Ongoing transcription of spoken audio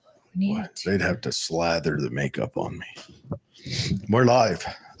They'd have to slather the makeup on me. We're live.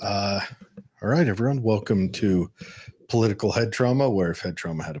 All right, everyone. Welcome to Political Head Trauma, where if Head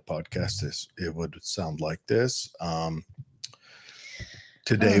Trauma had a podcast, it would sound like this.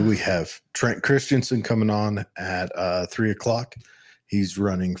 Today we have Trent Christensen coming on at 3 o'clock. He's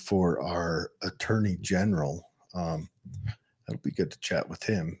running for our Attorney General. That'll be good to chat with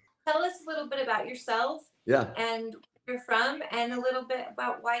him. Tell us a little bit about yourself. Yeah. And where you're from, and a little bit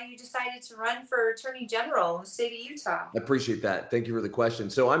about why you decided to run for Attorney General in the state of Utah. I appreciate that. Thank you for the question.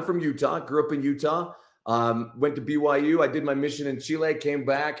 So I'm from Utah, grew up in Utah, went to BYU. I did my mission in Chile, came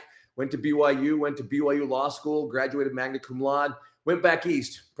back, went to BYU Law School, graduated magna cum laude, went back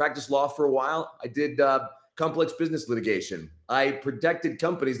east, practiced law for a while. I did complex business litigation. I protected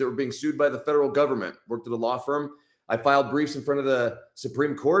companies that were being sued by the federal government, worked at a law firm. I filed briefs in front of the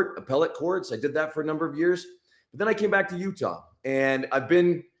Supreme Court, appellate courts. I did that for a number of years. But then I came back to Utah, and I've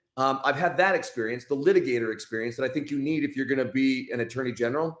had that experience, the litigator experience that I think you need if you're going to be an attorney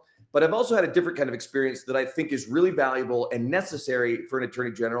general. But I've also had a different kind of experience that I think is really valuable and necessary for an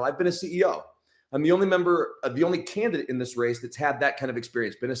attorney general. I've been a CEO. I'm the only candidate in this race that's had that kind of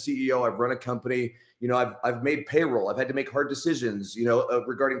experience. Been a CEO. I've run a company. I've made payroll. I've had to make hard decisions,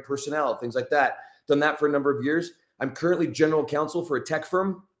 regarding personnel, things like that. Done that for a number of years. I'm currently general counsel for a tech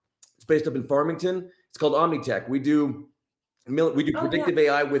firm. It's based up in Farmington. It's called OmniTech. We do predictive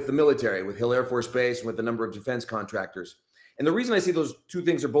AI with the military, with Hill Air Force Base, and with a number of defense contractors. And the reason I see those two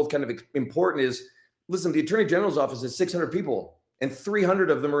things are both kind of important is, listen, the Attorney General's office is 600 people, and 300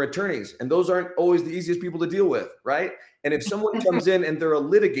 of them are attorneys. And those aren't always the easiest people to deal with, right? And if someone comes in and they're a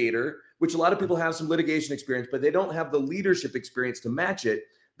litigator, which a lot of people have some litigation experience, but they don't have the leadership experience to match it,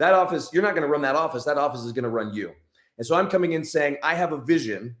 that office, you're not going to run that office. That office is going to run you. And so I'm coming in saying, I have a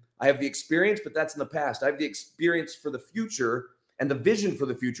vision. I have the experience, but that's in the past. I have the experience for the future and the vision for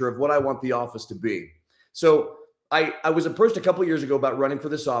the future of what I want the office to be. So I was approached a couple of years ago about running for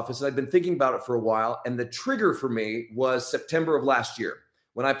this office, and I've been thinking about it for a while. And the trigger for me was September of last year,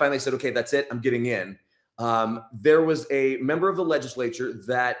 when I finally said, okay, that's it, I'm getting in. There was a member of the legislature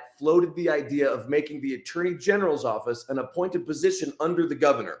that floated the idea of making the Attorney General's office an appointed position under the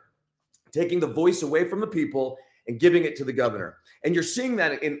governor, taking the voice away from the people and giving it to the governor. And you're seeing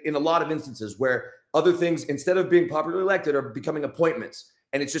that in a lot of instances where other things, instead of being popularly elected, are becoming appointments.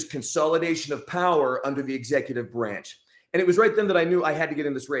 And it's just consolidation of power under the executive branch. And it was right then that I knew I had to get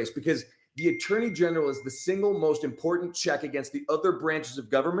in this race, because the Attorney General is the single most important check against the other branches of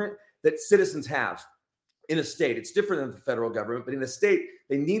government that citizens have in a state. It's different than the federal government, but in a state,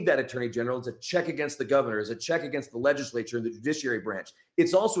 they need that Attorney General. It's a check against the governor, it's a check against the legislature and the judiciary branch.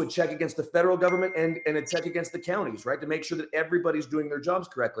 It's also a check against the federal government and a check against the counties, right? To make sure that everybody's doing their jobs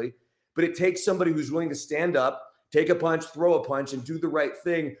correctly. But it takes somebody who's willing to stand up, take a punch, throw a punch, and do the right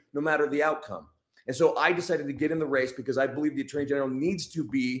thing no matter the outcome. And so I decided to get in the race because I believe the Attorney General needs to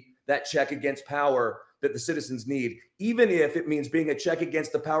be that check against power that the citizens need, even if it means being a check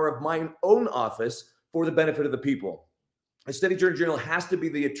against the power of my own office for the benefit of the people. A state Attorney General has to be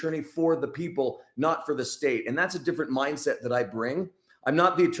the attorney for the people, not for the state. And that's a different mindset that I bring. I'm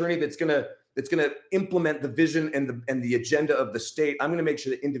not the attorney that's going to implement the vision and the agenda of the state. I'm going to make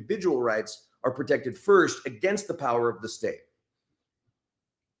sure that individual rights are protected first against the power of the state.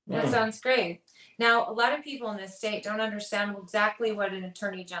 That sounds great. Now, a lot of people in this state don't understand exactly what an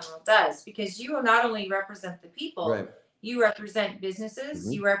attorney general does, because you will not only represent the people, Right. You represent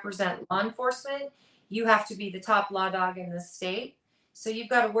businesses, you represent law enforcement, you have to be the top law dog in the state. So you've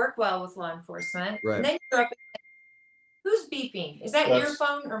got to work well with law enforcement. Right. And then you're up. Who's beeping? Is that your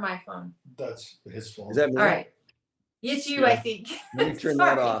phone or my phone? That's his phone. Is that me? All right. It's you, I think. Let me turn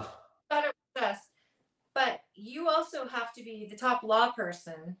that off. Thought it was us. But you also have to be the top law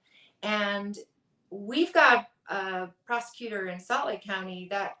person. And we've got a prosecutor in Salt Lake County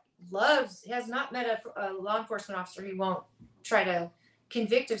that has not met a law enforcement officer who won't try to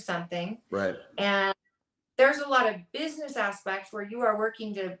convict of something. Right. And there's a lot of business aspects where you are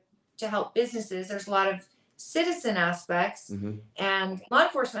working to help businesses. There's a lot of citizen aspects, and law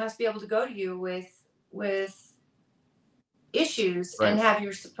enforcement has to be able to go to you with issues and have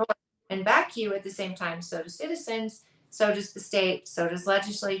your support and back you at the same time. So do citizens, so does the state, so does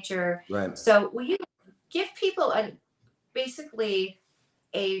legislature. Right. So will you give people basically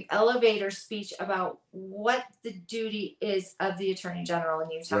a elevator speech about what the duty is of the Attorney General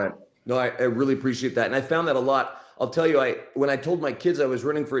in Utah? Right. No, I really appreciate that. And I found that a lot. I'll tell you, when I told my kids I was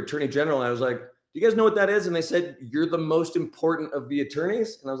running for Attorney General, and I was like, do you guys know what that is? And they said, you're the most important of the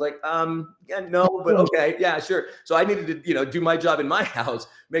attorneys. And I was like, yeah, no, but okay. Yeah, sure. So I needed to, do my job in my house,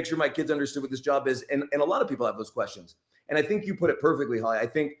 make sure my kids understood what this job is. And a lot of people have those questions. And I think you put it perfectly, Holly. I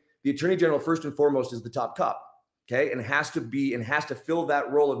think the attorney general, first and foremost, is the top cop. Okay. And has to fill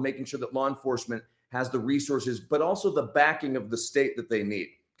that role of making sure that law enforcement has the resources, but also the backing of the state that they need.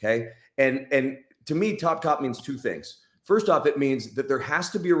 Okay. And to me, top cop means two things. First off, it means that there has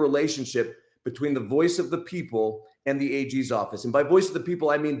to be a relationship between the voice of the people and the AG's office. And by voice of the people,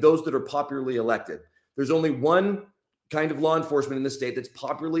 I mean those that are popularly elected. There's only one kind of law enforcement in the state that's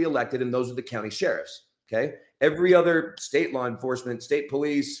popularly elected, and those are the county sheriffs. Okay. Every other state law enforcement, state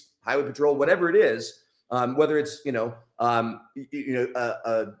police, highway patrol, whatever it is, whether it's,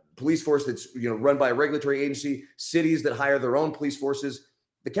 a police force that's, run by a regulatory agency, cities that hire their own police forces,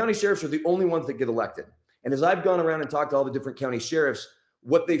 the county sheriffs are the only ones that get elected. And as I've gone around and talked to all the different county sheriffs,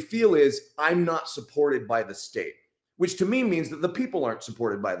 what they feel is I'm not supported by the state, which to me means that the people aren't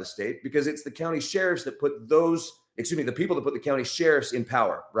supported by the state, because it's the county sheriffs that put the people that put the county sheriffs in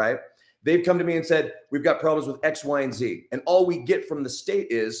power, right? They've come to me and said, we've got problems with X, Y, and Z. And all we get from the state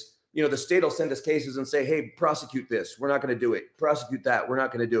is, the state will send us cases and say, hey, prosecute this. We're not going to do it. Prosecute that. We're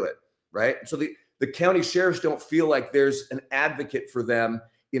not going to do it. Right. So the county sheriffs don't feel like there's an advocate for them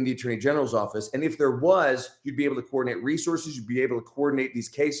in the attorney general's office. And if there was, you'd be able to coordinate resources. You'd be able to coordinate these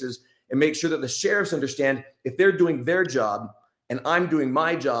cases and make sure that the sheriffs understand if they're doing their job and I'm doing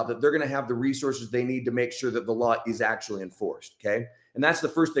my job, that they're going to have the resources they need to make sure that the law is actually enforced. Okay. And that's the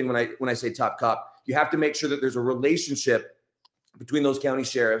first thing when I say top cop. You have to make sure that there's a relationship between those county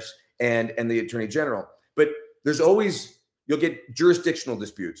sheriffs and the attorney general. But there's always, you'll get jurisdictional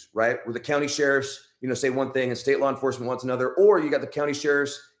disputes, right? Where the county sheriffs, say one thing and state law enforcement wants another, or you got the county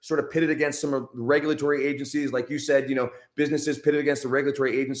sheriffs sort of pitted against some of the regulatory agencies. Like you said, businesses pitted against the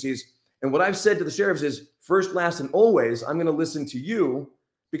regulatory agencies. And what I've said to the sheriffs is first, last, and always, I'm going to listen to you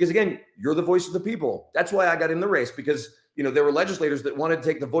because, again, you're the voice of the people. That's why I got in the race, because, there were legislators that wanted to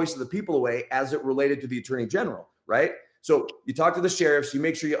take the voice of the people away as it related to the attorney general, right? So you talk to the sheriffs, you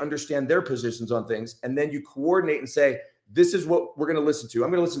make sure you understand their positions on things, and then you coordinate and say, this is what we're going to listen to. I'm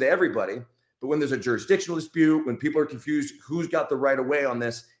going to listen to everybody. But when there's a jurisdictional dispute, when people are confused, who's got the right of way on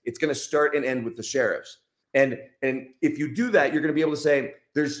this, it's going to start and end with the sheriffs. And if you do that, you're going to be able to say,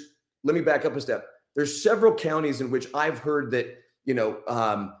 let me back up a step. There's several counties in which I've heard that,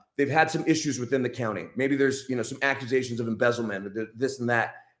 they've had some issues within the county. Maybe there's, some accusations of embezzlement, this and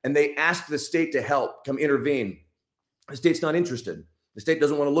that. And they ask the state to help, come intervene. The state's not interested. The state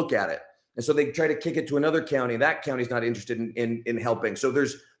doesn't want to look at it. And so they try to kick it to another county. That county's not interested in helping. So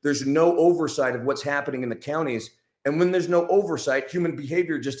there's no oversight of what's happening in the counties. And when there's no oversight, human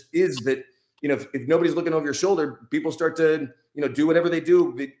behavior just is that, if nobody's looking over your shoulder, people start to, do whatever they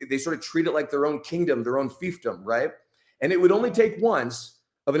do. They sort of treat it like their own kingdom, their own fiefdom, right? And it would only take once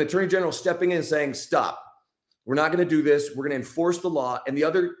of an attorney general stepping in and saying, stop. We're not going to do this. We're going to enforce the law. And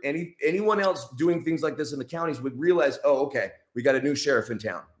anyone else doing things like this in the counties would realize, oh, okay, we got a new sheriff in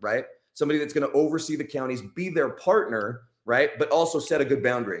town, right? Somebody that's going to oversee the counties, be their partner, right? But also set a good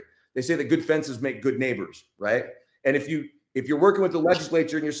boundary. They say that good fences make good neighbors, right? And if you're working with the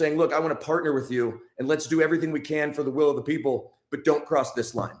legislature and you're saying, look, I want to partner with you and let's do everything we can for the will of the people, but don't cross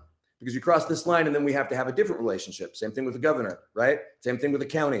this line. Because you cross this line and then we have to have a different relationship. Same thing with the governor, right? Same thing with the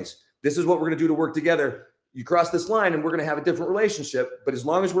counties. This is what we're going to do to work together. You cross this line and we're going to have a different relationship. But as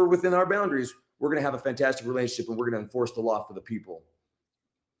long as we're within our boundaries, we're going to have a fantastic relationship and we're going to enforce the law for the people.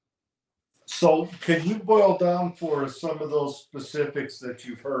 So can you boil down for us some of those specifics that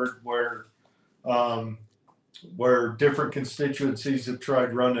you've heard where different constituencies have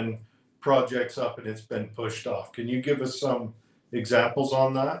tried running projects up and it's been pushed off? Can you give us some examples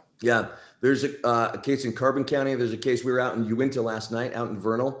on that? Yeah, there's a case in Carbon County. There's a case, we were out in Uinta last night, out in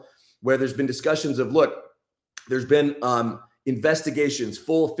Vernal, where there's been discussions of, look, there's been investigations,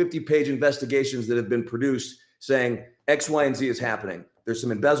 full 50-page investigations that have been produced saying X, Y, and Z is happening. There's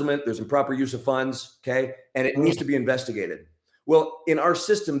some embezzlement, there's improper use of funds, okay? And it needs to be investigated. Well, in our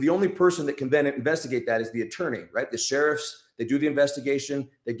system, the only person that can then investigate that is the attorney, right? The sheriffs, they do the investigation,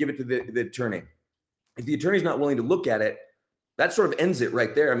 they give it to the attorney. If the attorney's not willing to look at it, that sort of ends it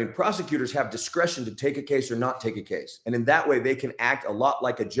right there. I mean, prosecutors have discretion to take a case or not take a case. And in that way, they can act a lot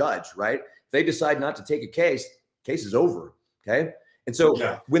like a judge, right? If they decide not to take a case is over, okay? And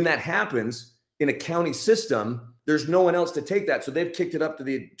so when that happens in a county system, there's no one else to take that. So they've kicked it up to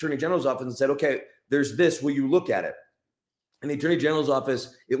the attorney general's office and said, okay, there's this, will you look at it? And the attorney general's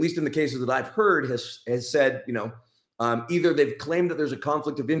office, at least in the cases that I've heard, has said, either they've claimed that there's a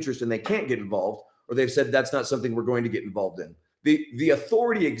conflict of interest and they can't get involved, or they've said that's not something we're going to get involved in. The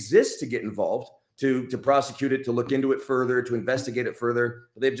authority exists to get involved, to prosecute it, to look into it further, to investigate it further,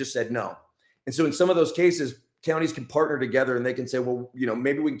 but they've just said no. And so in some of those cases, counties can partner together and they can say, well,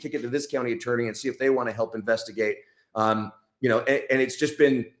 maybe we can kick it to this county attorney and see if they want to help investigate. and it's just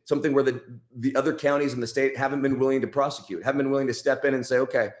been something where the other counties in the state haven't been willing to prosecute, haven't been willing to step in and say,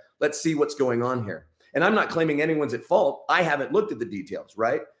 okay, let's see what's going on here. And I'm not claiming anyone's at fault. I haven't looked at the details,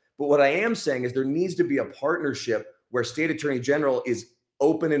 right? But what I am saying is there needs to be a partnership where state attorney general is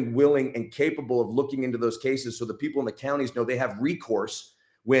open and willing and capable of looking into those cases, so the people in the counties know they have recourse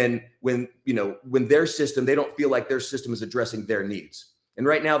when their system, they don't feel like their system is addressing their needs. And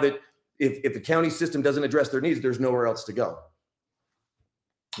right now, that if the county system doesn't address their needs, there's nowhere else to go.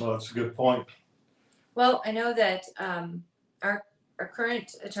 Well, that's a good point. Well, I know that our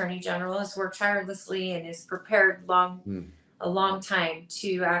current attorney general has worked tirelessly and is prepared a long time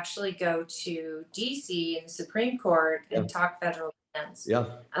to actually go to DC and the Supreme Court and talk federal lands. Yeah.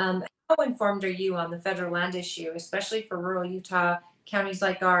 How informed are you on the federal land issue, especially for rural Utah, counties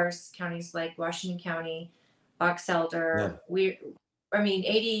like ours, counties like Washington County, Box Elder? Yeah.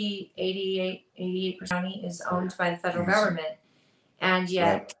 88% county is owned by the federal government. And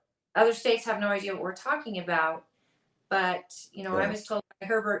yet other states have no idea what we're talking about. But, I was told by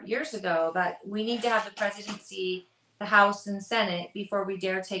Herbert years ago that we need to have the presidency, the House and Senate before we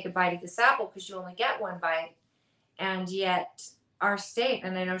dare take a bite of this apple, because you only get one bite. And yet our state,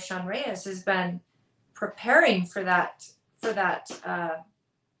 and I know Sean Reyes has been preparing for that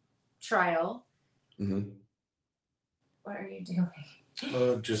trial. Mm-hmm. What are you doing?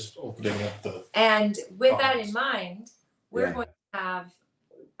 Just opening up the. And with that in mind, we're going to have,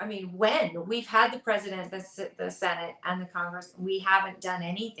 when we've had the president, the Senate, and the Congress, we haven't done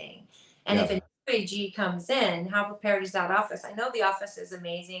anything. And if a new AG comes in, how prepared is that office? I know the office is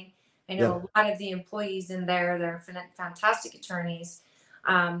amazing. I know a lot of the employees in there, they're fantastic attorneys.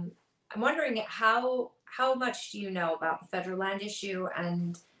 I'm wondering how much do you know about the federal land issue,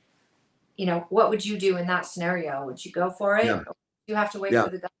 and what would you do in that scenario? Would you go for it? Yeah. You have to wait for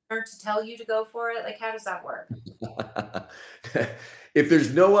the governor to tell you to go for it? Like, how does that work? If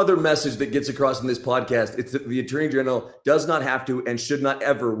there's no other message that gets across in this podcast, it's that the attorney general does not have to and should not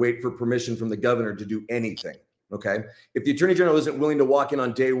ever wait for permission from the governor to do anything. Okay. If the attorney general isn't willing to walk in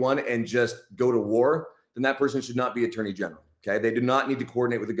on day one and just go to war, then that person should not be attorney general. Okay. They do not need to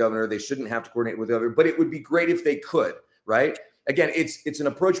coordinate with the governor. They shouldn't have to coordinate with the governor, but it would be great if they could, right? Again, it's an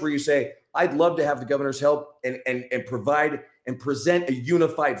approach where you say, I'd love to have the governor's help and provide and present a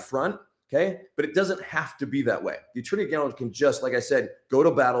unified front. Okay. But it doesn't have to be that way. The attorney general can just, like I said, go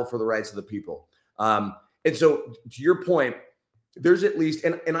to battle for the rights of the people. And so to your point, there's at least,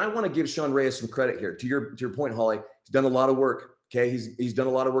 and I want to give Sean Reyes some credit here. To your point, Holly, he's done a lot of work. Okay. He's done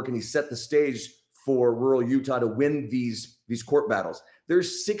a lot of work, and he set the stage for rural Utah to win these court battles.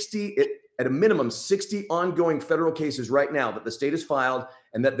 There's 60, at a minimum, 60 ongoing federal cases right now that the state has filed,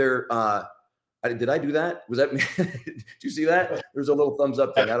 and that they're, did I do that? Was that me? Did you see that? There's a little thumbs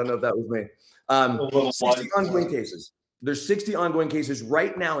up thing. I don't know if that was me. 60 ongoing cases. There's 60 ongoing cases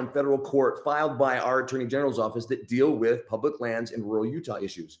right now in federal court filed by our attorney general's office that deal with public lands and rural Utah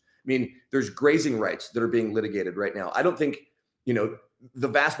issues. There's grazing rights that are being litigated right now. I don't think, the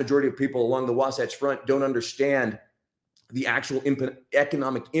vast majority of people along the Wasatch Front don't understand the actual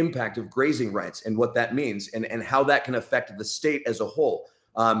economic impact of grazing rights and what that means, and how that can affect the state as a whole.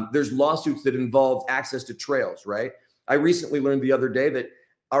 There's lawsuits that involve access to trails, right? I recently learned the other day that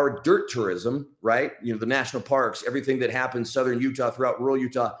our dirt tourism, right? The national parks, everything that happens southern Utah throughout rural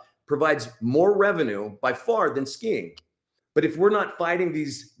Utah provides more revenue by far than skiing. But if we're not fighting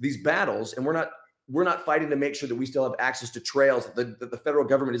these battles, and we're not fighting to make sure that we still have access to trails, that the federal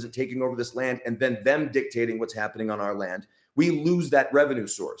government isn't taking over this land and then them dictating what's happening on our land, we lose that revenue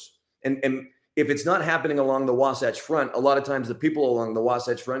source. And if it's not happening along the Wasatch Front, a lot of times the people along the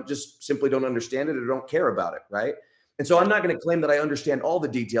Wasatch Front just simply don't understand it or don't care about it, right? And so I'm not going to claim that I understand all the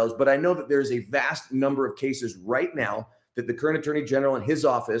details, but I know that there's a vast number of cases right now that the current attorney general and his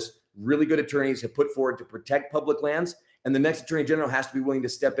office, really good attorneys, have put forward to protect public lands. And the next attorney general has to be willing to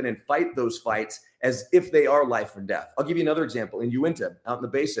step in and fight those fights as if they are life or death. I'll give you another example. In Uinta, out in the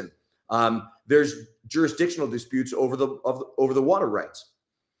basin, there's jurisdictional disputes over the water rights.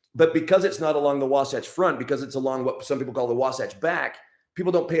 But because it's not along the Wasatch Front, because it's along what some people call the Wasatch Back,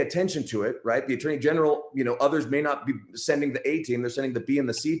 people don't pay attention to it, right? The attorney general, others may not be sending the A team. They're sending the B and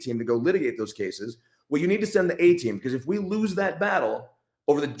the C team to go litigate those cases. Well, you need to send the A team, because if we lose that battle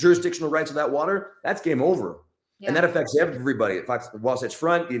over the jurisdictional rights of that water, that's game over. Yeah. And that affects everybody. It affects the Wasatch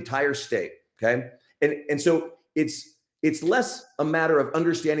Front, the entire state. Okay. And so it's less a matter of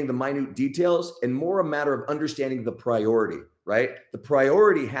understanding the minute details and more a matter of understanding the priority, right? The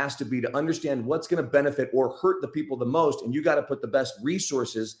priority has to be to understand what's going to benefit or hurt the people the most. And you got to put the best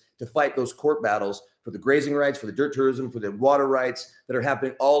resources to fight those court battles for the grazing rights, for the dirt tourism, for the water rights that are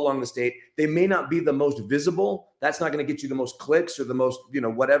happening all along the state. They may not be the most visible, That's not going to get you the most clicks or the most,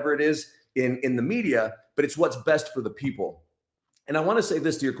 whatever it is in the media, but it's what's best for the people. And I want to say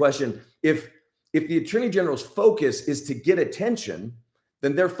this to your question. If the Attorney General's focus is to get attention,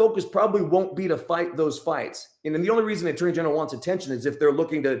 then their focus probably won't be to fight those fights. And then the only reason the Attorney General wants attention is if they're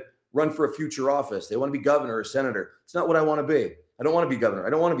looking to run for a future office. They want to be governor or senator. It's not what I want to be. I don't want to be governor. I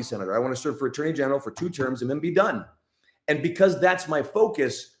don't want to be senator. I want to serve for Attorney General for 2 terms and then be done. And because that's my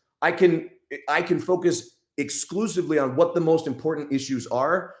focus, I can focus exclusively on what the most important issues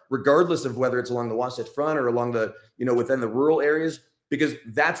are, regardless of whether it's along the Wasatch Front or along the, within the rural areas, because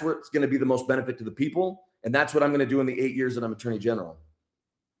that's where it's going to be the most benefit to the people. And that's what I'm going to do in the 8 years that I'm Attorney General.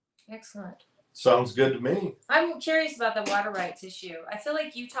 Excellent. Sounds good to me. I'm curious about the water rights issue. I feel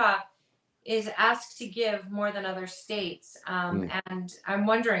like Utah is asked to give more than other states. And I'm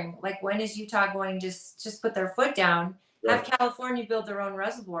wondering, like, when is Utah going to just put their foot down, have California build their own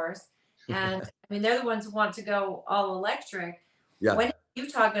reservoirs? And I mean, they're the ones who want to go all electric. Yeah. When is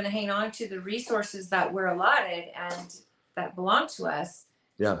Utah going to hang on to the resources that we're allotted and that belong to us?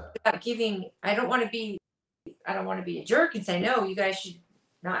 Yeah. Without giving, I don't want to be a jerk and say, no, you guys should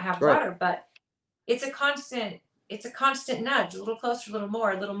not have water, but it's a constant nudge, a little closer, a little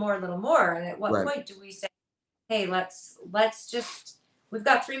more, a little more, a little more. And at what point do we say, hey, let's just, we've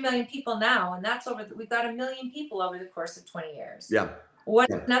got 3 million people now, and we've got 1 million people over the course of 20 years. Yeah.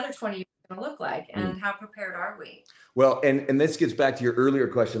 What's another 20 years going to look like, and how prepared are we? Well, and this gets back to your earlier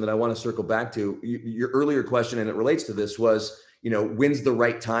question that I want to circle back to. Your earlier question, and it relates to this, was, when's the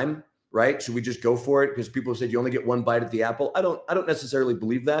right time, right? Should we just go for it? Because people said you only get one bite at the apple. I don't necessarily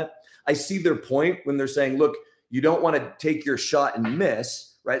believe that. I see their point when they're saying, look, you don't want to take your shot and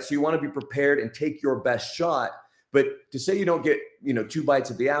miss, right? So you want to be prepared and take your best shot. But to say you don't get, 2 bites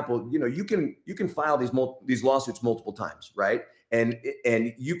at the apple, you can file these lawsuits multiple times, right? And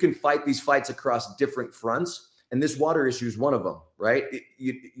you can fight these fights across different fronts. And this water issue is one of them, right?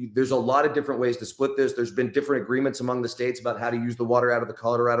 There's a lot of different ways to split this. There's been different agreements among the states about how to use the water out of the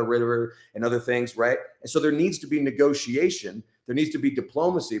Colorado River and other things, right? And so there needs to be negotiation. There needs to be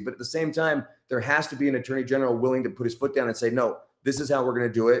diplomacy. But at the same time, there has to be an Attorney General willing to put his foot down and say, no, this is how we're going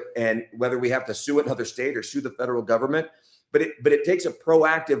to do it. And whether we have to sue another state or sue the federal government, but it takes a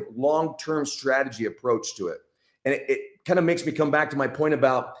proactive, long-term strategy approach to it. And it kind of makes me come back to my point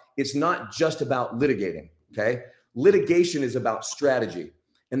about it's not just about litigating. Okay. Litigation is about strategy.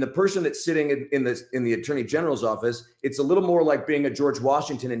 And the person that's sitting in the Attorney General's office, it's a little more like being a George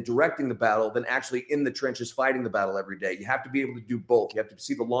Washington and directing the battle than actually in the trenches fighting the battle every day. You have to be able to do both. You have to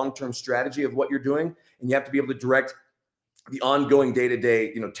see the long-term strategy of what you're doing, and you have to be able to direct the ongoing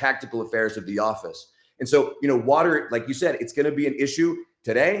day-to-day, tactical affairs of the office. And so, water, like you said, it's going to be an issue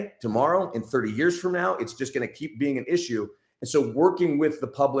today, tomorrow, and 30 years from now. It's just going to keep being an issue. And so working with the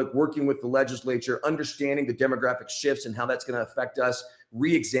public, working with the legislature, understanding the demographic shifts and how that's going to affect us,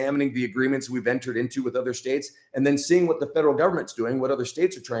 re-examining the agreements we've entered into with other states, and then seeing what the federal government's doing, what other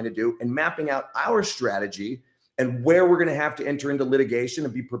states are trying to do, and mapping out our strategy and where we're going to have to enter into litigation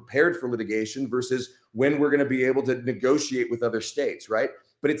and be prepared for litigation versus when we're going to be able to negotiate with other states, right?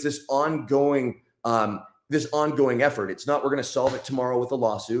 But it's this ongoing effort. It's not we're going to solve it tomorrow with a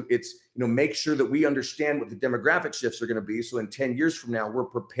lawsuit. It's, make sure that we understand what the demographic shifts are going to be. So in 10 years from now, we're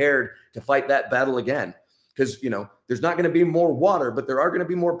prepared to fight that battle again. Because, there's not going to be more water, but there are going to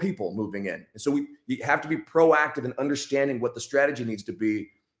be more people moving in. And so you have to be proactive in understanding what the strategy needs to be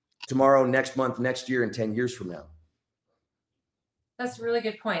tomorrow, next month, next year, and 10 years from now. That's a really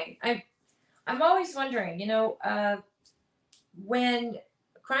good point. I'm always wondering, when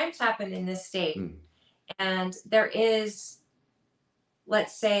crimes happen in this state, and there is,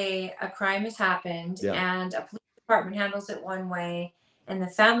 let's say, a crime has happened and a police department handles it one way, and the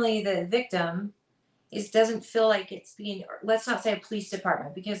family, the victim, doesn't feel like it's being, let's not say a police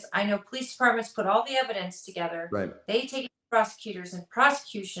department, because I know police departments put all the evidence together. Right. They take it to prosecutors, and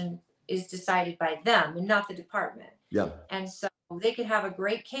prosecution is decided by them and not the department. Yeah. And so they could have a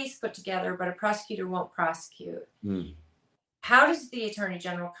great case put together, but a prosecutor won't prosecute. How does the Attorney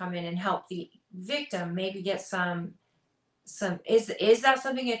General come in and help the victim maybe get some is that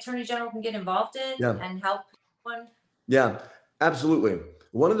something the Attorney General can get involved in and help one? Yeah, absolutely.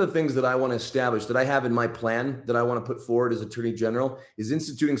 One of the things that I want to establish, that I have in my plan that I want to put forward as Attorney General, is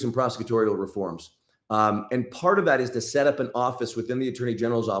instituting some prosecutorial reforms. And part of that is to set up an office within the Attorney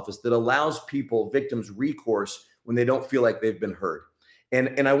General's office that allows victims recourse when they don't feel like they've been heard.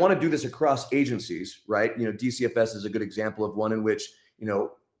 And I want to do this across agencies, right? DCFS is a good example of one in which,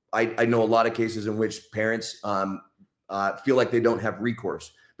 I know a lot of cases in which parents feel like they don't have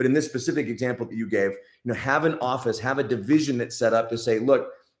recourse. But in this specific example that you gave, have an office, have a division that's set up to say,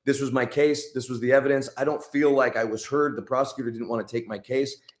 look, this was my case, this was the evidence, I don't feel like I was heard, the prosecutor didn't want to take my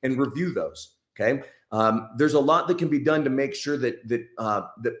case, and review those. Okay. There's a lot that can be done to make sure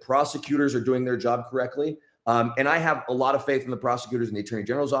that prosecutors are doing their job correctly. And I have a lot of faith in the prosecutors in the Attorney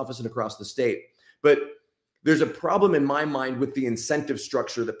General's office and across the state. But there's a problem in my mind with the incentive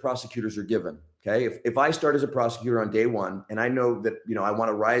structure that prosecutors are given. Okay. If I start as a prosecutor on day one and I know that, I want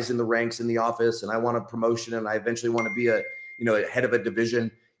to rise in the ranks in the office and I want a promotion and I eventually want to be a head of a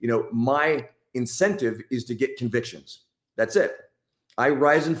division, my incentive is to get convictions. That's it. I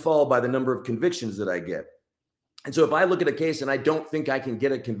rise and fall by the number of convictions that I get. And so if I look at a case and I don't think I can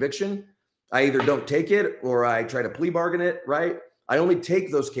get a conviction, I either don't take it or I try to plea bargain it, right? I only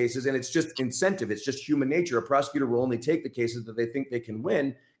take those cases, and it's just incentive. It's just human nature. A prosecutor will only take the cases that they think they can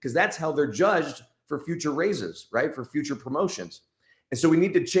win, because that's how they're judged for future raises, right? For future promotions. And so we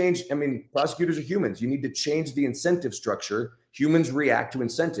need to change. I mean, prosecutors are humans. You need to change the incentive structure. Humans react to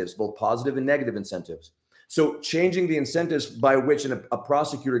incentives, both positive and negative incentives. So changing the incentives by which a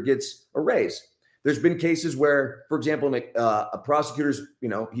prosecutor gets a raise. There's been cases where, for example, a prosecutor's,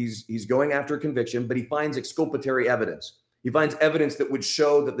 he's going after a conviction, but he finds exculpatory evidence. He finds evidence that would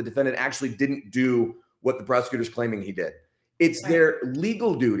show that the defendant actually didn't do what the prosecutor's claiming he did. It's their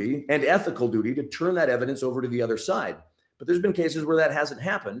legal duty and ethical duty to turn that evidence over to the other side. But there's been cases where that hasn't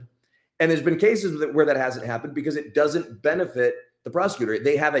happened. And there's been cases where that hasn't happened because it doesn't benefit the prosecutor.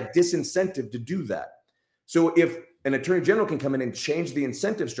 They have a disincentive to do that. So if an attorney general can come in and change the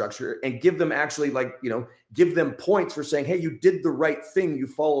incentive structure and give them actually give them points for saying, hey, you did the right thing, you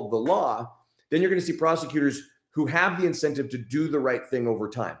followed the law, then you're going to see prosecutors who have the incentive to do the right thing over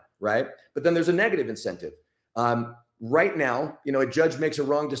time, right? But then there's a negative incentive. Right now, a judge makes a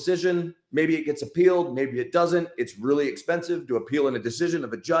wrong decision. Maybe it gets appealed. Maybe it doesn't. It's really expensive to appeal in a decision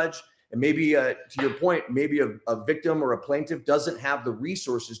of a judge. And maybe, to your point, maybe a victim or a plaintiff doesn't have the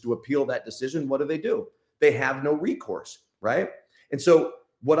resources to appeal that decision. What do? They have no recourse, right? And so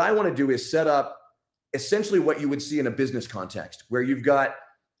what I want to do is set up essentially what you would see in a business context, where you've got,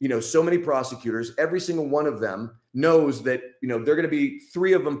 so many prosecutors. Every single one of them knows that, they're going to be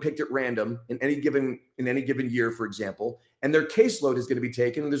 3 of them picked at random in any given year, for example, and their caseload is going to be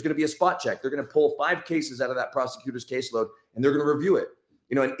taken, and there's going to be a spot check. They're going to pull 5 cases out of that prosecutor's caseload, and they're going to review it.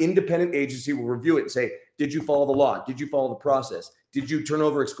 An independent agency will review it and say, did you follow the law? Did you follow the process? Did you turn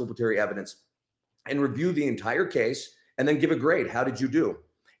over exculpatory evidence? And review the entire case and then give a grade. How did you do?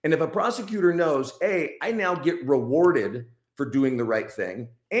 And if a prosecutor knows, hey, I now get rewarded for doing the right thing,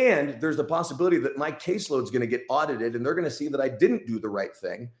 and there's the possibility that my caseload is going to get audited and they're going to see that I didn't do the right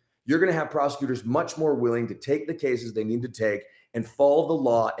thing, you're going to have prosecutors much more willing to take the cases they need to take and follow the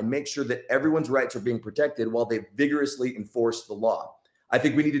law and make sure that everyone's rights are being protected while they vigorously enforce the law. I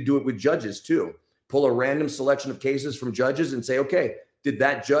think we need to do it with judges too. Pull a random selection of cases from judges and say, okay, did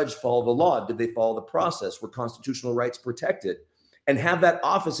that judge follow the law? Did they follow the process? Were constitutional rights protected? And have that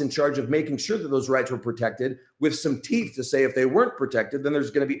office in charge of making sure that those rights were protected with some teeth to say if they weren't protected, then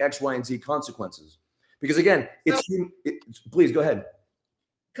there's going to be X, Y, and Z consequences. Because again, please go ahead.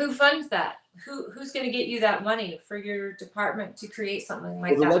 Who funds that? Who's going to get you that money for your department to create something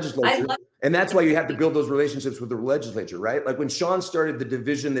like that? The legislature. And that's why you have to build those relationships with the legislature, right? Like when Sean started the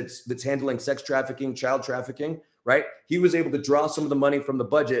division that's handling sex trafficking, child trafficking, right? He was able to draw some of the money from the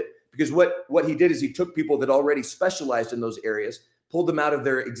budget because what he did is he took people that already specialized in those areas, pulled them out of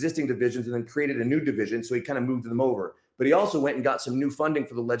their existing divisions, and then created a new division. So he kind of moved them over. But he also went and got some new funding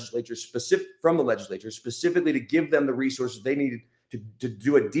for the legislature, specifically to give them the resources they needed to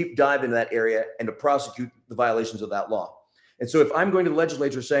do a deep dive into that area and to prosecute the violations of that law. And so if I'm going to the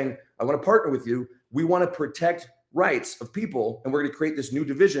legislature saying, I want to partner with you, we want to protect rights of people, and we're going to create this new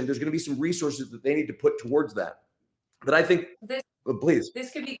division, there's going to be some resources that they need to put towards that. But I think, please.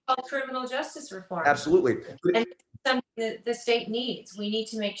 This could be called criminal justice reform. Absolutely. And it's something that the state needs. We need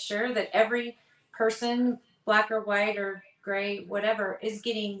to make sure that every person, black or white or gray, whatever, is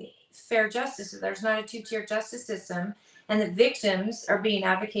getting fair justice. So there's not a 2-tier justice system, and that victims are being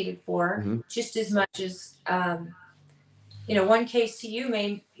advocated for just as much as, one case to you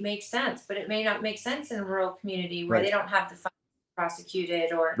may make sense, but it may not make sense in a rural community where they don't have the funds to prosecute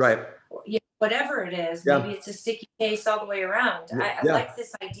it or whatever it is. Maybe it's a sticky case all the way around. I like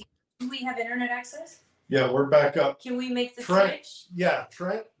this idea. Do we have internet access? Yeah, we're back up. Can we make the Trent, switch? Yeah,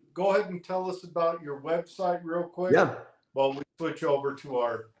 Trent, go ahead and tell us about your website real quick. Yeah. While we switch over to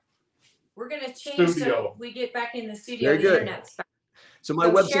our We're going to change studio. So we get back in the studio. Very good. Internet's back. So my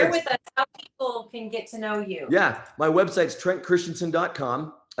website. Share with us how people can get to know you. Yeah, my website's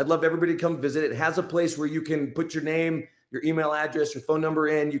TrentChristensen.com. I'd love everybody to come visit. It has a place where you can put your name, your email address, your phone number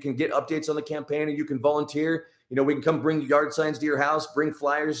in. You can get updates on the campaign, and you can volunteer. We can come bring yard signs to your house, bring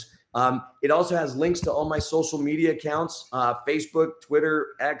flyers. It also has links to all my social media accounts, Facebook, Twitter,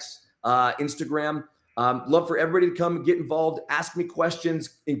 X, Instagram. Love for everybody to come get involved, ask me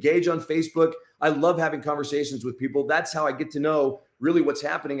questions, engage on Facebook. I love having conversations with people. That's how I get to know really what's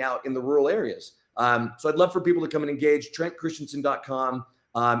happening out in the rural areas. So I'd love for people to come and engage. TrentChristensen.com,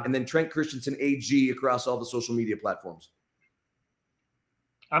 and then Trent Christensen AG across all the social media platforms.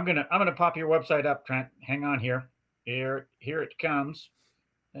 I'm gonna pop your website up, Trent. Hang on here. Here it comes.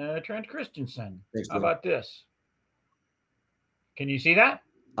 Trent Christensen. Thanks, how about this? Can you see that?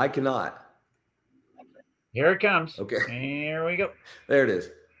 I cannot. Here it comes. Okay. Here we go. There it is.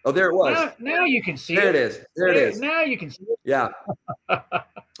 Oh, there it was. Now you can see there it. There it is. There it is. Now you can see it. Yeah.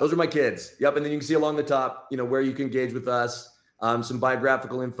 Those are my kids. Yep. And then you can see along the top, where you can engage with us, some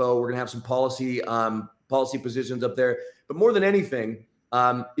biographical info. We're going to have some policy positions up there. But more than anything,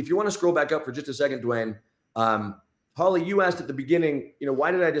 if you want to scroll back up for just a second, Dwayne, Holly, you asked at the beginning, why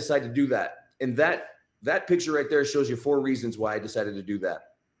did I decide to do that? And that picture right there shows you 4 reasons why I decided to do that.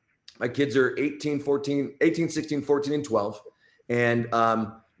 My kids are 18, 16, 14, and 12. And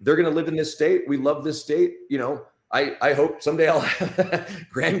they're going to live in this state. We love this state. I hope someday I'll have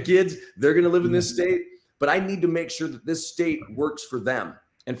grandkids. They're going to live in this state. But I need to make sure that this state works for them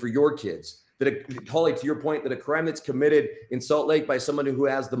and for your kids. Holly, to your point, that a crime that's committed in Salt Lake by someone who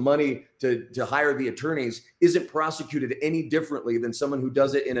has the money to hire the attorneys isn't prosecuted any differently than someone who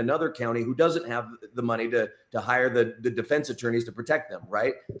does it in another county who doesn't have the money to hire the defense attorneys to protect them,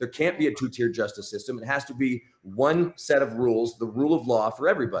 right? There can't be a 2-tier justice system. It has to be one set of rules, the rule of law for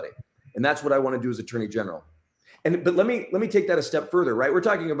everybody. And that's what I want to do as Attorney General. But let me take that a step further, right? We're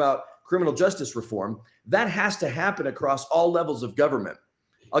talking about criminal justice reform. That has to happen across all levels of government.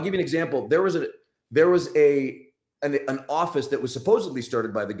 I'll give you an example. There was an office that was supposedly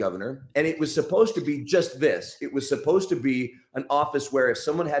started by the governor, and it was supposed to be just this. It was supposed to be an office where if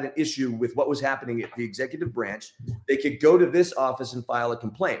someone had an issue with what was happening at the executive branch, they could go to this office and file a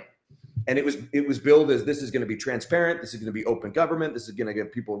complaint. And it was billed as, this is going to be transparent. This is going to be open government. This is going to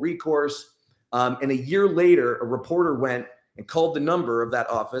give people recourse. And a year later, a reporter went and called the number of that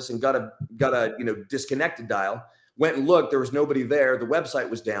office and got a disconnected dial. Went and looked, there was nobody there. The website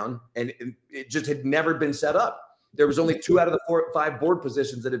was down, and it just had never been set up. There was only 2 out of the 5 board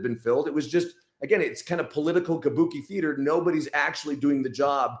positions that had been filled. It was just, again, it's kind of political kabuki theater. Nobody's actually doing the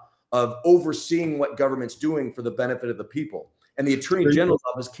job of overseeing what government's doing for the benefit of the people. And the Attorney General's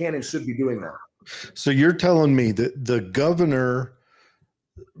office can and should be doing that. So you're telling me that the governor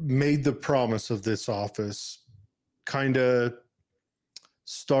made the promise of this office, kind of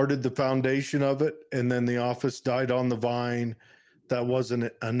started the foundation of it, and then the office died on the vine. That wasn't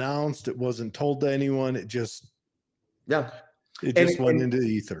announced. It wasn't told to anyone. It just went into the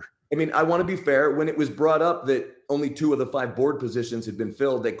ether. I mean, I want to be fair. When it was brought up that only 2 of the 5 board positions had been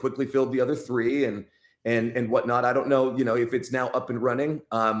filled, they quickly filled the other 3 and whatnot. I don't know, if it's now up and running.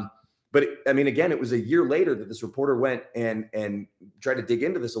 But again, it was a year later that this reporter went and tried to dig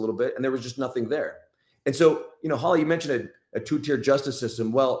into this a little bit, and there was just nothing there. And so, Holly, you mentioned a 2-tier justice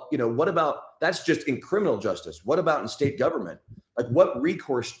system. Well, what about, that's just in criminal justice. What about in state government? Like, what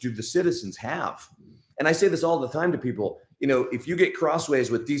recourse do the citizens have? And I say this all the time to people, if you get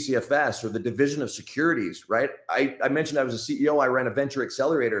crossways with DCFS or the Division of Securities, right? I mentioned I was a CEO. I ran a venture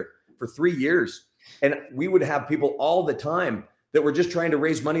accelerator for 3 years, and we would have people all the time that were just trying to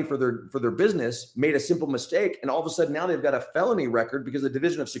raise money for their business, made a simple mistake, and all of a sudden now they've got a felony record because the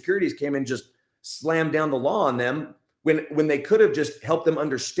Division of Securities came and just slammed down the law on them when they could have just helped them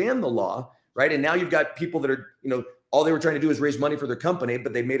understand the law, right? And now you've got people that are, all they were trying to do is raise money for their company,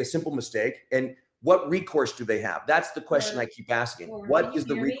 but they made a simple mistake. And what recourse do they have? That's the question I keep asking. What is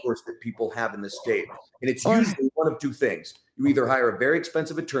the recourse that people have in this state? And it's usually one of 2 things. You either hire a very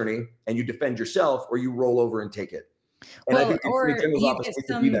expensive attorney and you defend yourself, or you roll over and take it. And I think the Attorney General's office needs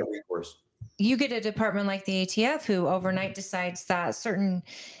to be that recourse. You get a department like the ATF who overnight decides that certain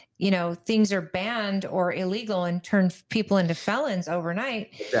things are banned or illegal and turn people into felons overnight.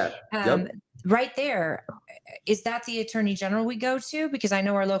 Right there. Is that the Attorney General we go to? Because I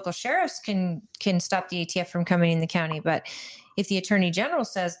know our local sheriffs can stop the ATF from coming in the county. But if the Attorney General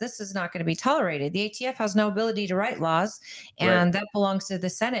says this is not going to be tolerated, the ATF has no ability to write laws, and that belongs to the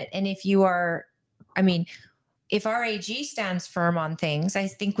Senate. And if our AG stands firm on things, I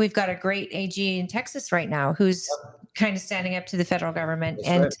think we've got a great AG in Texas right now who's kind of standing up to the federal government.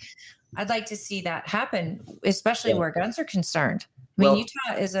 I'd like to see that happen, especially where guns are concerned.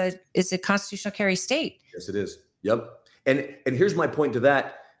 Utah is a constitutional carry state. Yes, it is. Yep. And here's my point to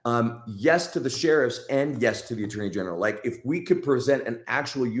that. Yes to the sheriffs and yes to the Attorney General. Like, if we could present an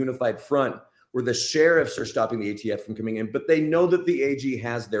actual unified front where the sheriffs are stopping the ATF from coming in, but they know that the AG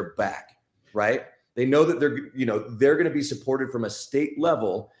has their back, right? They know that they're going to be supported from a state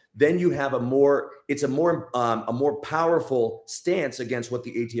level. Then you have a more powerful stance against what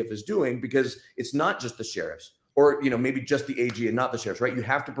the ATF is doing, because it's not just the sheriffs, or maybe just the AG and not the sheriffs, right? You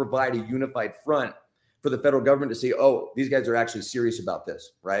have to provide a unified front for the federal government to say, oh, these guys are actually serious about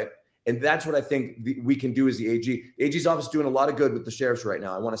this, right? And that's what I think we can do as the AG. The AG's office is doing a lot of good with the sheriffs right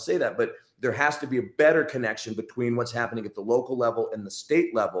now. I want to say that, but there has to be a better connection between what's happening at the local level and the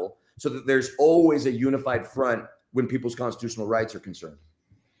state level, so that there's always a unified front when people's constitutional rights are concerned.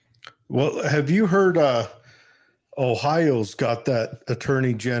 Well, have you heard Ohio's got that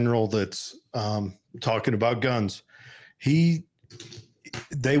attorney general that's talking about guns?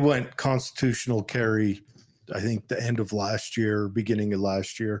 They went constitutional carry, I think the end of last year, beginning of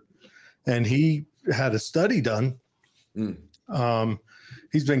last year. And he had a study done.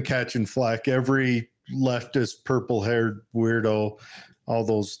 He's been catching flack. Every leftist, purple-haired weirdo, all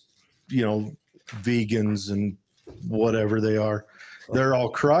those, vegans and whatever they are, they're all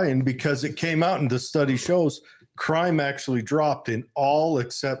crying because it came out and the study shows crime actually dropped in all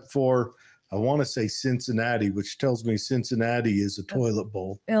except for, I want to say Cincinnati, which tells me Cincinnati is a toilet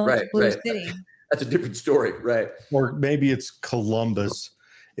bowl. Right. City. That's a different story, right? Or maybe it's Columbus.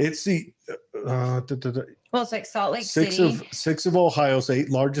 It's the it's like Salt Lake City. Six of Ohio's 8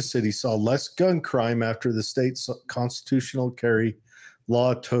 largest cities saw less gun crime after the state's constitutional carry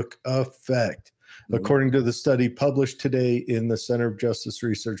law took effect, according to the study published today in the Center of Justice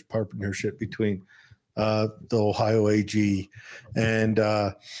Research partnership between the Ohio AG and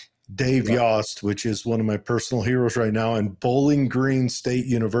Dave Yost, which is one of my personal heroes right now, and Bowling Green State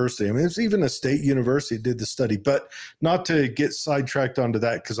University. I mean, it's even a state university that did the study, but not to get sidetracked onto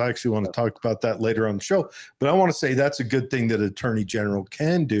that, because I actually want to talk about that later on the show. But I want to say that's a good thing that Attorney General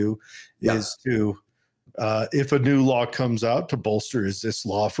can do is to, if a new law comes out, to bolster, is this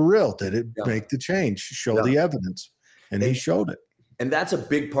law for real? Did it make the change? Show the evidence. And he showed it. And that's a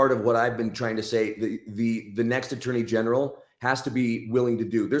big part of what I've been trying to say. The next Attorney General has to be willing to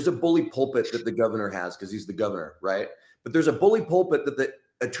do. There's a bully pulpit that the governor has because he's the governor, right? But there's a bully pulpit that the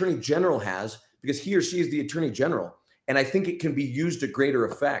Attorney General has because he or she is the Attorney General. And I think it can be used to greater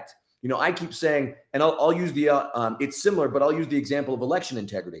effect. I keep saying, and I'll use it's similar, but I'll use the example of election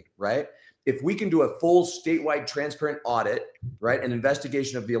integrity, right? If we can do a full statewide transparent audit, right, an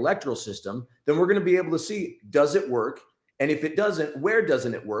investigation of the electoral system, then we're going to be able to see, does it work? And if it doesn't, where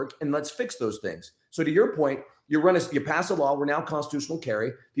doesn't it work? And let's fix those things. So to your point, you pass a law, we're now constitutional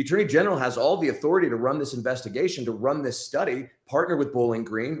carry. The Attorney General has all the authority to run this investigation, to run this study, partner with Bowling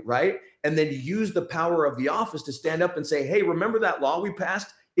Green, right? And then use the power of the office to stand up and say, hey, remember that law we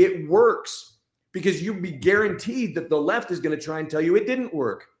passed? It works. Because you'd be guaranteed that the left is going to try and tell you it didn't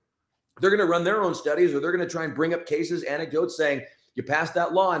work. They're going to run their own studies, or they're going to try and bring up cases, anecdotes saying, you passed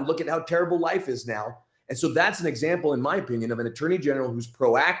that law and look at how terrible life is now. And so that's an example, in my opinion, of an Attorney General who's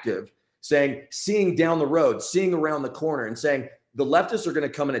proactive, seeing down the road, seeing around the corner, and saying the leftists are going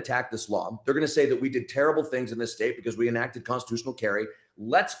to come and attack this law. They're going to say that we did terrible things in this state because we enacted constitutional carry.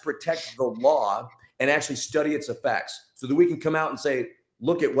 Let's protect the law and actually study its effects so that we can come out and say,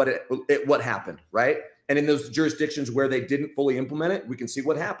 look at what happened, right? And in those jurisdictions where they didn't fully implement it, we can see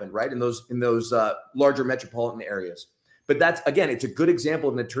what happened, right? In those larger metropolitan areas. But that's, again, it's a good example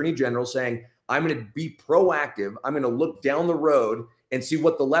of an Attorney General saying, I'm going to be proactive. I'm going to look down the road and see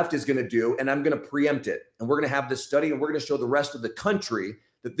what the left is going to do, and I'm going to preempt it. And we're going to have this study, and we're going to show the rest of the country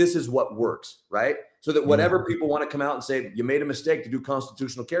that this is what works, right? So that whatever people want to come out and say, you made a mistake to do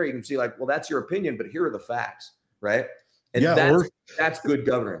constitutional carry, you can see like, well, that's your opinion, but here are the facts, right? And that's good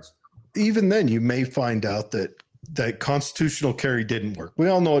governance. Even then, you may find out that constitutional carry didn't work. We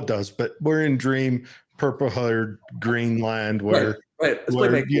all know it does, but we're in dream, purple-haired green land where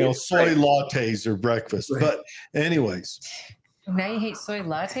soy lattes are breakfast. Right. But anyways. Now you hate soy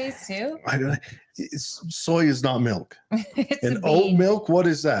lattes too? I don't. Soy is not milk. And oat milk, what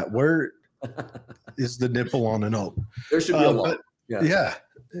is that? Where is the nipple on an oat? There should be a law. Yeah,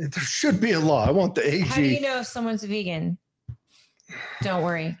 there should be a law. I want the AG. How do you know if someone's a vegan? Don't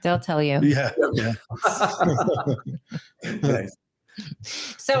worry, they'll tell you. Yeah. Nice.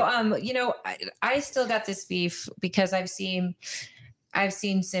 So, I still got this beef because I've seen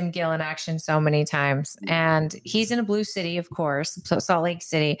Sim Gill in action so many times, and he's in a blue city, of course, Salt Lake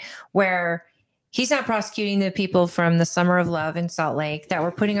City, where he's not prosecuting the people from the Summer of Love in Salt Lake that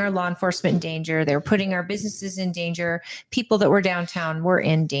were putting our law enforcement in danger. They were putting our businesses in danger. People that were downtown were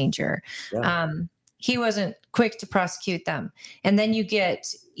in danger. Yeah. He wasn't quick to prosecute them. And then you get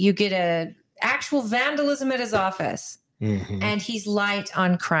a actual vandalism at his office. and he's light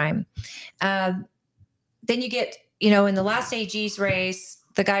on crime. Then you get, in the last AG's race,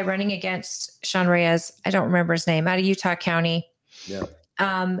 the guy running against Sean Reyes, I don't remember his name, out of Utah County,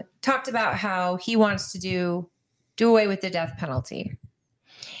 talked about how he wants to do away with the death penalty.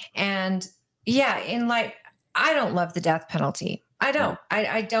 And I don't love the death penalty. I don't.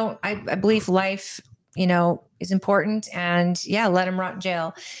 I believe life, is important, and let him rot in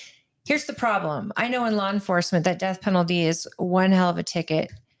jail. Here's the problem. I know in law enforcement that death penalty is one hell of a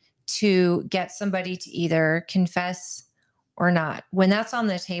ticket to get somebody to either confess or not. When that's on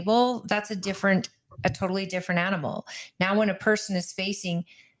the table, that's a totally different animal. Now, when a person is facing,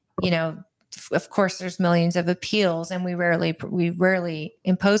 of course, there's millions of appeals, and we rarely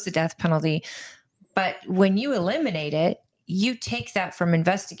impose the death penalty. But when you eliminate it, you take that from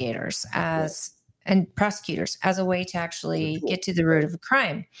investigators and prosecutors as a way to actually get to the root of a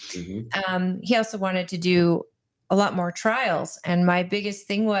crime. He also wanted to do a lot more trials. And my biggest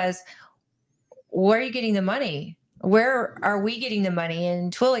thing was, where are you getting the money? Where are we getting the money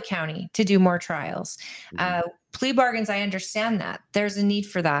in Twilla County to do more trials? Plea bargains, I understand that. There's a need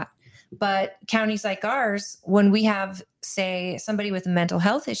for that. But counties like ours, when we have, say, somebody with a mental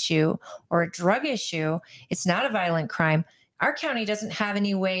health issue or a drug issue, it's not a violent crime. Our county doesn't have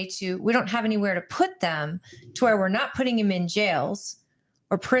any way we don't have anywhere to put them to where we're not putting them in jails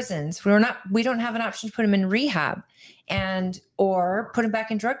or prisons. We don't have an option to put them in rehab or put them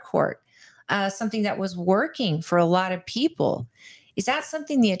back in drug court. Something that was working for a lot of people. Is that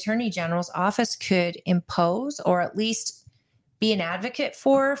something the Attorney General's office could impose, or at least be an advocate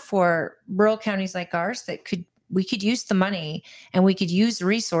for rural counties like ours we could use the money and we could use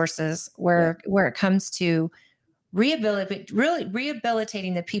resources where it comes to rehabilitating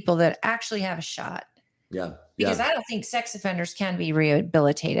the people that actually have a shot. Because I don't think sex offenders can be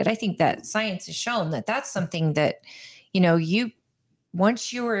rehabilitated. I think that science has shown that that's something that,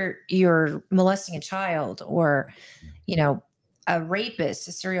 once you're molesting a child or, a rapist,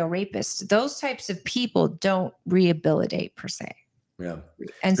 a serial rapist, those types of people don't rehabilitate per se.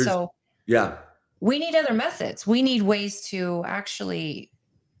 And we need other methods. We need ways to actually,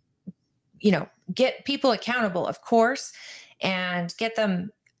 get people accountable, of course, and get them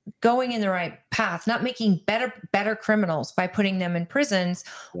going in the right path, not making better criminals by putting them in prisons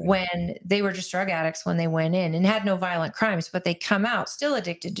when they were just drug addicts when they went in and had no violent crimes, but they come out still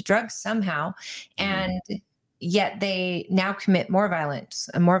addicted to drugs somehow. And yet they now commit more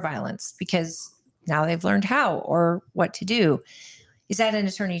violence because now they've learned how or what to do. Is that an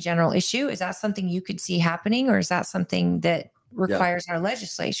Attorney General issue? Is that something you could see happening, or is that something that requires our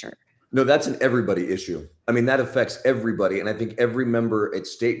legislature? No, that's an everybody issue. I mean, that affects everybody. And I think every member at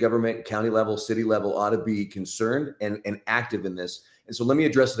state government, county level, city level ought to be concerned and active in this. And so let me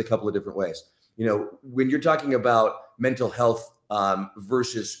address it a couple of different ways. When you're talking about mental health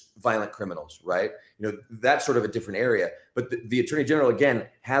versus violent criminals, right? That's sort of a different area. But the Attorney General, again,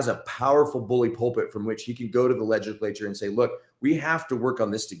 has a powerful bully pulpit from which he can go to the legislature and say, look, we have to work on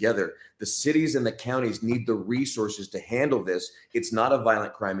this together. The cities and the counties need the resources to handle this. It's not a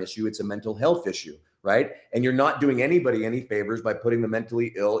violent crime issue. It's a mental health issue, right? And you're not doing anybody any favors by putting the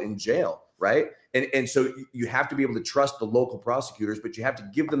mentally ill in jail, right? And so you have to be able to trust the local prosecutors, but you have to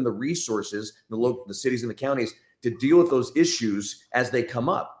give them the resources, the cities and the counties, to deal with those issues as they come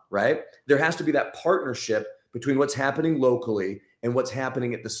up, right? There has to be that partnership between what's happening locally and what's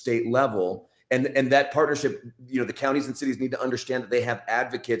happening at the state level. And that partnership, the counties and cities need to understand that they have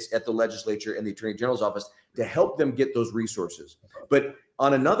advocates at the legislature and the Attorney General's office to help them get those resources. But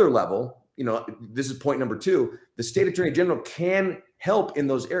on another level, this is point number 2, the state Attorney General can help in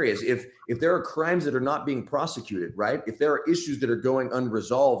those areas. If there are crimes that are not being prosecuted, right? If there are issues that are going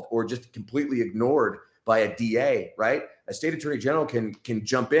unresolved or just completely ignored by a DA, right? A state Attorney General can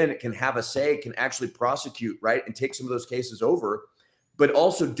jump in, can have a say, can actually prosecute, right? And take some of those cases over, but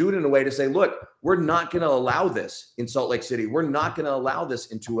also do it in a way to say, look, we're not going to allow this in Salt Lake City. We're not going to allow this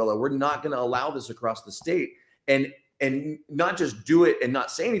in Tooele. We're not going to allow this across the state. And not just do it and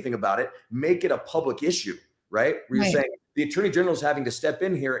not say anything about it, make it a public issue, right? Where you're saying the Attorney General is having to step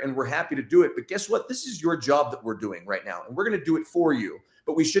in here and we're happy to do it. But guess what? This is your job that we're doing right now. And we're going to do it for you.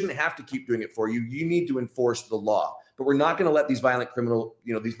 But we shouldn't have to keep doing it for you. You need to enforce the law. But we're not going to let these violent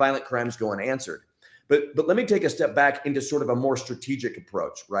crimes go unanswered. But let me take a step back into sort of a more strategic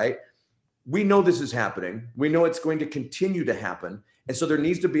approach, right? We know this is happening. We know it's going to continue to happen. And so there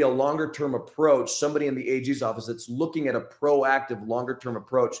needs to be a longer term approach, somebody in the AG's office that's looking at a proactive longer term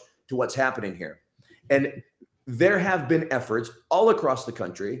approach to what's happening here. And there have been efforts all across the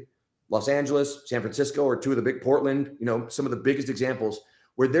country, Los Angeles, San Francisco, or two of the big Portland, some of the biggest examples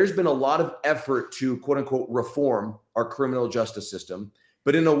where there's been a lot of effort to quote unquote reform our criminal justice system,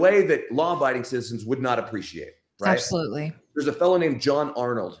 but in a way that law-abiding citizens would not appreciate, right? Absolutely. There's a fellow named John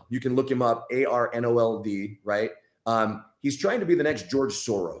Arnold. You can look him up, Arnold, right? He's trying to be the next George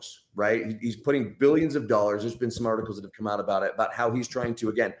Soros, right? He's putting billions of dollars. There's been some articles that have come out about it, about how he's trying to,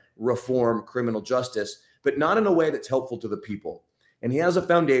 again, reform criminal justice, but not in a way that's helpful to the people. And he has a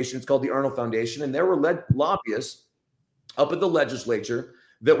foundation. It's called the Arnold Foundation. And there were lobbyists up at the legislature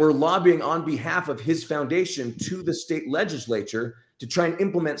that were lobbying on behalf of his foundation to the state legislature to try and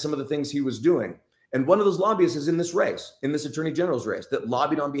implement some of the things he was doing. And one of those lobbyists is in this race, in this attorney general's race, that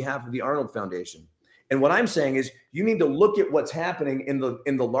lobbied on behalf of the Arnold Foundation. And what I'm saying is you need to look at what's happening in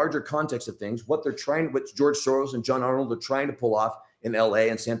the larger context of things, what George Soros and John Arnold are trying to pull off in LA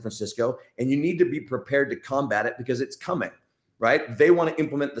and San Francisco. And you need to be prepared to combat it because it's coming, right? They want to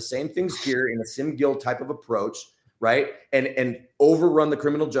implement the same things here in a Sim Gill type of approach, right? And overrun the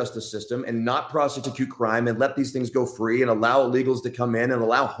criminal justice system and not prosecute crime and let these things go free and allow illegals to come in and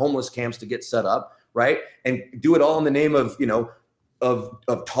allow homeless camps to get set up, right? And do it all in the name of,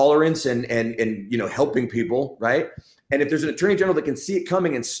 of tolerance and helping people, right? And if there's an attorney general that can see it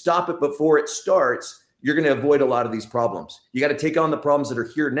coming and stop it before it starts, you're going to avoid a lot of these problems. You got to take on the problems that are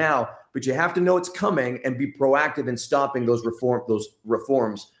here now, but you have to know it's coming and be proactive in stopping those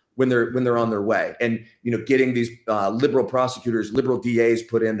reforms when they're on their way. And getting these liberal prosecutors, liberal DAs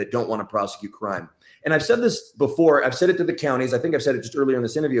put in that don't want to prosecute crime. And I've said this before. I've said it to the counties. I think I've said it just earlier in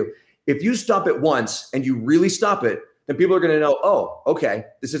this interview. If you stop it once and you really stop it, then people are going to know, oh, okay,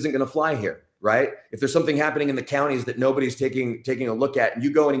 this isn't going to fly here, right? If there's something happening in the counties that nobody's taking a look at, and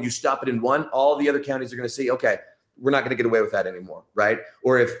you go in and you stop it in one, all the other counties are going to see, okay, we're not going to get away with that anymore, right?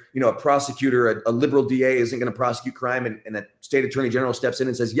 Or if a prosecutor, a liberal DA isn't going to prosecute crime, and a state attorney general steps in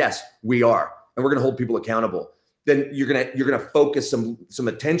and says, yes, we are, and we're going to hold people accountable, then you're going to focus some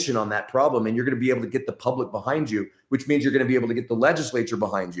attention on that problem, and you're going to be able to get the public behind you, which means you're going to be able to get the legislature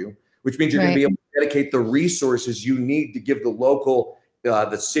behind you, which means you're going to be able to dedicate the resources you need to give the local,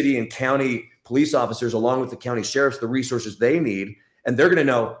 the city and county police officers, along with the county sheriffs, the resources they need. And they're going to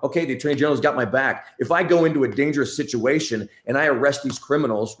know, okay, the attorney general's got my back. If I go into a dangerous situation and I arrest these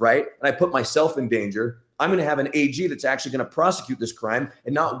criminals, right, and I put myself in danger, I'm going to have an AG that's actually going to prosecute this crime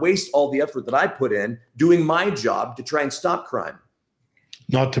and not waste all the effort that I put in doing my job to try and stop crime.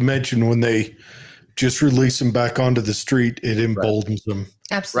 Not to mention when they just release them back onto the street, it emboldens them.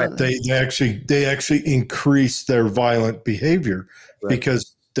 Absolutely. Right. They actually increase their violent behavior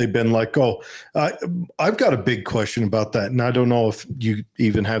because they've been let go. I've got a big question about that, and I don't know if you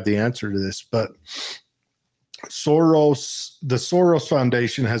even have the answer to this, but the Soros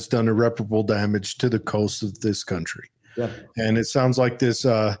Foundation has done irreparable damage to the coast of this country. Yeah. And it sounds like this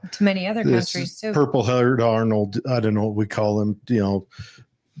to many other countries too. Purple-haired Arnold, I don't know what we call him,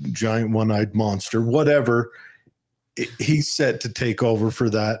 giant one-eyed monster, whatever. He's set to take over for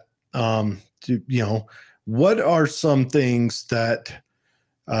that. What are some things that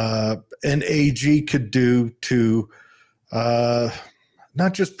an AG could do to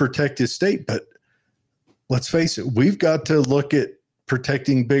not just protect his state, but let's face it, we've got to look at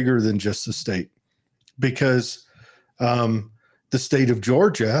protecting bigger than just the state, because the state of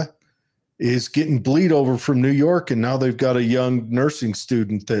Georgia is getting bleed over from New York, and now they've got a young nursing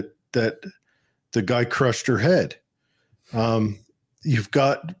student that the guy crushed her head. You've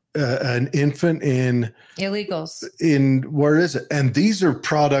got an infant in illegals. Where is it? And these are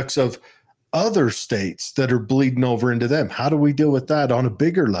products of other states that are bleeding over into them. How do we deal with that on a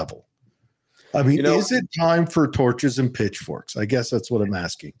bigger level? I mean, is it time for torches and pitchforks? I guess that's what I'm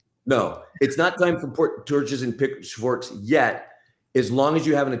asking. No, it's not time for torches and pitchforks yet, as long as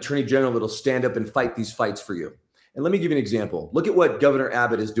you have an attorney general that'll stand up and fight these fights for you. And let me give you an example. Look at what Governor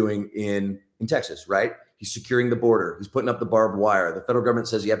Abbott is doing in Texas, right? He's securing the border. He's putting up the barbed wire. The federal government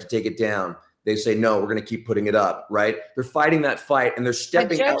says you have to take it down. They say, no, we're going to keep putting it up, right? They're fighting that fight, and they're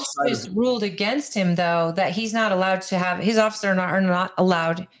stepping outside. The judge just ruled against him, though, that he's not allowed to have, his officers are not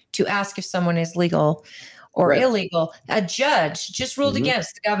allowed to ask if someone is legal or illegal. A judge just ruled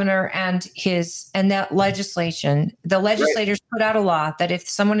against the governor and that legislation. The legislators put out a law that if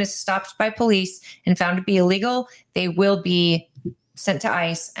someone is stopped by police and found to be illegal, they will be sent to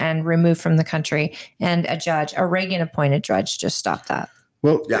ICE and removed from the country. And a Reagan-appointed judge just stopped that.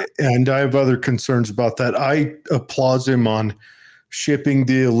 Well, and I have other concerns about that. I applaud him on shipping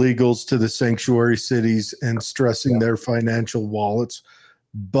the illegals to the sanctuary cities and stressing their financial wallets,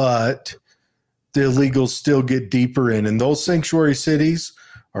 but the illegals still get deeper in. And those sanctuary cities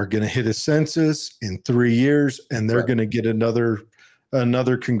are going to hit a census in 3 years, and they're going to get another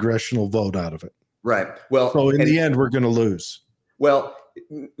congressional vote out of it. Right. Well, so in the end, we're going to lose. Well,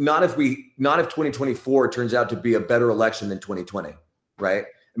 not if 2024 turns out to be a better election than 2020, right?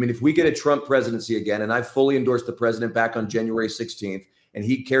 I mean, if we get a Trump presidency again, and I fully endorsed the president back on January 16th, and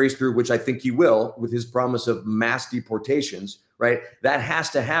he carries through, which I think he will, with his promise of mass deportations, right? That has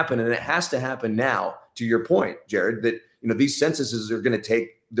to happen, and it has to happen now. To your point, Jared, that these censuses are going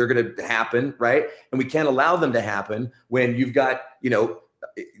to happen, right? And we can't allow them to happen when you've got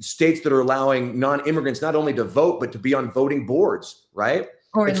states that are allowing non-immigrants not only to vote but to be on voting boards, right?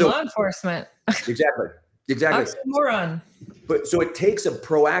 Or in law enforcement. Exactly. Oxymoron. But so it takes a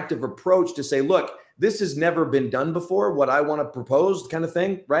proactive approach to say, look, this has never been done before, what I want to propose kind of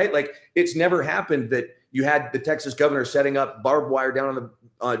thing, right? Like, it's never happened that you had the Texas governor setting up barbed wire down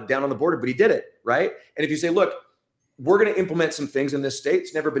on the border, but he did it, right? And if you say, look, we're going to implement some things in this state,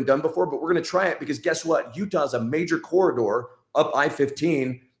 it's never been done before, but we're going to try it, because guess what? Utah's a major corridor up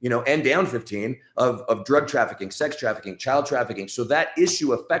I-15, and down 15 of drug trafficking, sex trafficking, child trafficking. So that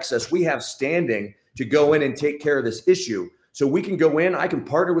issue affects us. We have standing to go in and take care of this issue. So we can go in, I can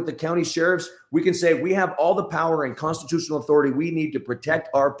partner with the county sheriffs. We can say we have all the power and constitutional authority we need to protect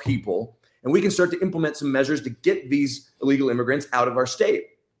our people. And we can start to implement some measures to get these illegal immigrants out of our state.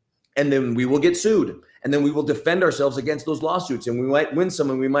 And then we will get sued. And then we will defend ourselves against those lawsuits. And we might win some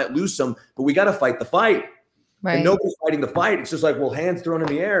and we might lose some, but we got to fight the fight. Right. And nobody's fighting the fight. It's just like, well, hands thrown in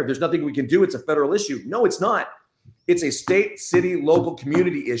the air. There's nothing we can do. It's a federal issue. No, it's not. It's a state, city, local,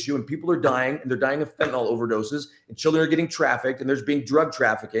 community issue, and people are dying, and they're dying of fentanyl overdoses, and children are getting trafficked, and there's being drug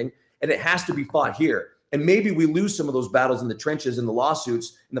trafficking, and it has to be fought here. And maybe we lose some of those battles in the trenches, in the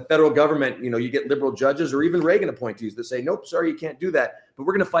lawsuits, in the federal government. You get liberal judges or even Reagan appointees that say, nope, sorry, you can't do that, but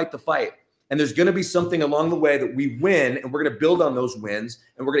we're going to fight the fight. And there's going to be something along the way that we win, and we're going to build on those wins,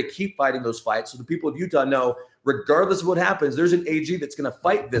 and we're going to keep fighting those fights. So the people of Utah know, regardless of what happens, there's an AG that's going to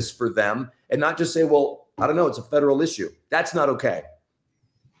fight this for them, and not just say, well, I don't know, it's a federal issue. That's not okay.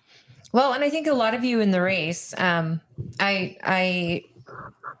 Well, and I think a lot of you in the race, I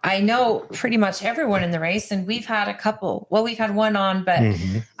know pretty much everyone in the race, and we've had a couple. Well, we've had one on, but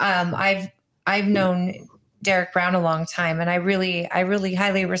I've known Derek Brown a long time, and I really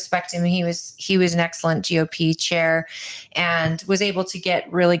highly respect him. He was an excellent GOP chair, and was able to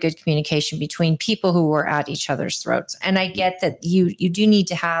get really good communication between people who were at each other's throats. And I get that you do need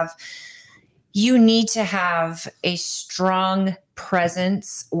to have. You need to have a strong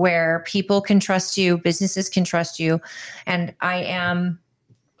presence where people can trust you, businesses can trust you. And I am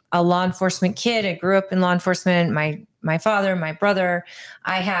a law enforcement kid. I grew up in law enforcement. My father, my brother,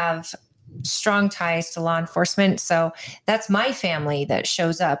 I have strong ties to law enforcement. So that's my family that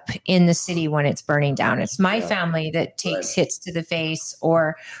shows up in the city when it's burning down. It's my family that takes hits to the face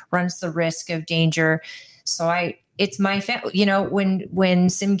or runs the risk of danger. So it's my family. When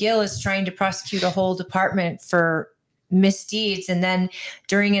Sim Gill is trying to prosecute a whole department for misdeeds, and then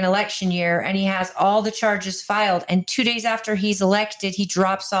during an election year, and he has all the charges filed, and 2 days after he's elected, he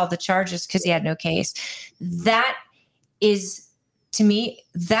drops all the charges because he had no case. That is, to me,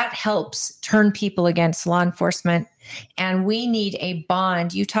 that helps turn people against law enforcement. And we need a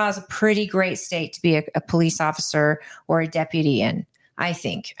bond. Utah is a pretty great state to be a police officer or a deputy in. I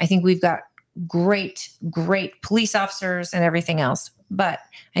think we've got great police officers and everything else, but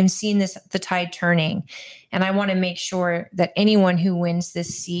I'm seeing the tide turning, and I want to make sure that anyone who wins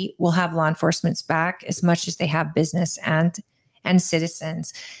this seat will have law enforcement's back as much as they have business and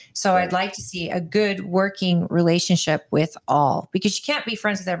citizens. So I'd like to see a good working relationship with all, because you can't be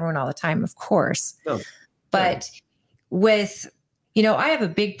friends with everyone all the time, of course. No. But with, I have a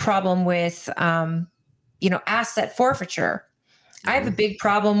big problem with, asset forfeiture. I have a big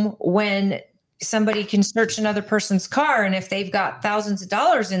problem when somebody can search another person's car, and if they've got thousands of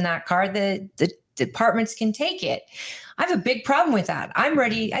dollars in that car, the departments can take it. I have a big problem with that. I'm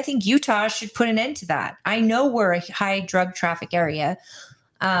ready. I think Utah should put an end to that. I know we're a high drug traffic area,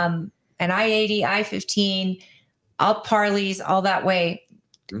 and I-80, I-15, up Parley's, all that way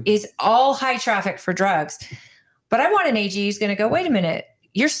is all high traffic for drugs. But I want an AG who's going to go, wait a minute,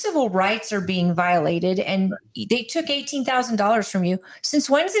 your civil rights are being violated, and they took $18,000 from you. Since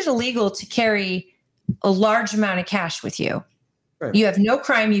when is it illegal to carry a large amount of cash with you? Right. You have no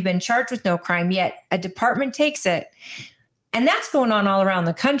crime. You've been charged with no crime, yet a department takes it. And that's going on all around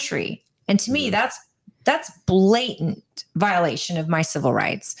the country. And to me, that's blatant violation of my civil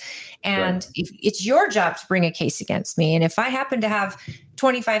rights. And if it's your job to bring a case against me, and if I happen to have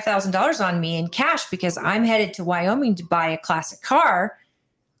 $25,000 on me in cash because I'm headed to Wyoming to buy a classic car,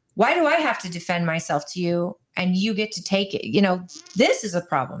 why do I have to defend myself to you and you get to take it? This is a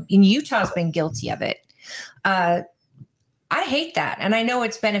problem. And Utah's been guilty of it. I hate that. And I know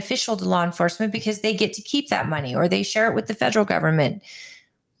it's beneficial to law enforcement because they get to keep that money or they share it with the federal government.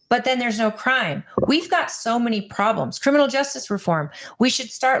 But then there's no crime. We've got so many problems. Criminal justice reform. We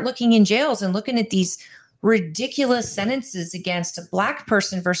should start looking in jails and looking at these ridiculous sentences against a Black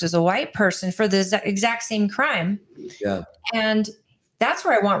person versus a white person for the exact same crime. Yeah. And that's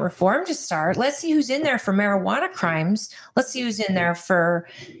where I want reform to start. Let's see who's in there for marijuana crimes. Let's see who's in there for,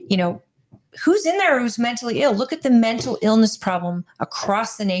 who's in there who's mentally ill. Look at the mental illness problem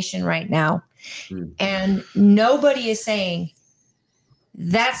across the nation right now. And nobody is saying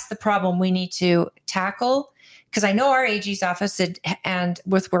that's the problem we need to tackle. Because I know our AG's office and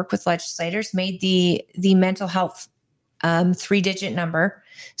with work with legislators made the mental health 3-digit number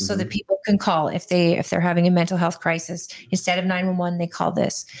so that people can call if they're having a mental health crisis. Instead of 911, they call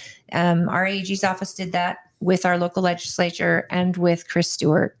this. Our AG's office did that with our local legislature and with Chris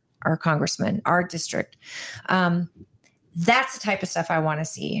Stewart, our congressman, our district. That's the type of stuff I want to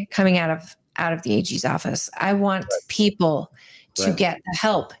see coming out of the AG's office. I want people to get the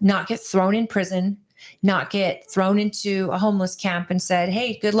help, not get thrown in prison, not get thrown into a homeless camp and said,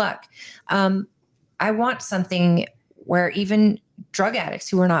 hey, good luck. I want something where even drug addicts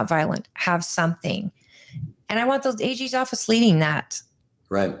who are not violent have something. And I want the AG's office leading that.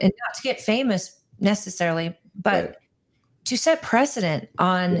 Right. And not to get famous necessarily, but to set precedent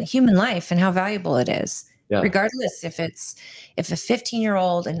on human life and how valuable it is, regardless if a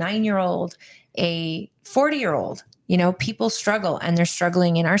 15-year-old, a 9-year-old, a 40-year-old, people struggle and they're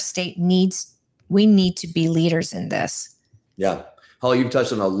struggling in our state we need to be leaders in this. Yeah. Holly, you've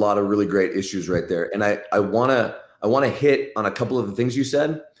touched on a lot of really great issues right there. And I want to hit on a couple of the things you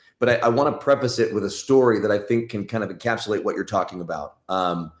said, but I want to preface it with a story that I think can kind of encapsulate what you're talking about.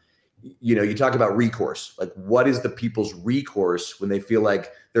 You talk about recourse, like what is the people's recourse when they feel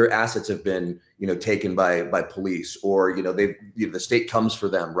like their assets have been, taken by police or, the state comes for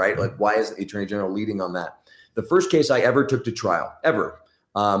them, right? Like why isn't the Attorney General leading on that? The first case I ever took to trial, ever.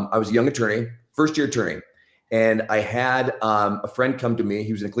 I was a young attorney, first-year attorney. And I had a friend come to me.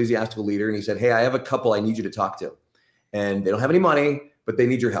 He was an ecclesiastical leader. And he said, hey, I have a couple I need you to talk to. And they don't have any money, but they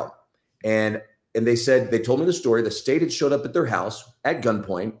need your help. And they told me the story. The state had showed up at their house at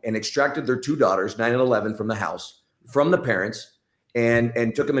gunpoint and extracted their 2 daughters, 9 and 11, from the house, from the parents,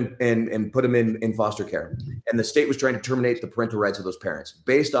 and took them and put them in foster care. And the state was trying to terminate the parental rights of those parents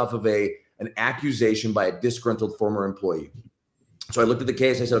based off of an accusation by a disgruntled former employee. So I looked at the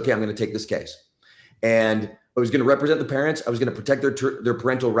case. I said, okay, I'm going to take this case. And I was going to represent the parents. I was going to protect their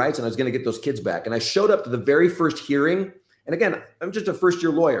parental rights, and I was going to get those kids back. And I showed up to the very first hearing. And again, I'm just a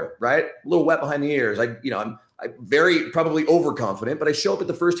first-year lawyer, right? A little wet behind the ears. I'm very probably overconfident, but I show up at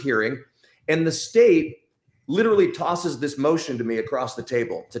the first hearing, and the state literally tosses this motion to me across the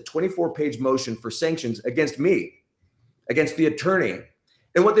table. It's a 24-page motion for sanctions against me, against the attorney.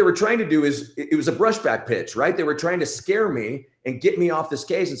 And what they were trying to do is, it was a brushback pitch, right? They were trying to scare me and get me off this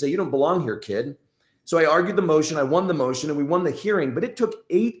case and say, you don't belong here, kid. So I argued the motion, I won the motion, and we won the hearing, but it took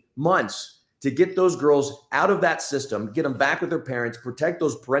 8 months to get those girls out of that system, get them back with their parents, protect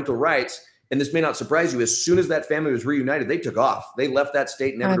those parental rights. And this may not surprise you, as soon as that family was reunited, they took off. They left that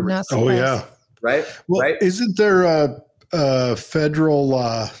state never to return. Oh, yeah. Right? Well, right? Isn't there a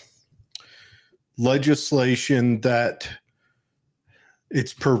federal legislation that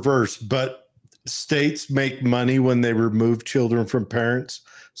it's perverse, but states make money when they remove children from parents?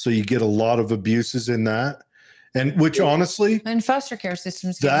 So you get a lot of abuses in that. And which honestly, and foster care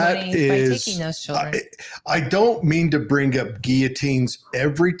systems get money by taking those children. I don't mean to bring up guillotines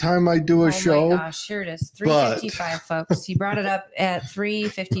every time I do a show. Oh my gosh, here it is. 3:55, folks. He brought it up at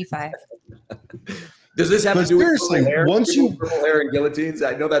 3:55. Does this have to do with hair? Purple hair and guillotines?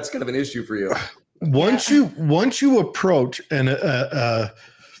 I know that's kind of an issue for you. Once you approach a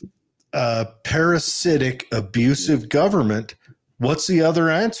parasitic, abusive government, what's the other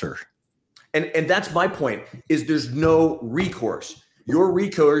answer? And that's my point, is there's no recourse. Your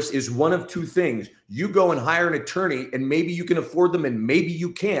recourse is one of two things. You go and hire an attorney, and maybe you can afford them and maybe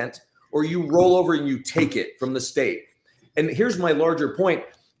you can't, or you roll over and you take it from the state. And here's my larger point.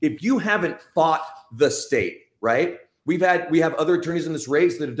 If you haven't fought the state, right? We have other attorneys in this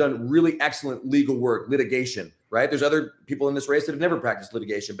race that have done really excellent legal work, litigation, right? There's other people in this race that have never practiced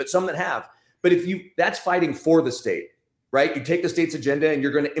litigation, but some that have. But that's fighting for the state. Right? You take the state's agenda and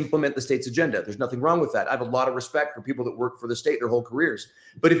you're going to implement the state's agenda. There's nothing wrong with that. I have a lot of respect for people that work for the state their whole careers.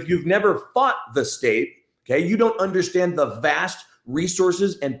 But if you've never fought the state, okay, you don't understand the vast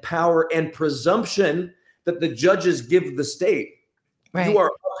resources and power and presumption that the judges give the state. Right. You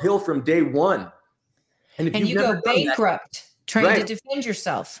are uphill from day one. And you go bankrupt trying to defend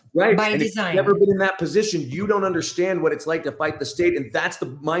yourself by design. If you've never been in that position, you don't understand what it's like to fight the state. And that's the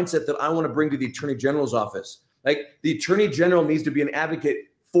mindset that I want to bring to the Attorney General's office. Like, the Attorney General needs to be an advocate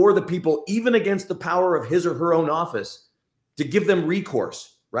for the people, even against the power of his or her own office, to give them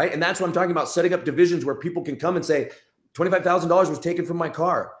recourse, right? And that's what I'm talking about, setting up divisions where people can come and say, $25,000 was taken from my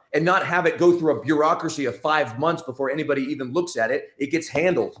car, and not have it go through a bureaucracy of 5 months before anybody even looks at it. It gets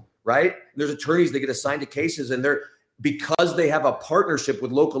handled, right? And there's attorneys that get assigned to cases, and because they have a partnership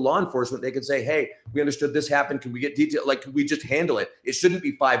with local law enforcement, they can say, hey, we understood this happened. Can we get detail? Like, can we just handle it? It shouldn't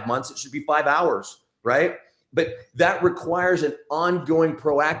be 5 months. It should be 5 hours, right? But that requires an ongoing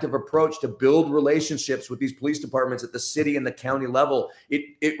proactive approach to build relationships with these police departments at the city and the county level.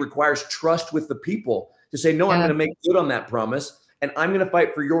 It requires trust with the people to say, no, I'm going to make good on that promise. And I'm going to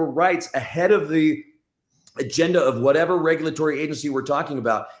fight for your rights ahead of the agenda of whatever regulatory agency we're talking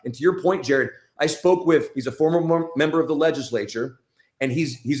about. And to your point, Jared, I spoke with, he's a former member of the legislature, and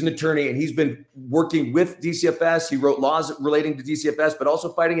he's an attorney, and he's been working with DCFS. He wrote laws relating to DCFS, but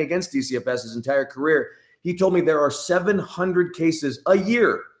also fighting against DCFS his entire career. He told me there are 700 cases a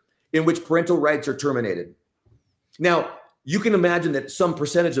year in which parental rights are terminated. Now, you can imagine that some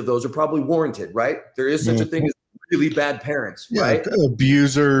percentage of those are probably warranted, right? There is such a thing as really bad parents, right?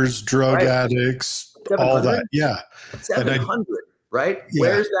 Abusers, drug addicts, all that. Yeah. 700, right? Yeah.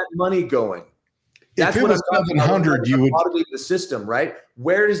 Where's that money going? That's what I'm talking about. 700, you would audit the system, right?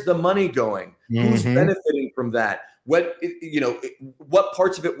 Where is the money going? Who's benefiting from that? What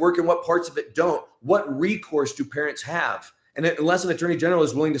parts of it work and what parts of it don't? What recourse do parents have? And unless an attorney general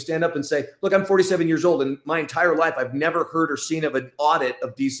is willing to stand up and say, look, I'm 47 years old, and my entire life I've never heard or seen of an audit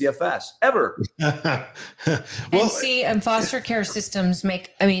of DCFS ever. And foster care systems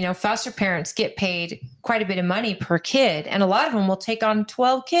foster parents get paid quite a bit of money per kid, and a lot of them will take on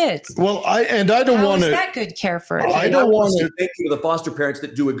 12 kids. Well, I don't want to. Is that good care for a kid? I don't want to thank you to the foster parents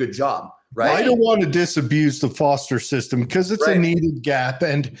that do a good job. Right. I don't want to disabuse the foster system because it's a needed gap.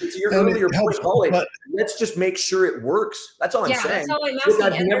 And to your earlier point, Holly, let's just make sure it works. That's all I'm saying. That's all I'm asking.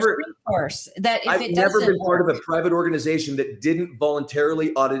 I've never been part of a private organization that didn't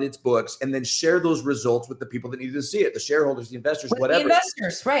voluntarily audit its books and then share those results with the people that needed to see it, the shareholders, the investors, whatever. The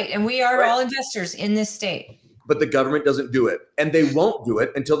investors, right. And we are all investors in this state. But the government doesn't do it, and they won't do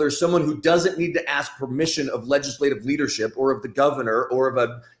it until there's someone who doesn't need to ask permission of legislative leadership or of the governor or of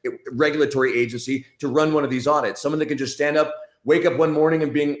a regulatory agency to run one of these audits. Someone that can just stand up, wake up one morning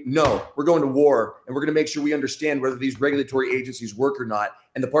and being, no, we're going to war, and we're going to make sure we understand whether these regulatory agencies work or not.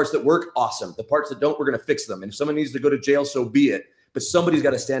 And the parts that work, awesome. The parts that don't, we're going to fix them. And if someone needs to go to jail, so be it. But somebody's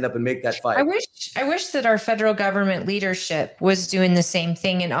got to stand up and make that fight. I wish that our federal government leadership was doing the same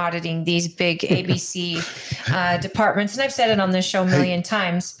thing and auditing these big ABC departments. And I've said it on this show a million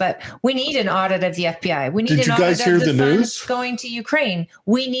times, but we need an audit of the FBI. We need an audit of the funds going to Ukraine.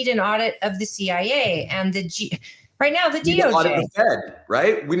 We need an audit of the CIA and right now the DOJ. We need to audit the Fed,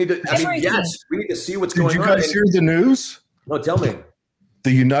 right? We need to. We need to see what's going on. Did you guys hear the news? No, tell me.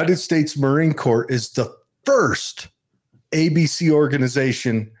 The United States Marine Corps is the first ABC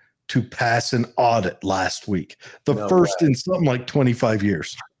organization to pass an audit last week. The first in something like 25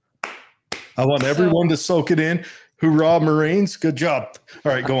 years. I want everyone to soak it in. Hoorah, Marines. Good job.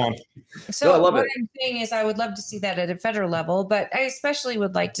 All right, go on. So what I'm saying is I would love to see that at a federal level, but I especially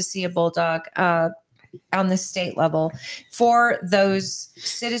would like to see a bulldog on the state level for those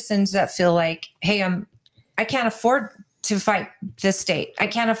citizens that feel like, hey, I can't afford to fight the state. I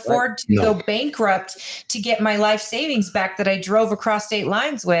can't afford to go bankrupt to get my life savings back that I drove across state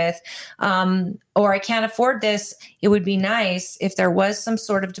lines with, or I can't afford this. It would be nice if there was some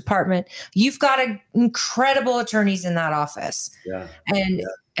sort of department. You've got incredible attorneys in that office. And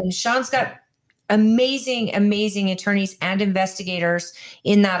Sean's got amazing attorneys and investigators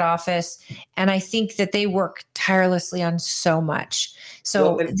in that office. And I think that they work tirelessly on so much.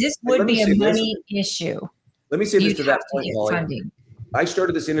 So this would be a money issue. Let me say this to that point, Molly. I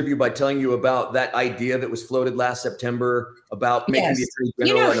started this interview by telling you about that idea that was floated last September about making the Attorney General.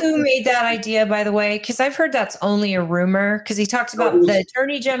 You know who made that idea, by the way? Because I've heard that's only a rumor, because he talks about the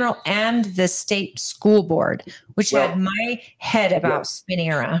Attorney General and the state school board, which had my head about spinning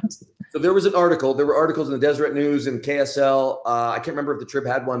around. So there was an article. There were articles in the Deseret News and KSL. I can't remember if the Trib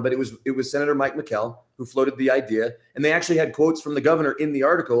had one, but it was Senator Mike McKell who floated the idea. And they actually had quotes from the governor in the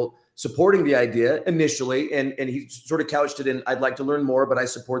article supporting the idea initially, and he sort of couched it in, I'd like to learn more, but I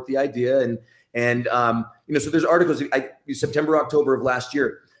support the idea. And so there's articles September, October of last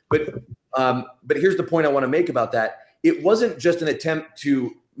year. But here's the point I want to make about that. It wasn't just an attempt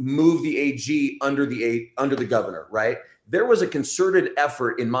to move the AG under the governor, right? There was a concerted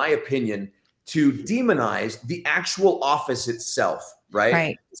effort, in my opinion, to demonize the actual office itself, right?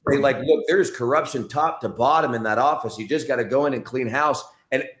 Right. Say like, look, there's corruption top to bottom in that office. You just got to go in and clean house.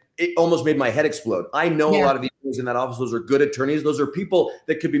 And it almost made my head explode. I know a lot of the attorneys in that office. Those are good attorneys. Those are people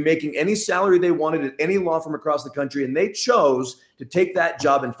that could be making any salary they wanted at any law firm across the country. And they chose to take that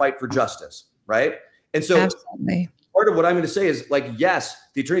job and fight for justice, right? And so Absolutely. Part of what I'm going to say is like, yes,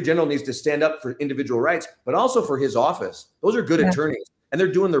 the attorney general needs to stand up for individual rights, but also for his office. Those are good attorneys and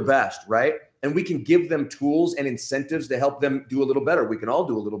they're doing their best, right? And we can give them tools and incentives to help them do a little better. We can all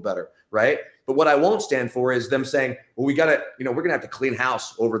do a little better, right? But what I won't stand for is them saying, well, we got to, we're going to have to clean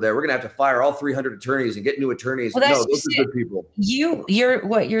house over there. We're going to have to fire all 300 attorneys and get new attorneys. Well, no, those are good people.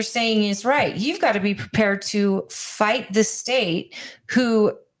 What you're saying is right. You've got to be prepared to fight the state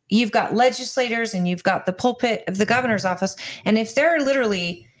who you've got legislators and you've got the pulpit of the governor's office. And if they're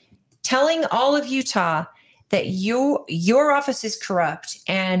literally telling all of Utah that your office is corrupt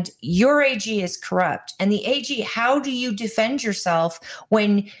and your AG is corrupt, and the AG, how do you defend yourself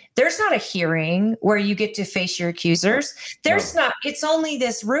when there's not a hearing where you get to face your accusers? There's not, it's only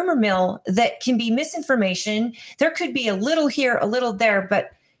this rumor mill that can be misinformation. There could be a little here, a little there,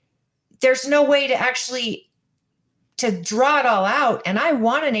 but there's no way to actually to draw it all out. And I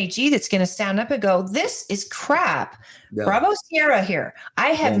want an AG that's going to stand up and go, this is crap. Yeah. Bravo Sierra here. I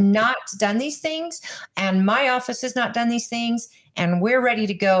have not done these things and my office has not done these things. And we're ready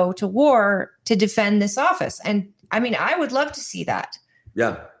to go to war to defend this office. And I mean, I would love to see that.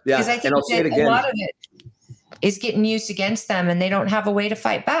 Yeah. Yeah. Because I think that a lot of it is getting used against them and they don't have a way to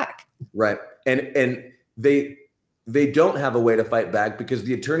fight back. Right. And they don't have a way to fight back because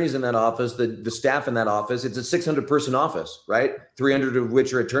the attorneys in that office, the staff in that office, it's a 600 person office, right? 300 of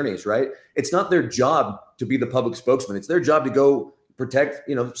which are attorneys, right? It's not their job to be the public spokesman. It's their job to go protect,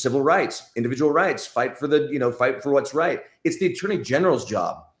 civil rights, individual rights, fight for fight for what's right. It's the attorney general's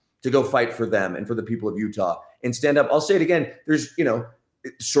job to go fight for them and for the people of Utah and stand up. I'll say it again. There's,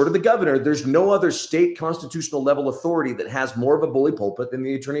 short of the governor, there's no other state constitutional level authority that has more of a bully pulpit than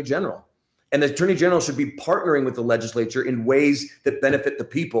the attorney general. And the attorney general should be partnering with the legislature in ways that benefit the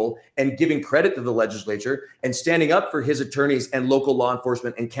people and giving credit to the legislature and standing up for his attorneys and local law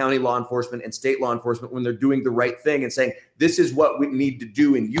enforcement and county law enforcement and state law enforcement when they're doing the right thing and saying, this is what we need to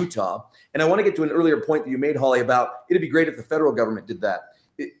do in Utah. And I want to get to an earlier point that you made, Holly, about it'd be great if the federal government did that.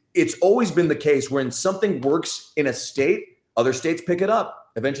 It's always been the case when something works in a state, other states pick it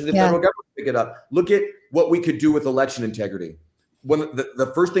up. Eventually the federal government pick it up. Look at what we could do with election integrity. When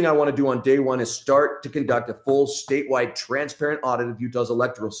the first thing I want to do on day one is start to conduct a full statewide transparent audit of Utah's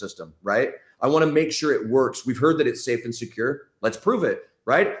electoral system, right? I want to make sure it works. We've heard that it's safe and secure. Let's prove it,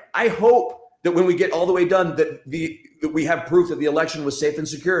 right? I hope that when we get all the way done, that we have proof that the election was safe and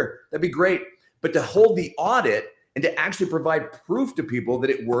secure. That'd be great. But to hold the audit and to actually provide proof to people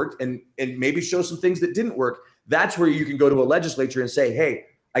that it worked and maybe show some things that didn't work, that's where you can go to a legislature and say, hey,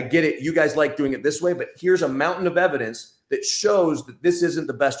 I get it. You guys like doing it this way, but here's a mountain of evidence that shows that this isn't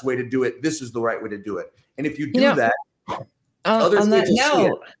the best way to do it. This is the right way to do it. And if you do that, other states will see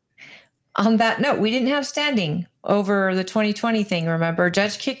it. On that note, we didn't have standing over the 2020 thing. Remember,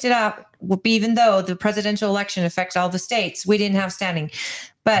 judge kicked it out, even though the presidential election affects all the states. We didn't have standing,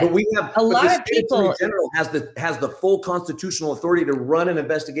 but we have a lot of people. The Attorney General has the full constitutional authority to run an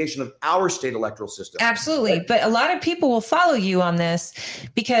investigation of our state electoral system. Absolutely, right? But a lot of people will follow you on this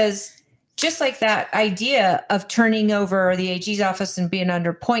because. Just like that idea of turning over the AG's office and being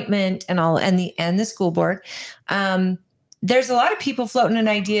under appointment and all, and the school board, there's a lot of people floating an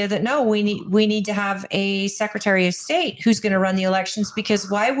idea that no, we need to have a Secretary of State who's going to run the elections,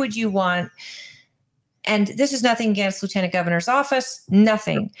 because why would you want? And this is nothing against Lieutenant Governor's office,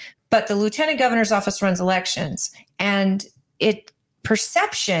 nothing, but the Lieutenant Governor's office runs elections, and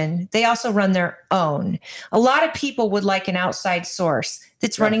perception, they also run their own. A lot of people would like an outside source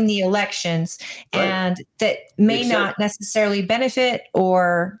that's running the elections and that may not necessarily benefit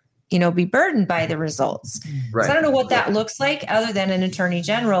or, be burdened by the results. Right. So I don't know what that looks like other than an attorney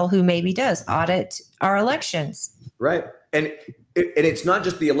general who maybe does audit our elections. Right. And it's not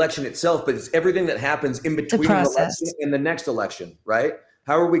just the election itself, but it's everything that happens in between the election and the next election, right?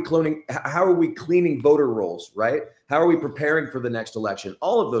 How are we cleaning voter rolls, right? How are we preparing for the next election?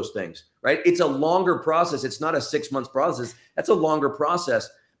 All of those things, right? It's a longer process. It's not a 6 month process. That's a longer process.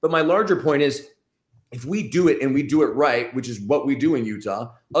 But my larger point is, if we do it and we do it right, which is what we do in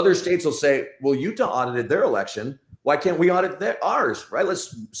Utah, other states will say, well, Utah audited their election. Why can't we audit ours, right?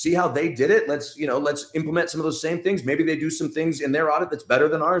 Let's see how they did it. Let's implement some of those same things. Maybe they do some things in their audit that's better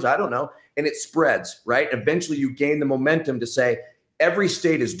than ours. I don't know. And it spreads, right? Eventually you gain the momentum to say, every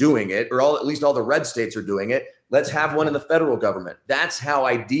state is doing it, or at least all the red states are doing it. Let's have one in the federal government. That's how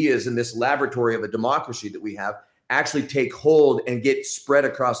ideas in this laboratory of a democracy that we have actually take hold and get spread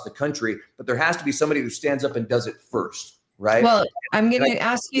across the country. But there has to be somebody who stands up and does it first, right? Well, I'm going to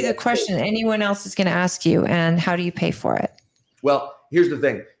ask you the question anyone else is going to ask you, and how do you pay for it? Well, here's the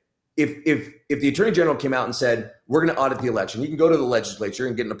thing. If the attorney general came out and said, we're going to audit the election, you can go to the legislature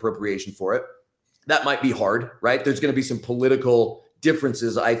and get an appropriation for it. That might be hard, right? There's going to be some political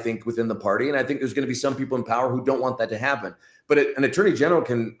differences, I think, within the party. And I think there's going to be some people in power who don't want that to happen. But an attorney general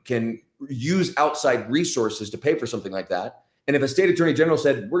can use outside resources to pay for something like that. And if a state attorney general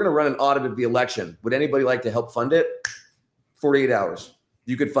said, we're going to run an audit of the election, would anybody like to help fund it? 48 hours.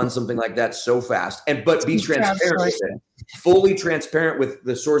 You could fund something like that so fast, but be transparent with it. Fully transparent with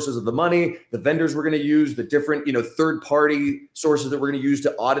the sources of the money, the vendors we're going to use, the different, third-party sources that we're going to use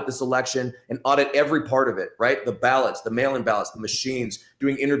to audit this election, and audit every part of it, right? The ballots, the mail-in ballots, the machines,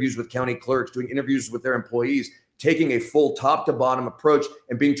 doing interviews with county clerks, doing interviews with their employees, taking a full top-to-bottom approach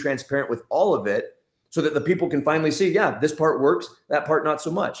and being transparent with all of it so that the people can finally see, yeah, this part works, that part not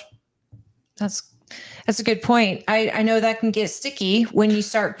so much. That's a good point. I know that can get sticky when you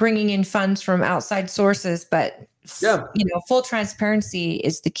start bringing in funds from outside sources, but full transparency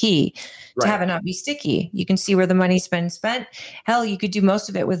is the key to have it not be sticky. You can see where the money's been spent. Hell, you could do most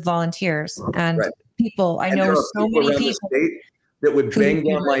of it with volunteers and people. I know so many people that would bang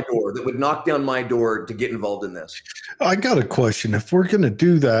down my door, that would knock down my door to get involved in this. I got a question. If we're going to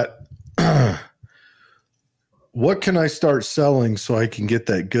do that, what can I start selling so I can get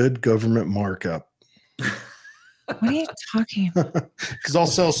that good government markup? What are you talking about? Because I'll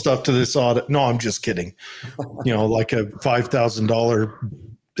sell stuff to this audit. No, I'm just kidding. Like a $5,000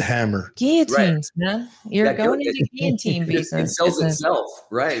 hammer. Guillotines, man. You're going into guillotine business. It sells itself,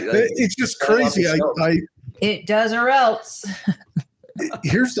 right? It's just crazy. It does or else.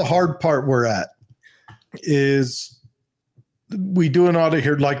 Here's the hard part we're at is we do an audit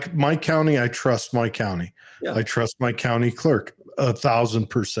here. Like my county, I trust my county. Yeah. I trust my county clerk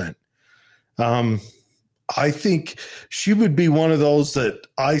 1,000%. I think she would be one of those that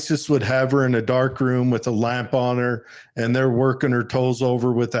ISIS would have her in a dark room with a lamp on her and they're working her toes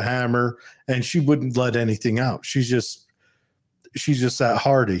over with a hammer and she wouldn't let anything out. She's just that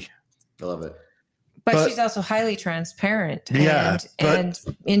hardy. I love it. But she's also highly transparent and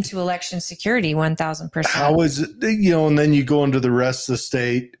into election security 1,000%. How is it, and then you go into the rest of the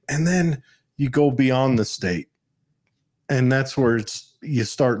state and then you go beyond the state. And that's where you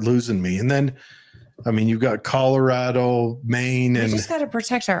start losing me. And then, you've got Colorado, Maine, and we just got to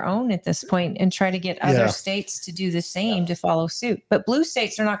protect our own at this point and try to get other states to do the same to follow suit. But blue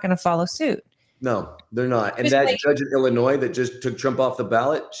states are not going to follow suit. No, they're not. And that judge in Illinois that just took Trump off the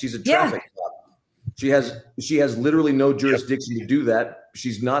ballot, she's a traffic cop. She has literally no jurisdiction to do that.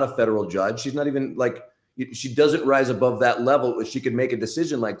 She's not a federal judge. She's not even she doesn't rise above that level. She could make a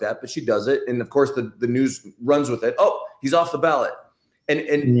decision like that, but she does it. And of course the news runs with it. Oh, he's off the ballot.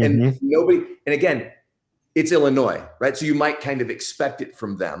 And nobody, and again, it's Illinois, right? So you might kind of expect it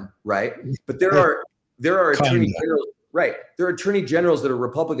from them, right? But there are attorney generals, right? There are attorney generals that are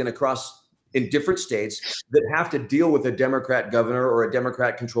Republican in different states that have to deal with a Democrat governor or a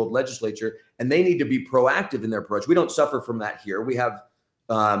Democrat controlled legislature, and they need to be proactive in their approach. We don't suffer from that here. We have,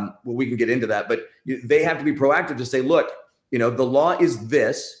 we can get into that, but they have to be proactive to say, look, the law is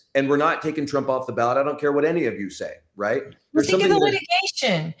this, and we're not taking Trump off the ballot. I don't care what any of you say, right? Think of the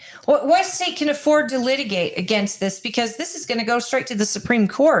litigation. What state can afford to litigate against this? Because this is going to go straight to the Supreme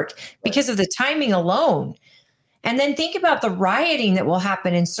Court because of the timing alone. And then think about the rioting that will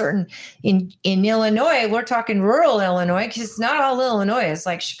happen in Illinois. We're talking rural Illinois because it's not all Illinois. It's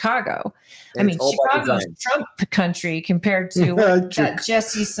like Chicago. And Chicago's Trump country compared to what that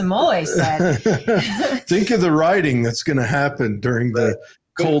Jesse Samoe said. Think of the rioting that's going to happen during the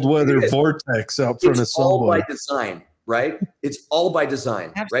cold weather vortex out front of subway. All by design, right? It's all by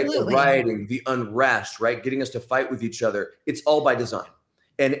design, Absolutely. Right? The rioting, the unrest, right? Getting us to fight with each other. It's all by design.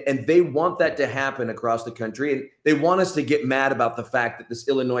 And they want that to happen across the country. And they want us to get mad about the fact that this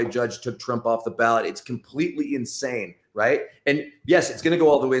Illinois judge took Trump off the ballot. It's completely insane, right? And yes, it's going to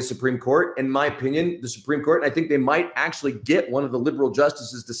go all the way to Supreme Court. In my opinion, the Supreme Court, and I think they might actually get one of the liberal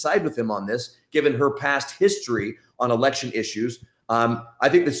justices to side with him on this, given her past history on election issues. I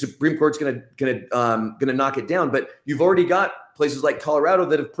think the Supreme Court's going to knock it down. But you've already got places like Colorado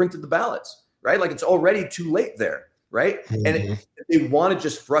that have printed the ballots, right? Like it's already too late there. Right. Mm-hmm. And they want to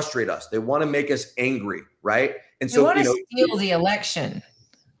just frustrate us. They want to make us angry. Right. And so they want to steal the election.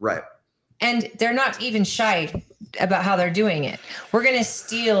 Right. And they're not even shy about how they're doing it. We're going to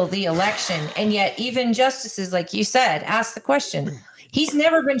steal the election. And yet even justices, like you said, ask the question, He's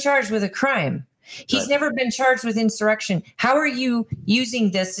never been charged with a crime. He's never been charged with insurrection. How are you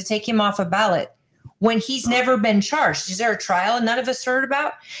using this to take him off a ballot when he's never been charged? Is there a trial none of us heard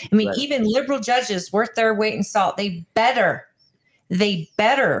about? I mean, even liberal judges worth their weight in salt. They better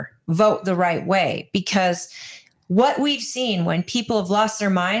vote the right way, because what we've seen when people have lost their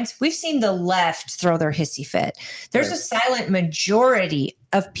minds, we've seen the left throw their hissy fit. There's a silent majority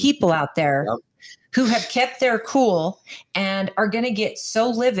of people out there who have kept their cool and are going to get so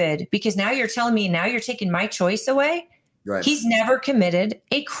livid because now you're telling me, now you're taking my choice away. Right. He's never committed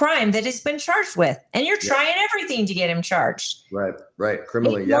a crime that has been charged with, and you're trying everything to get him charged. Right.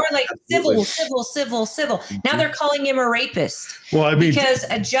 Criminally. More like civil. Now they're calling him a rapist. Well, I mean, because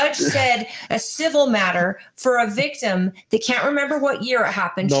a judge said a civil matter for a victim. They can't remember what year it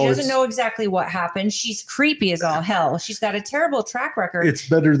happened. She doesn't know exactly what happened. She's creepy as all hell. She's got a terrible track record. It's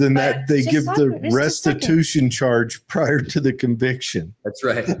better than that. They give the restitution charge prior to the conviction. That's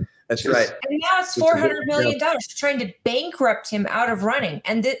right. That's right. And now it's $400 million trying to bankrupt him out of running.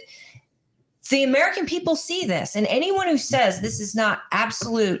 And the American people see this. And anyone who says this is not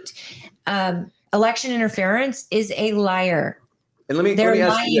absolute election interference is a liar. And let me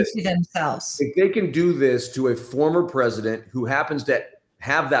lying ask to themselves. If they can do this to a former president who happens to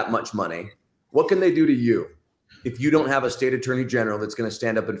have that much money, what can they do to you if you don't have a state attorney general that's going to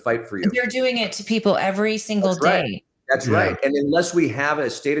stand up and fight for you? They're doing it to people every single day. Right. That's right. And unless we have a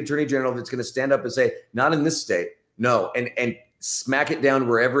state attorney general that's going to stand up and say, not in this state, no, and smack it down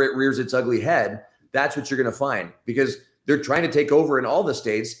wherever it rears its ugly head, that's what you're going to find, because they're trying to take over in all the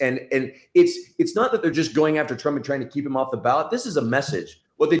states. And it's not that they're just going after Trump and trying to keep him off the ballot. This is a message.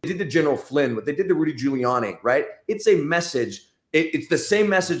 What they did to General Flynn, what they did to Rudy Giuliani, right? It's a message. It's the same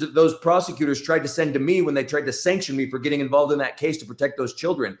message that those prosecutors tried to send to me when they tried to sanction me for getting involved in that case to protect those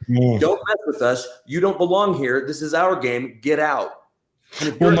children. Don't mess with us. You don't belong here. This is our game. Get out.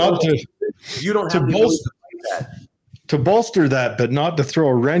 Well, not to you don't have to bolster that, but not to throw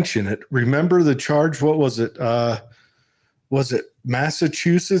a wrench in it. Remember the charge? What was it? Was it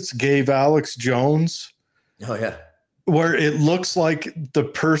Massachusetts gave Alex Jones? Oh yeah. Where it looks like the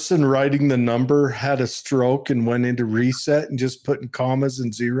person writing the number had a stroke and went into reset and just putting commas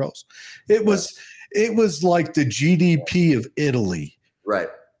and zeros. It was like the GDP of Italy. Right.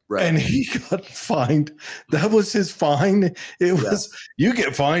 And he got fined. That was his fine. It was, you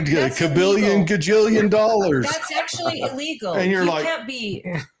get fined a gajillion dollars. That's actually illegal. And you're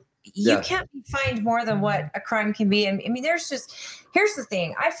you can't be fined more than what a crime can be. I mean, here's the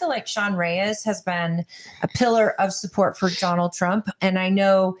thing. I feel like Sean Reyes has been a pillar of support for Donald Trump. And I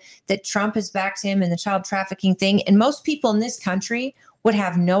know that Trump has backed him in the child trafficking thing. And most people in this country would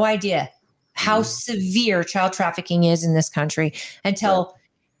have no idea how severe child trafficking is in this country until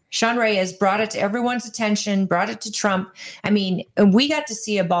Sean Reyes brought it to everyone's attention, brought it to Trump. I mean, and we got to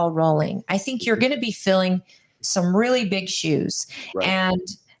see a ball rolling. I think you're going to be filling some really big shoes. Right. And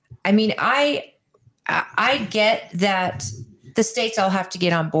I mean, I get that the states all have to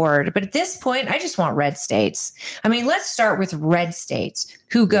get on board, but at this point, I just want red states. I mean, let's start with red states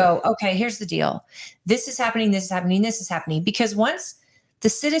who go, okay, here's the deal. This is happening, this is happening, this is happening. Because once the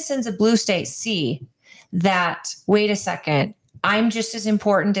citizens of blue states see that, wait a second, I'm just as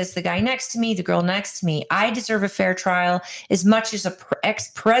important as the guy next to me, the girl next to me. I deserve a fair trial as much as an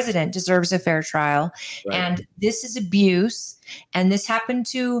ex-president deserves a fair trial. Right. And this is abuse. And this happened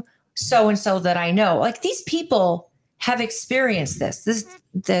to so-and-so that I know. Like, these people have experienced this. The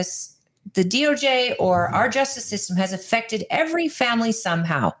DOJ or our justice system has affected every family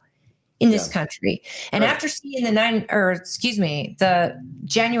somehow in this country. And after seeing the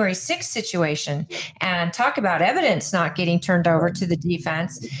January 6th situation and talk about evidence not getting turned over to the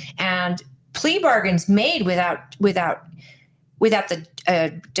defense and plea bargains made without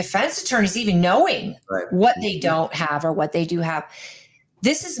the defense attorneys even knowing what they don't have or what they do have.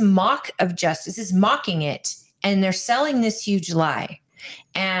 This is mock of justice. This is mocking it. And they're selling this huge lie.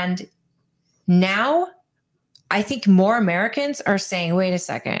 And now I think more Americans are saying, wait a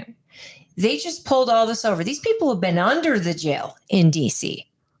second. They just pulled all this over. These people have been under the jail in DC.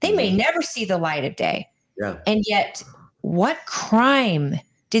 They may never see the light of day. Yeah. And yet, what crime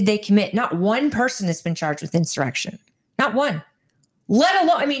did they commit? Not one person has been charged with insurrection. Not one. Let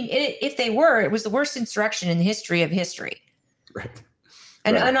alone, I mean, if they were, it was the worst insurrection in the history of history. Right.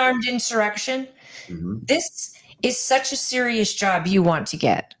 An unarmed insurrection. Mm-hmm. This is such a serious job you want to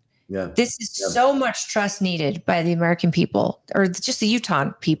get. Yeah. This is so much trust needed by the American people or just the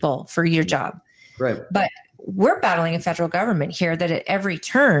Utah people for your job. Right. But we're battling a federal government here that at every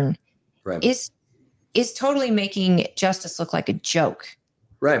turn is totally making justice look like a joke.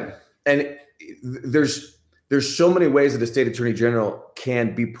 Right. And there's there's so many ways that a state attorney general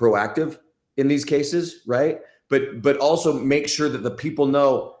can be proactive in these cases, right? But also make sure that the people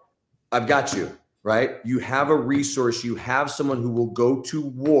know, I've got you, right? You have a resource, you have someone who will go to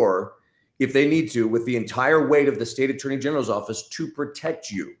war if they need to with the entire weight of the state attorney general's office to protect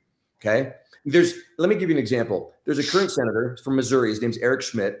you, okay? Let me give you an example. There's a current senator from Missouri. His name's Eric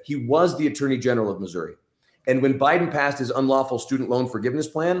Schmidt. He was the attorney general of Missouri. And when Biden passed his unlawful student loan forgiveness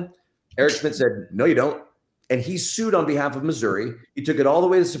plan, Eric Schmidt said, no, you don't. And he sued on behalf of Missouri. He took it all the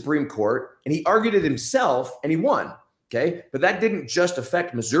way to the Supreme Court and he argued it himself and he won. Okay. But that didn't just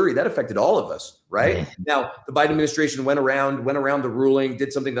affect Missouri. That affected all of us, right? Now, the Biden administration went around the ruling,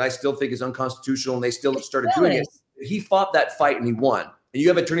 did something that I still think is unconstitutional, and they still started doing it. He fought that fight and he won. And you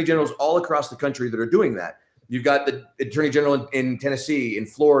have attorney generals all across the country that are doing that. You've got the attorney general in Tennessee, in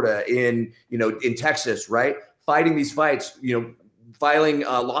Florida, in Texas, right? Fighting these fights, filing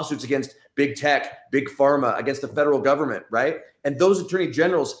lawsuits against big tech, big pharma, against the federal government, right? And those attorney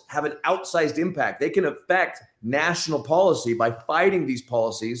generals have an outsized impact. They can affect national policy by fighting these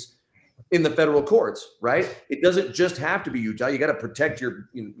policies in the federal courts, right? It doesn't just have to be Utah. You got to protect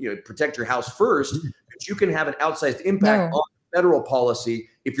your house first, but you can have an outsized impact on federal policy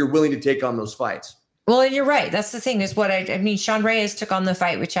if you're willing to take on those fights. Well, and you're right. That's the thing is what I mean, Sean Reyes took on the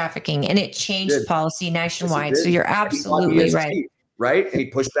fight with trafficking and it changed policy nationwide. So you're absolutely right. Right. And he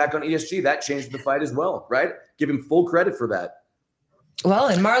pushed back on ESG. That changed the fight as well. Right. Give him full credit for that. Well,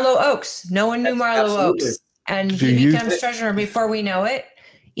 and Marlo Oaks, no one knew Marlo Oaks. And he becomes treasurer before we know it.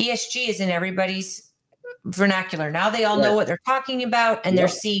 ESG is in everybody's vernacular. Now they all know what they're talking about and they're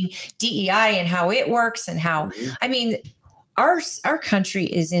seeing DEI and how it works and how, I mean, our country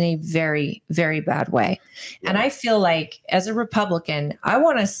is in a very, very bad way. And I feel like as a Republican, I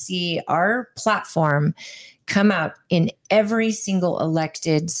want to see our platform come out in every single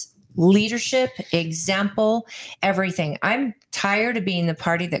elected's leadership, example, everything. I'm tired of being the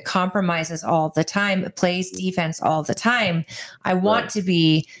party that compromises all the time, plays defense all the time. I want to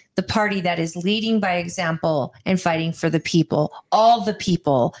be the party that is leading by example and fighting for the people, all the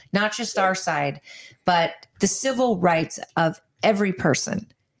people, not just our side, but the civil rights of every person.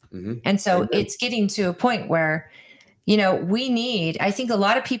 And so it's getting to a point where, I think a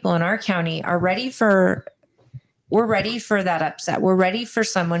lot of people in our county are we're ready for that upset. We're ready for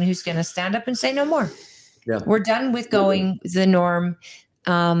someone who's going to stand up and say no more. Yeah. We're done with going the norm.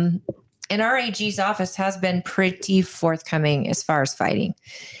 And our AG's office has been pretty forthcoming as far as fighting.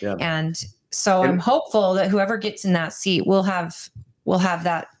 Yeah. And so I'm hopeful that whoever gets in that seat will have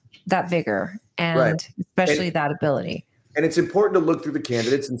that vigor and especially that ability. And it's important to look through the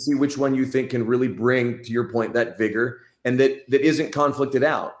candidates and see which one you think can really bring, to your point, that vigor and that isn't conflicted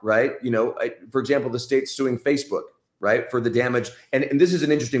out, right? For example, the state's suing Facebook, right, for the damage. And this is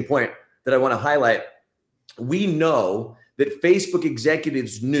an interesting point that I want to highlight. We know that Facebook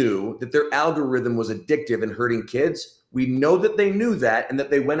executives knew that their algorithm was addictive and hurting kids. We know that they knew that and that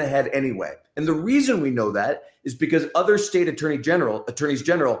they went ahead anyway. And the reason we know that is because other state attorneys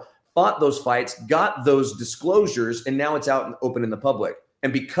general fought those fights, got those disclosures, and now it's out and open in the public.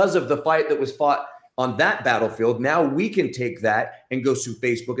 And because of the fight that was fought on that battlefield, now we can take that and go sue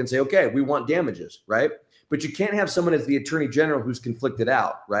Facebook and say, okay, we want damages, right? But you can't have someone as the attorney general who's conflicted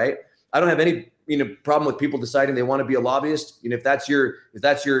out, right? I don't have any problem with people deciding they want to be a lobbyist. If that's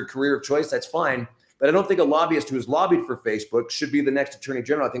your career of choice, that's fine. But I don't think a lobbyist who has lobbied for Facebook should be the next attorney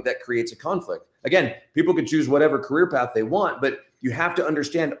general. I think that creates a conflict. Again, people can choose whatever career path they want, but you have to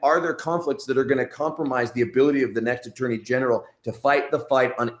understand, are there conflicts that are going to compromise the ability of the next attorney general to fight the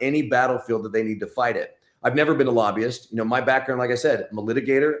fight on any battlefield that they need to fight it? I've never been a lobbyist. My background, like I said, I'm a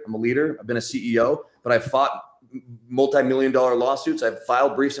litigator, I'm a leader, I've been a CEO, but I've fought multi-million-dollar lawsuits. I've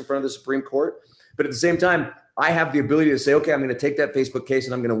filed briefs in front of the Supreme Court. But at the same time, I have the ability to say, okay, I'm going to take that Facebook case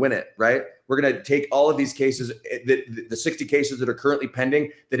and I'm going to win it, right? We're going to take all of these cases, the 60 cases that are currently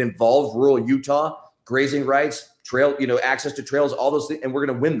pending that involve rural Utah, grazing rights, trail, access to trails, all those things, and we're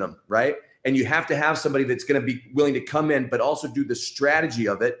going to win them, right? And you have to have somebody that's going to be willing to come in, but also do the strategy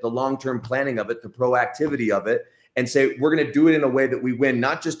of it, the long-term planning of it, the proactivity of it, and say, we're going to do it in a way that we win,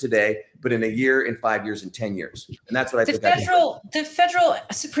 not just today, but in a year, in 5 years, in 10 years. And that's what I think. The federal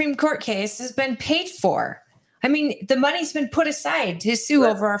Supreme Court case has been paid for. I mean, the money's been put aside to sue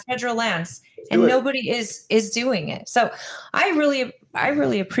over our federal lands, and nobody is doing it. So I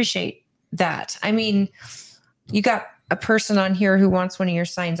really appreciate that. I mean, you got a person on here who wants one of your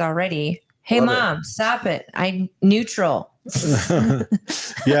signs already. Hey, Mom, stop it. I'm neutral.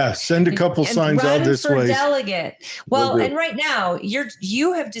 Yeah, send a couple signs out this way. Delegate. Well, and right now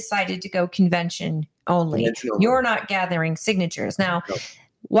you have decided to go convention only. You're not gathering signatures. Now,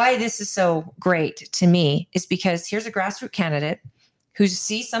 why this is so great to me is because here's a grassroots candidate who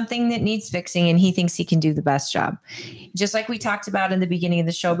sees something that needs fixing and he thinks he can do the best job. Just like we talked about in the beginning of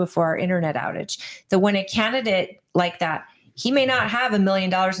the show before our internet outage, that when a candidate like that, he may not have $1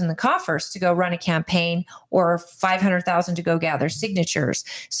 million in the coffers to go run a campaign or 500,000 to go gather signatures.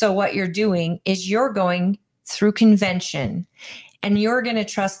 So what you're doing is you're going through convention and you're going to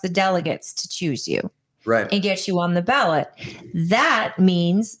trust the delegates to choose you. Right. And get you on the ballot. That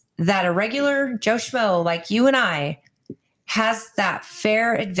means that a regular Joe Schmo like you and I has that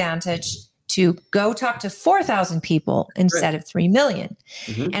fair advantage to go talk to 4,000 people instead of 3 million.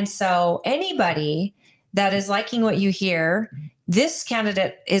 Mm-hmm. And so anybody that is liking what you hear, this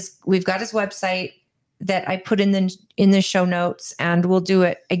candidate we've got his website that I put in the show notes, and we'll do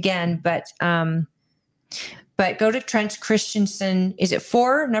it again. But go to Trent Christensen. Is it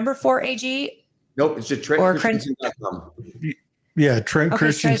number 4 AG? Nope, it's just TrentChristensen.com. Yeah,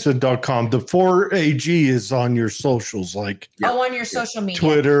 TrentChristensen.com. The 4AG is on your socials, like on your social media,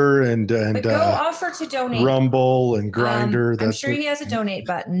 Twitter and go offer to donate. Rumble and Grindr. I'm sure he has a donate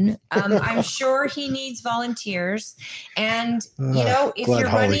button. I'm sure he needs volunteers. And if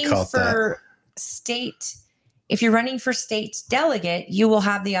you're running for state, delegate, you will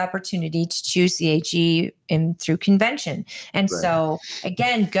have the opportunity to choose the AG through convention. And so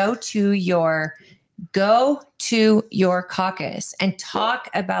again, go to your caucus and talk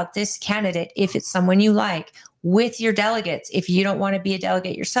about this candidate if it's someone you like with your delegates, if you don't want to be a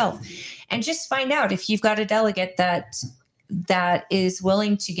delegate yourself, and just find out if you've got a delegate that is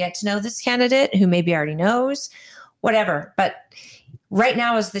willing to get to know this candidate who maybe already knows, whatever. But right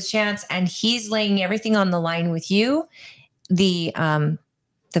now is the chance, and he's laying everything on the line with you, the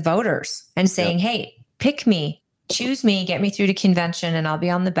voters, and saying, hey, pick me. Choose me, get me through to convention, and I'll be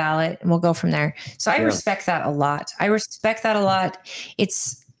on the ballot, and we'll go from there. So I respect that a lot.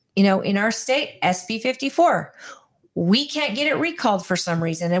 It's, in our state, SB 54, we can't get it recalled for some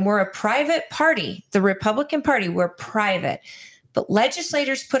reason. And we're a private party, the Republican Party, we're private. But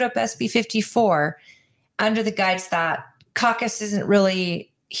legislators put up SB 54 under the guise that caucus doesn't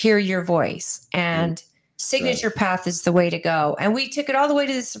really hear your voice. And signature path is the way to go. And we took it all the way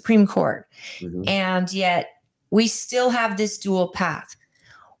to the Supreme Court. Mm-hmm. And yet, we still have this dual path.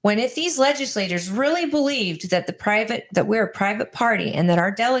 When if these legislators really believed that we're a private party and that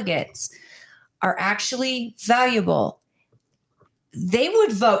our delegates are actually valuable, they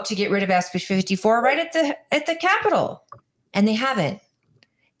would vote to get rid of SB 54 right at the Capitol. And they haven't.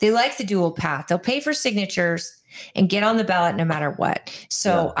 They like the dual path. They'll pay for signatures and get on the ballot no matter what.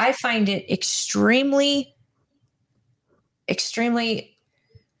 So I find it extremely, extremely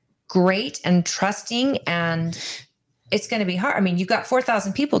great and trusting, and it's going to be hard. I mean, you've got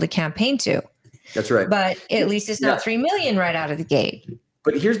 4,000 people to campaign to. That's right. But at least it's not 3 million right out of the gate.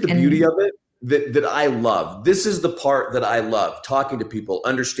 But here's the beauty of it that I love. This is the part that I love, talking to people,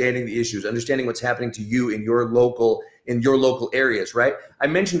 understanding the issues, understanding what's happening to you in your local areas, right? I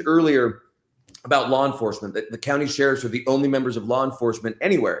mentioned earlier about law enforcement, that the county sheriffs are the only members of law enforcement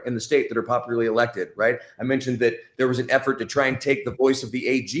anywhere in the state that are popularly elected, right? I mentioned that there was an effort to try and take the voice of the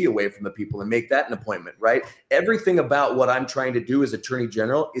AG away from the people and make that an appointment, right? Everything about what I'm trying to do as Attorney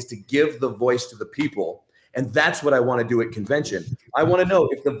General is to give the voice to the people. And that's what I want to do at convention. I want to know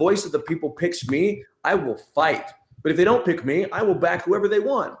if the voice of the people picks me, I will fight. But if they don't pick me, I will back whoever they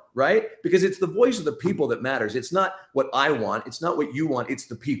want, right? Because it's the voice of the people that matters. It's not what I want. It's not what you want. It's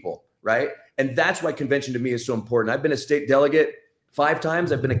the people, right? And that's why convention to me is so important. I've been a state delegate 5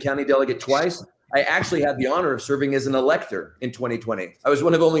 times. I've been a county delegate twice. I actually had the honor of serving as an elector in 2020. I was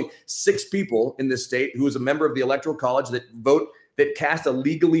one of only 6 people in this state who was a member of the Electoral College that cast a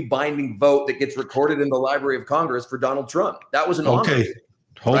legally binding vote that gets recorded in the Library of Congress for Donald Trump. That was an honor.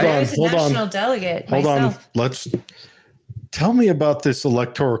 Hold on. I was a national delegate myself. Let's tell me about this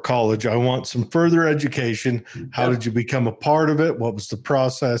Electoral College. I want some further education. How did you become a part of it? What was the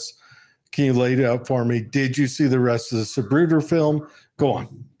process? Can you lay it out for me? Did you see the rest of the Sabruder film? Go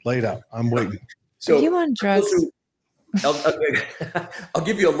on, lay it out. I'm waiting. So, are you on drugs? I'll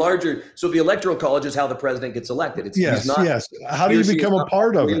give you a larger. So the Electoral College is how the president gets elected. Yes. How do you become a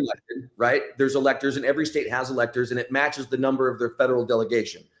part of it? Elected, right? There's electors, and every state has electors, and it matches the number of their federal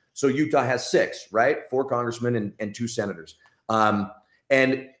delegation. So Utah has 6, right? 4 congressmen and 2 senators.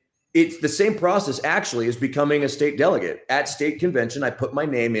 And it's the same process actually as becoming a state delegate. At state convention, I put my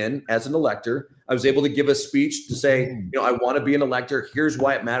name in as an elector. I was able to give a speech to say, I want to be an elector. Here's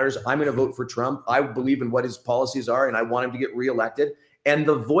why it matters. I'm going to vote for Trump. I believe in what his policies are, and I want him to get reelected. And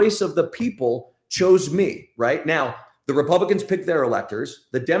the voice of the people chose me, right? Now, the Republicans pick their electors.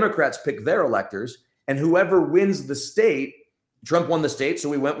 The Democrats pick their electors. And whoever wins the state Trump won the state, so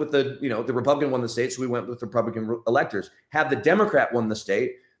we went with the Republican won the state, so we went with the Republican electors. Had the Democrat won the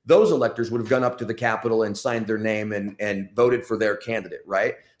state, those electors would have gone up to the Capitol and signed their name and voted for their candidate,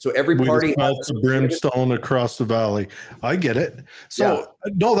 right? So every party melts the brimstone across the valley. I get it. So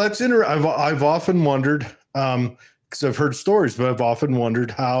no, that's interesting. I've often wondered, because I've heard stories, but I've often wondered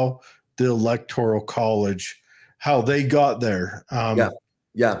how the Electoral College, how they got there.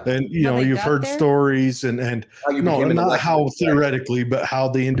 Yeah. And, you've heard stories and not how theoretically, but how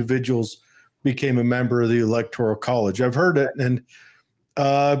the individuals became a member of the Electoral College. I've heard it. And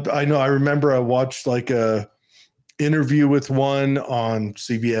I remember I watched like a interview with one on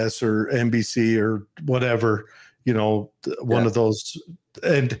CBS or NBC or whatever, one of those.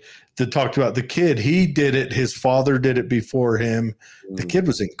 And they talked about the kid. He did it. His father did it before him. The kid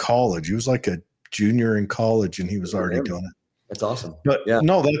was in college. He was like a junior in college and he was already doing it. That's awesome. But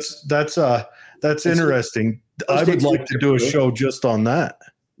no, that's interesting. I would like to do a show just on that.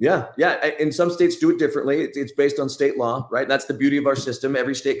 Yeah. And some states do it differently. It's based on state law, right? That's the beauty of our system.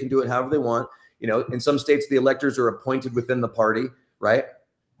 Every state can do it however they want. In some states, the electors are appointed within the party, right?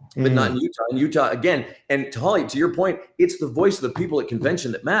 But not in Utah. In Utah, again, and Holly, to your point, it's the voice of the people at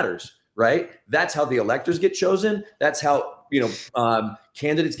convention that matters, right? That's how the electors get chosen. That's how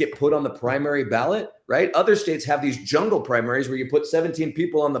candidates get put on the primary ballot, right? Other states have these jungle primaries where you put 17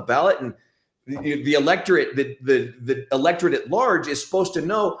 people on the ballot, and the electorate, the electorate at large is supposed to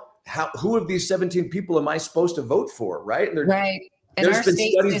know who of these 17 people am I supposed to vote for, right? And in our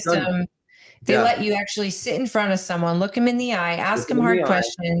state system, they let you actually sit in front of someone, look them in the eye, ask them hard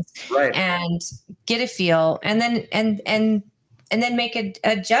questions, and get a feel, and then make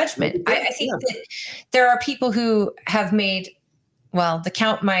a judgment. I think that there are people who have made, the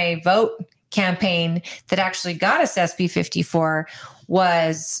Count My Vote campaign that actually got us SB 54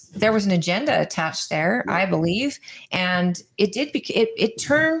 there was an agenda attached there, I believe. And it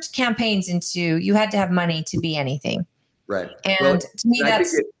turned campaigns into, you had to have money to be anything. Right. And to me,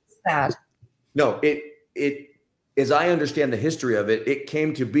 that's sad. No, it, as I understand the history of it, it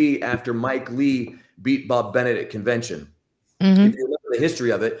came to be after Mike Lee beat Bob Bennett at convention. Mm-hmm. If you remember the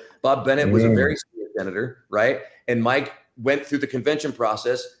history of it, Bob Bennett was a very senior senator, right? And Mike went through the convention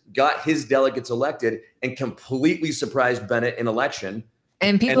process, got his delegates elected, and completely surprised Bennett in election.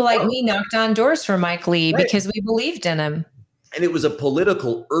 And people like me knocked on doors for Mike Lee because we believed in him. And it was a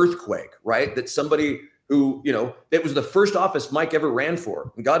political earthquake, right? That somebody who, it was the first office Mike ever ran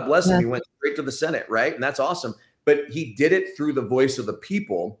for. And God bless him, he went straight to the Senate, right? And that's awesome. But he did it through the voice of the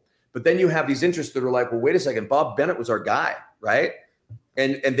people. But then you have these interests that are like, well, wait a second, Bob Bennett was our guy, right?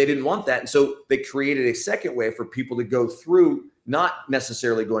 And they didn't want that. And so they created a second way for people to go through, not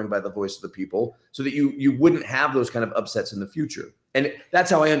necessarily going by the voice of the people, so that you wouldn't have those kind of upsets in the future. And that's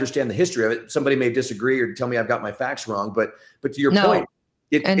how I understand the history of it. Somebody may disagree or tell me I've got my facts wrong, but to your point,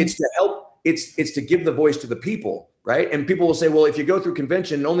 it's to help, it's to give the voice to the people, right? And people will say, well, if you go through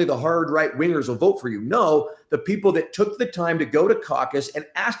convention, only the hard right wingers will vote for you. No, the people that took the time to go to caucus and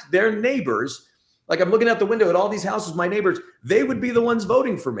asked their neighbors, like I'm looking out the window at all these houses, my neighbors, they would be the ones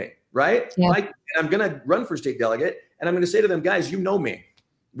voting for me, right? Yeah. And I'm going to run for state delegate, and I'm going to say to them, guys, you know me.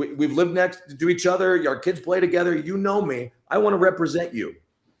 We've lived next to each other. Our kids play together. You know me. I want to represent you.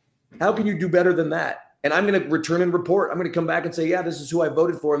 How can you do better than that? And I'm going to return and report. I'm going to come back and say, yeah, this is who I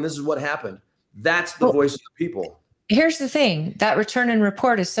voted for, and this is what happened. That's the voice of the people. Here's the thing, that return and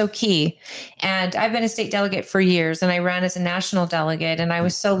report is so key. And I've been a state delegate for years, and I ran as a national delegate, and I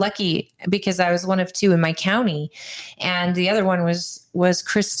was so lucky because I was one of two in my county, and the other one was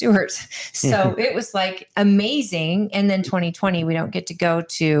Chris Stewart. So it was like amazing. And then 2020, we don't get to go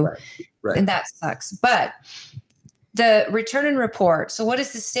to, and that sucks. But the return and report. So what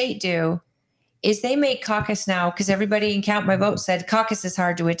does the state do? Is they make caucus now, because everybody in Count My Vote said caucus is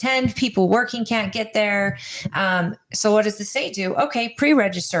hard to attend. People working can't get there. So what does the state do? Okay,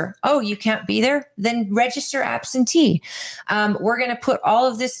 pre-register. Oh, you can't be there? Then register absentee. We're going to put all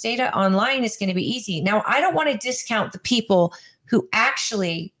of this data online. It's going to be easy. Now, I don't want to discount the people who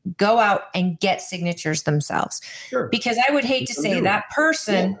actually go out and get signatures themselves. Sure. Because I would hate to say that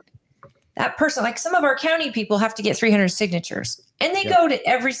person, like some of our county people have to get 300 signatures. And they go to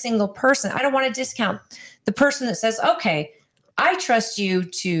every single person. I don't want to discount the person that says, okay, I trust you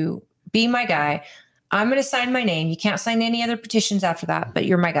to be my guy. I'm going to sign my name. You can't sign any other petitions after that, but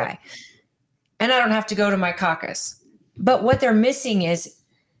you're my guy. And I don't have to go to my caucus. But what they're missing is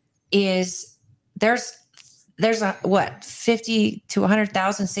there's 50 to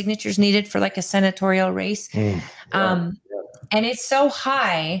 100,000 signatures needed for like a senatorial race. And it's so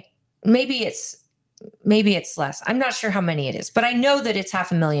high. Maybe it's maybe it's less. I'm not sure how many it is, but I know that it's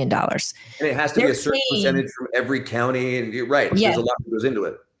 $500,000. And it has to be a certain percentage from every county. And you're right. There's a lot that goes into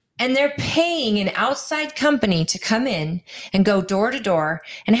it. And they're paying an outside company to come in and go door to door.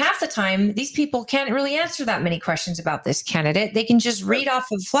 And half the time, these people can't really answer that many questions about this candidate. They can just read off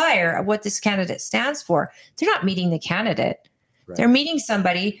a flyer of what this candidate stands for. They're not meeting the candidate. Right. They're meeting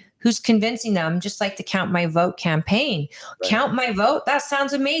somebody who's convincing them, just like the Count My Vote campaign. Right. Count my vote? That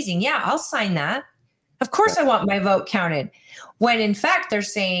sounds amazing. Yeah, I'll sign that. Of course I want my vote counted. When in fact, they're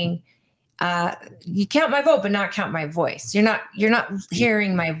saying, you count my vote, but not count my voice. You're not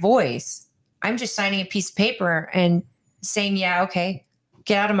hearing my voice. I'm just signing a piece of paper and saying, yeah, okay,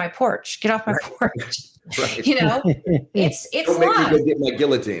 get out of my porch, get off my porch. Right. You know, it's don't make me go get my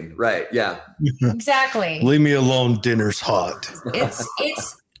guillotine. Right. Yeah. Exactly. Leave me alone. Dinner's hot.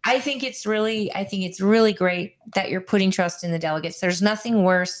 I think it's really great that you're putting trust in the delegates. There's nothing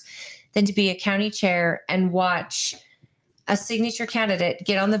worse than to be a county chair and watch a signature candidate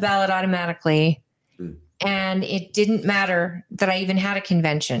get on the ballot automatically. And it didn't matter that I even had a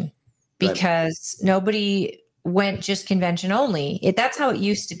convention because nobody went just convention only. That's how it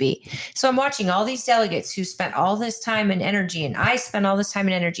used to be. So I'm watching all these delegates who spent all this time and energy, and I spent all this time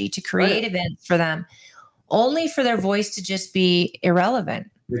and energy to create events for them, only for their voice to just be irrelevant.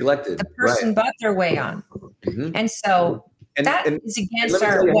 Neglected. The person bought their way on. And so that is against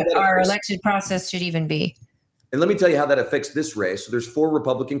what our election process should even be. And let me tell you how that affects this race. So there's 4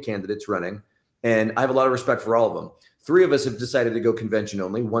 Republican candidates running, and I have a lot of respect for all of them. 3 of us have decided to go convention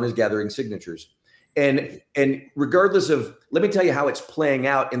only. 1 is gathering signatures. And regardless of, let me tell you how it's playing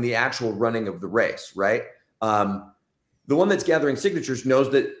out in the actual running of the race, right? The one that's gathering signatures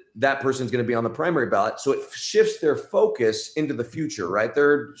knows that person's going to be on the primary ballot. So it shifts their focus into the future, right?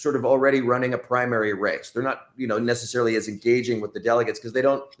 They're sort of already running a primary race. They're not, necessarily as engaging with the delegates because they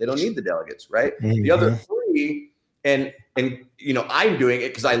don't need the delegates, right? Mm-hmm. The other 3, and I'm doing it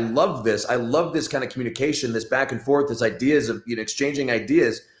because I love this. I love this kind of communication, this back and forth, this ideas of, exchanging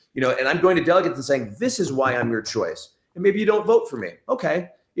ideas, and I'm going to delegates and saying, this is why I'm your choice. And maybe you don't vote for me. Okay.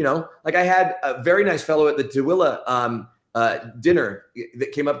 Like I had a very nice fellow at the Tooele dinner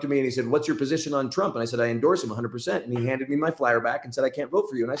that came up to me and he said, what's your position on Trump? And I said, I endorse him 100%. And he handed me my flyer back and said, I can't vote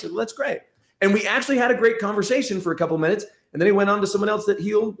for you. And I said, well, that's great. And we actually had a great conversation for a couple of minutes. And then he went on to someone else that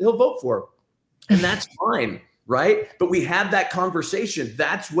he'll vote for. And that's fine. Right. But we had that conversation.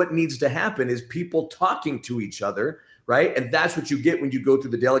 That's what needs to happen is people talking to each other. Right. And that's what you get when you go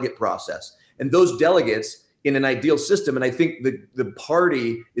through the delegate process. And those delegates in an ideal system. And I think the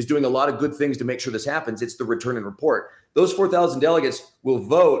party is doing a lot of good things to make sure this happens. It's the return and report. Those 4,000 delegates will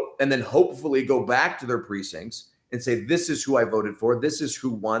vote and then hopefully go back to their precincts and say, this is who I voted for. This is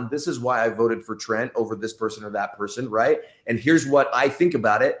who won. This is why I voted for Trent over this person or that person. Right. And here's what I think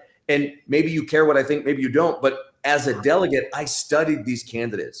about it. And maybe you care what I think, maybe you don't. But as a delegate, I studied these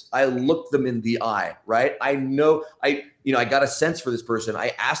candidates. I looked them in the eye, right? I know, I got a sense for this person.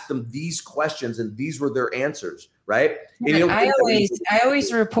 I asked them these questions and these were their answers, right? And I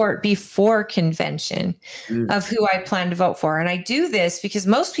always report before convention of who I plan to vote for. And I do this because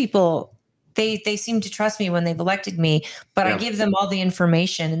most people, they seem to trust me when they've elected me, but I give them all the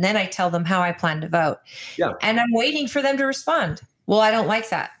information and then I tell them how I plan to vote. Yeah. And I'm waiting for them to respond. Well, I don't like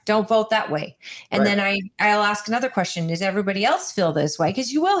that. Don't vote that way. And then I'll ask another question. Does everybody else feel this way?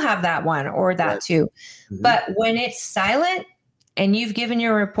 Because you will have that one or that too. Mm-hmm. But when it's silent and you've given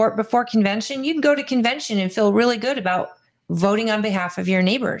your report before convention, you can go to convention and feel really good about voting on behalf of your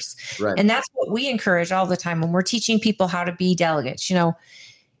neighbors. Right. And that's what we encourage all the time when we're teaching people how to be delegates.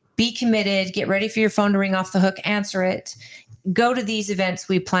 Be committed, get ready for your phone to ring off the hook, answer it, go to these events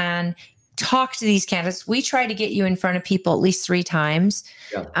we plan, talk to these candidates. We try to get you in front of people at least 3 times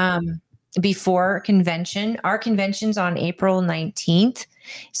before convention. Our convention's on April 19th.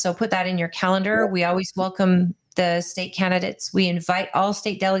 So put that in your calendar. We always welcome the state candidates. We invite all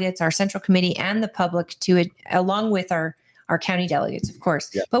state delegates, our central committee, and the public to it, along with our county delegates, of course.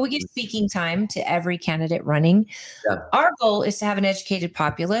 Yeah. But we give speaking time to every candidate running. Yeah. Our goal is to have an educated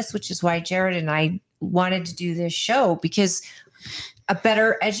populace, which is why Jared and I wanted to do this show, because a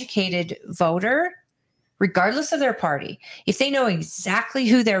better educated voter, regardless of their party, if they know exactly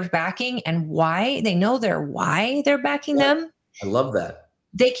who they're backing and why, they know why they're backing them. I love that.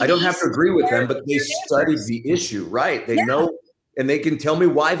 I don't have to agree with them, but they studied the issue, right? They know, and they can tell me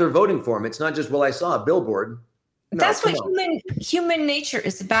why they're voting for them. It's not just, well, I saw a billboard. No, that's what human nature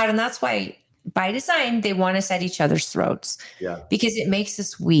is about. And that's why by design, they want us at each other's throats. Yeah. Because it makes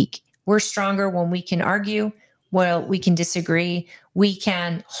us weak. We're stronger when we can argue. Well, we can disagree. We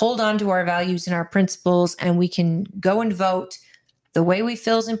can hold on to our values and our principles, and we can go and vote the way we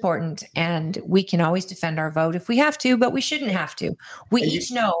feel is important, and we can always defend our vote if we have to, but we shouldn't have to. We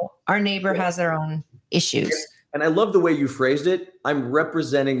each know our neighbor has their own issues. And I love the way you phrased it. I'm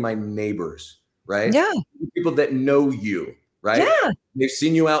representing my neighbors, right? Yeah. People that know you, right? Yeah. They've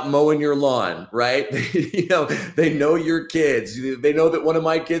seen you out mowing your lawn, right? They know your kids. They know that one of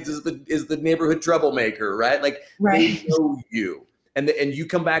my kids is the neighborhood troublemaker, right? Like they know you. And you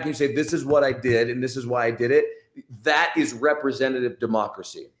come back and you say, this is what I did and this is why I did it. That is representative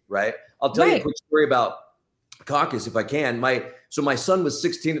democracy, right? I'll tell you a quick story about caucus if I can. My son was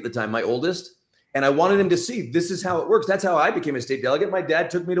 16 at the time, my oldest, and I wanted him to see this is how it works. That's how I became a state delegate. My dad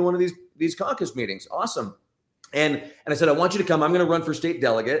took me to one of these caucus meetings. Awesome. And I said, I want you to come. I'm going to run for state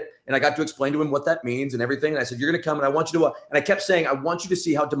delegate. And I got to explain to him what that means and everything. And I said, you're going to come and I want you to, and I kept saying, I want you to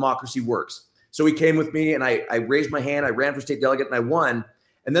see how democracy works. So he came with me and I raised my hand. I ran for state delegate and I won.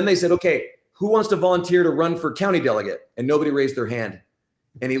 And then they said, okay, who wants to volunteer to run for county delegate? And nobody raised their hand.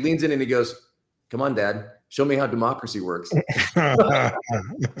 And he leans in and he goes, come on, Dad, show me how democracy works. I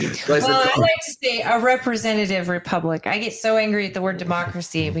like to say a representative republic. I get so angry at the word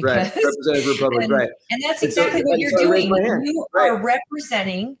democracy because representative republic, and that's exactly what you're doing. You are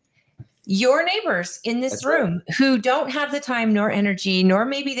representing your neighbors in this room who don't have the time nor energy, nor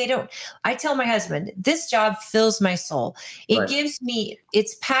maybe they don't. I tell my husband, this job fills my soul. It gives me,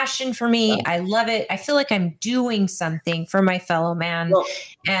 it's passion for me. I love it. I feel like I'm doing something for my fellow man.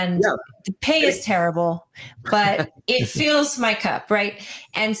 The pay is terrible, but it fills my cup. Right.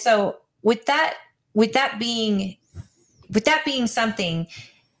 And so with that being something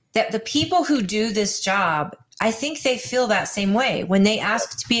that the people who do this job, I think they feel that same way. When they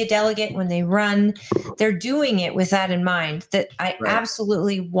ask to be a delegate, when they run, they're doing it with that in mind, that I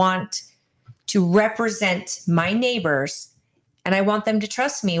absolutely want to represent my neighbors and I want them to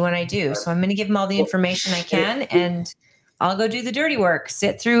trust me when I do. So I'm going to give them all the information I can and I'll go do the dirty work,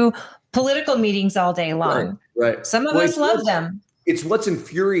 sit through political meetings all day long. Some of us love them. It's what's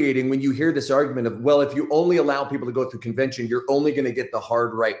infuriating when you hear this argument of, well, if you only allow people to go through convention, you're only going to get the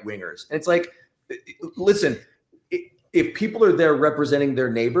hard right wingers. And it's like, listen, if people are there representing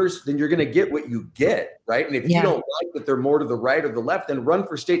their neighbors, then you're going to get what you get, right? And if you don't like that they're more to the right or the left, then run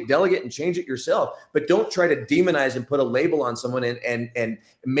for state delegate and change it yourself. But don't try to demonize and put a label on someone and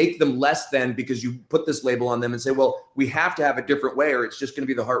make them less than because you put this label on them and say, well, we have to have a different way or it's just going to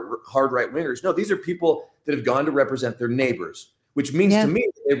be the hard right wingers. No, these are people that have gone to represent their neighbors, which means to me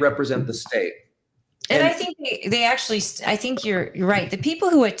they represent the state. And I think they actually, I think you're right. The people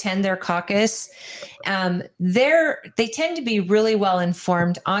who attend their caucus, they tend to be really well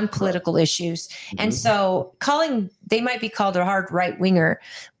informed on political issues. And so they might be called a hard right winger,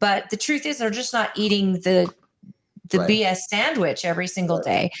 but the truth is they're just not eating the BS sandwich every single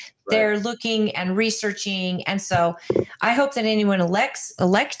day. They're looking and researching. And so I hope that anyone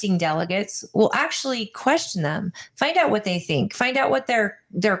electing delegates will actually question them, find out what they think, find out what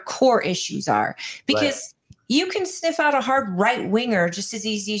their core issues are, because you can sniff out a hard right winger just as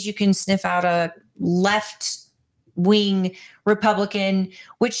easy as you can sniff out a left wing Republican,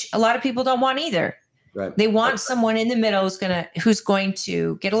 which a lot of people don't want either. They want someone in the middle who's going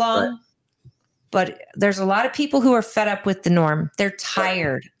to get along. But there's a lot of people who are fed up with the norm. They're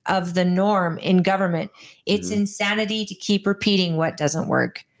tired of the norm in government. It's insanity to keep repeating what doesn't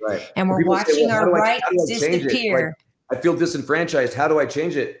work. And we're watching our rights disappear. Like, I feel disenfranchised. How do I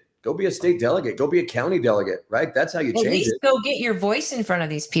change it? Go be a state delegate. Go be a county delegate, right? That's how you change it. At least go get your voice in front of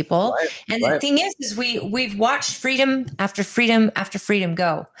these people. And the thing is we've watched freedom after freedom after freedom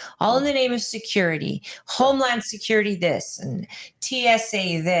go, all in the name of security, Homeland Security this, and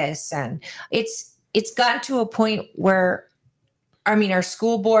TSA this. And it's gotten to a point where, our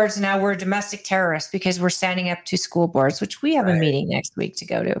school boards, now we're domestic terrorists because we're standing up to school boards, which we have a meeting next week to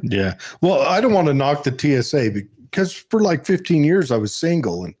go to. Yeah. Well, I don't want to knock the TSA because for like 15 years I was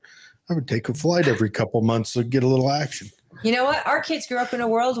single and I would take a flight every couple months to get a little action. You know what? Our kids grew up in a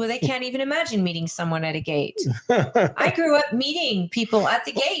world where they can't even imagine meeting someone at a gate. I grew up meeting people at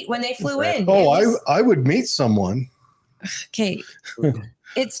the gate when they flew in. Oh, I would meet someone. Okay.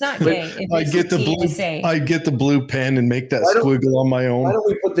 It's not gay. I get the blue pen and make that squiggle on my own. Why don't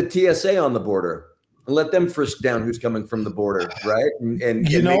we put the TSA on the border and let them frisk down who's coming from the border, right? And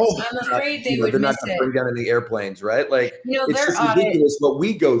I'm afraid they're not going to bring down any airplanes, right? Like it's just audit. Ridiculous what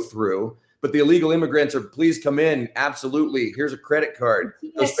we go through. But the illegal immigrants are, please come in. Absolutely. Here's a credit card.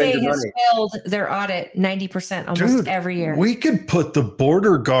 TSA has failed their audit 90% almost every year. We could put the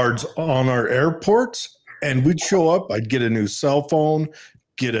border guards on our airports and we'd show up. I'd get a new cell phone,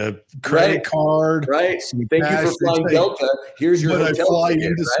 get a credit card. Thank you for flying Delta. Here's your hotel I fly ticket,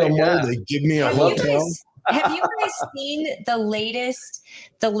 into somewhere, they give me a hotel. have you guys seen the latest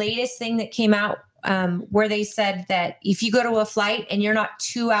thing that came out where they said that if you go to a flight and you're not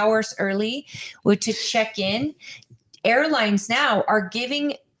 2 hours early to check in, airlines now are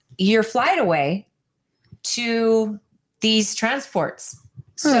giving your flight away to these transports.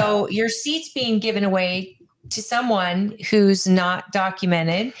 So your seat's being given away to someone who's not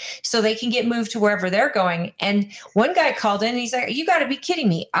documented so they can get moved to wherever they're going. And one guy called in and he's like, you got to be kidding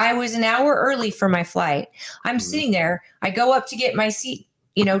me. I was an hour early for my flight. I'm sitting there. I go up to get my seat,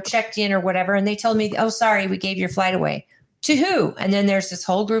 checked in or whatever. And they told me, oh, sorry, we gave your flight away. To who? And then there's this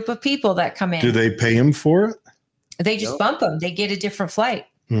whole group of people that come in. Do they pay him for it? They just bump them. They get a different flight.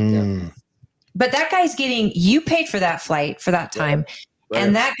 Yeah. But that guy's you paid for that flight for that time. Yeah. Right.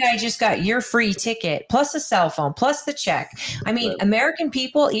 And that guy just got your free ticket, plus a cell phone, plus the check. I mean, American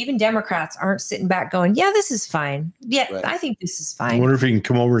people, even Democrats, aren't sitting back going, yeah, this is fine. Yeah, I think this is fine. I wonder if he can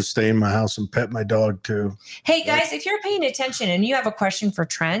come over and stay in my house and pet my dog too. Hey, guys, if you're paying attention and you have a question for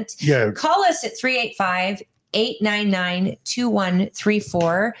Trent, call us at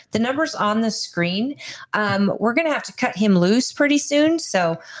 385-899-2134. The number's on the screen. We're going to have to cut him loose pretty soon.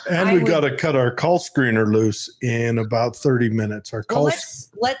 And we got to cut our call screener loose in about 30 minutes. We'll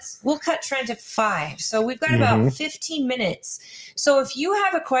cut Trent at 5. So we've got about 15 minutes. So if you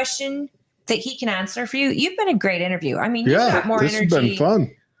have a question that he can answer for you, you've been a great interview. I mean, you've got more energy. This has been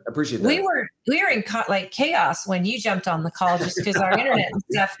fun. I appreciate that. We were in chaos when you jumped on the call just because our internet and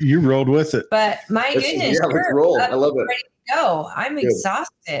stuff. You rolled with it. But my goodness, let's roll. I love it. Ready to go. I'm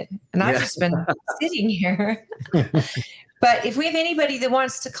exhausted, and I've just been sitting here. But if we have anybody that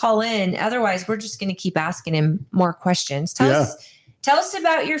wants to call in, otherwise we're just going to keep asking him more questions. Tell us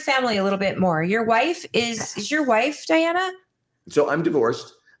about your family a little bit more. Your wife is your wife, Diana? So I'm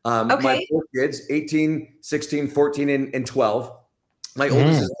divorced. My 4 kids, 18, 16, 14, and 12. My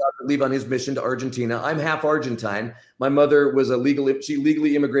oldest is about to leave on his mission to Argentina. I'm half Argentine. My mother was she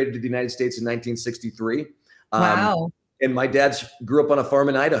legally immigrated to the United States in 1963. Wow. And my dad grew up on a farm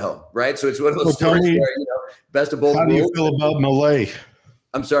in Idaho, right? So it's one of those stories where, best of both worlds. How do you feel about Malay?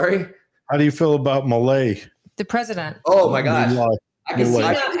 I'm sorry? How do you feel about Malay? The president. Oh, my gosh. I can see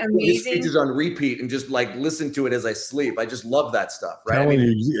his speeches on repeat and just listen to it as I sleep. I just love that stuff, right?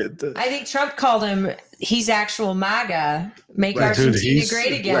 I think Trump called him, he's actual MAGA, make Argentina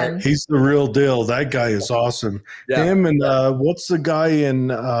great again. Right. He's the real deal. That guy is awesome. Yeah. Him and what's the guy in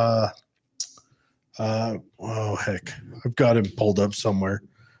I've got him pulled up somewhere.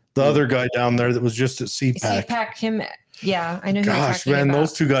 The other guy down there that was just at CPAC. CPAC, him. Yeah, I know. Gosh, man,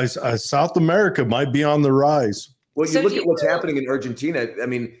 those two guys, South America might be on the rise. Well, you look at what's happening in Argentina. I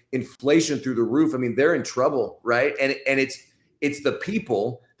mean, inflation through the roof. I mean, they're in trouble, right? And it's the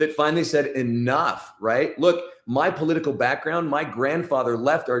people that finally said enough, right? Look, my political background, my grandfather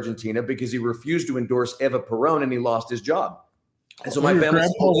left Argentina because he refused to endorse Eva Perón and he lost his job. And so my family.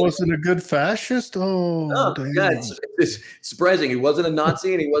 Grandpa wasn't a good fascist? Oh, God, it's surprising. He wasn't a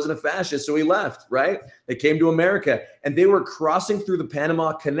Nazi and he wasn't a fascist, so he left, right? They came to America and they were crossing through the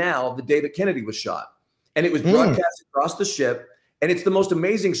Panama Canal the day that Kennedy was shot. And it was broadcast across the ship. And it's the most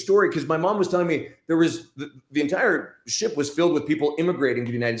amazing story because my mom was telling me there was the entire ship was filled with people immigrating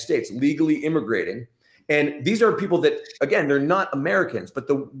to the United States, legally immigrating. And these are people that, again, they're not Americans, but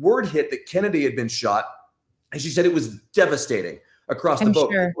the word hit that Kennedy had been shot. And she said it was devastating across the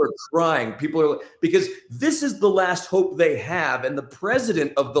boat. Sure. People are crying. People are, because this is the last hope they have. And the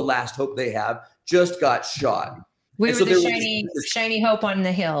president of the last hope they have just got shot. We were the shiny hope on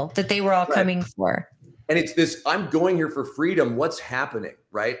the hill that they were all coming for. And it's this, I'm going here for freedom. What's happening,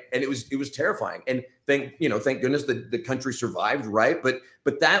 right? And it was terrifying. And thank goodness the country survived, right? But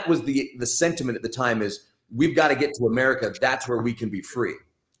that was the sentiment at the time is we've got to get to America. That's where we can be free.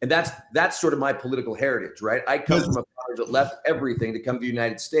 And that's sort of my political heritage, right? I come from a father that left everything to come to the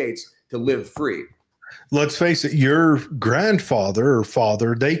United States to live free. Let's face it, your grandfather or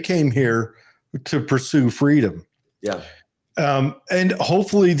father, they came here to pursue freedom. Yeah. And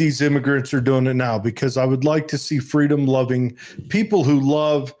hopefully these immigrants are doing it now because I would like to see freedom-loving people who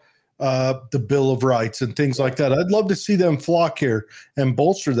love the Bill of Rights and things like that. I'd love to see them flock here and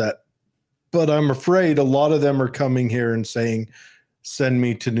bolster that. But I'm afraid a lot of them are coming here and saying, send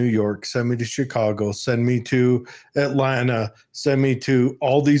me to New York, send me to Chicago, send me to Atlanta, send me to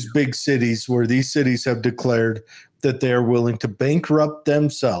all these big cities where these cities have declared that they are willing to bankrupt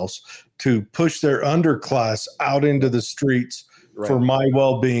themselves to push their underclass out into the streets for my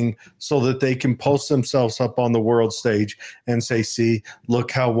well-being so that they can post themselves up on the world stage and say, see,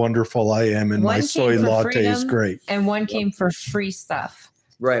 look how wonderful I am and my soy latte is great. And one came for free stuff.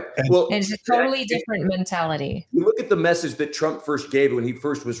 Right. And it's a totally different mentality. You look at the message that Trump first gave when he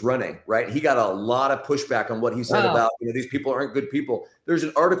first was running, right? He got a lot of pushback on what he said about, these people aren't good people. There's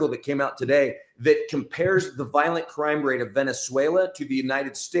an article that came out today that compares the violent crime rate of Venezuela to the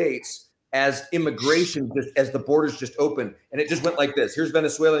United States as immigration, just as the borders just opened. And it just went like this. Here's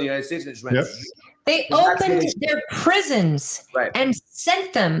Venezuela and the United States. And it just went. Yep. They opened their prisons and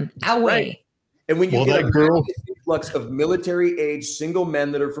sent them away. Right. And when you get that girl influx of military-age single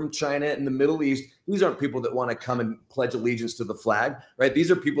men that are from China and the Middle East, these aren't people that want to come and pledge allegiance to the flag, right?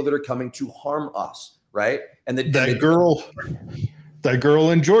 These are people that are coming to harm us, right? And that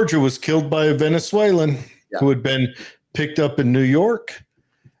girl in Georgia was killed by a Venezuelan who had been picked up in New York.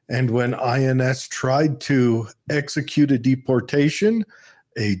 And when INS tried to execute a deportation,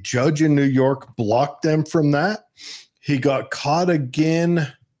 a judge in New York blocked them from that. He got caught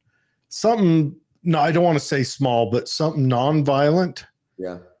again. Something, no, I don't want to say small, but something nonviolent.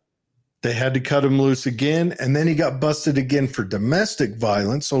 Yeah. They had to cut him loose again. And then he got busted again for domestic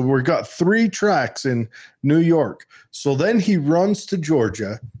violence. So we got 3 tracks in New York. So then he runs to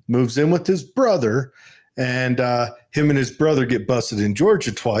Georgia, moves in with his brother, and him and his brother get busted in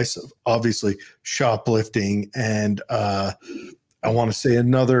Georgia twice, obviously shoplifting and I want to say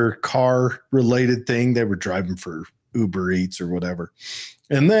another car-related thing. They were driving for Uber Eats or whatever.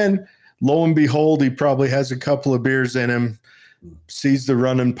 And then lo and behold, he probably has a couple of beers in him, sees the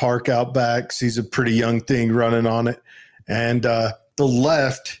running park out back, sees a pretty young thing running on it. And the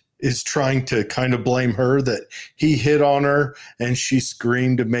left is trying to kind of blame her that he hit on her and she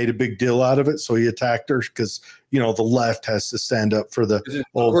screamed and made a big deal out of it. So he attacked her because, the left has to stand up for the. Of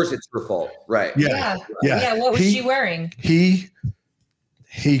course it's her fault. Right. Yeah. What was she wearing?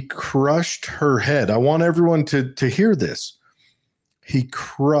 He crushed her head. I want everyone to hear this. He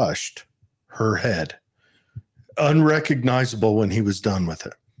crushed her head, unrecognizable when he was done with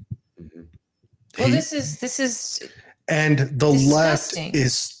it. Well, this is and the left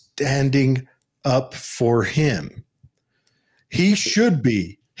is standing up for him. He should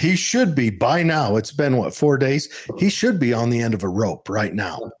be by now. It's been 4 days. He should be on the end of a rope right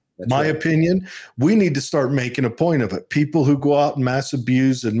now. My opinion, we need to start making a point of it. People who go out and mass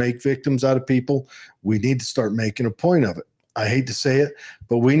abuse and make victims out of people, we need to start making a point of it. I hate to say it,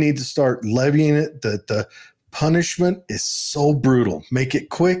 but we need to start levying it that the punishment is so brutal. Make it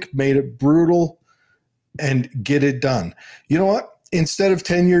quick, made it brutal, and get it done. You know what? Instead of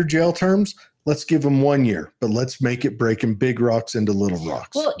 10-year jail terms, let's give them 1 year, but let's make it breaking big rocks into little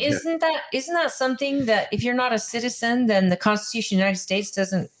rocks. Well, isn't that something that if you're not a citizen, then the Constitution of the United States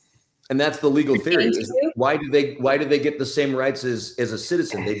doesn't. And that's the legal theory. Why do they get the same rights as a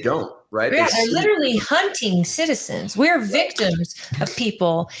citizen? They don't, right? Yeah, they're literally hunting citizens. We're victims of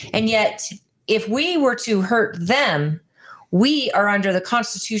people. And yet, if we were to hurt them, we are under the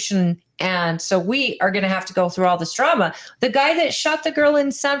Constitution. And so we are going to have to go through all this drama. The guy that shot the girl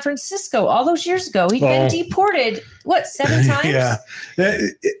in San Francisco all those years ago, he'd been deported, 7 times? Yeah.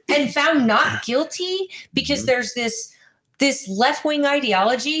 And found not guilty because there's this left-wing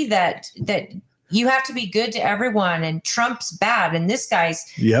ideology that you have to be good to everyone and Trump's bad and this guy's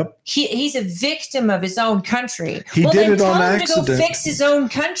he's a victim of his own country. He did it on accident. To go fix his own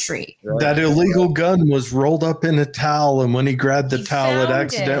country. That illegal gun was rolled up in a towel, and when he grabbed the towel, it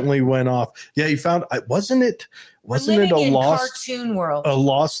accidentally went off. Yeah, he found wasn't it a lost cartoon world, a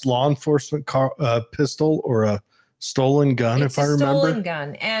lost law enforcement pistol or a stolen gun, if I remember. Stolen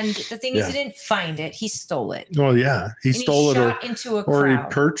gun. And the thing is, he didn't find it. He stole it. Oh, yeah. He stole it or he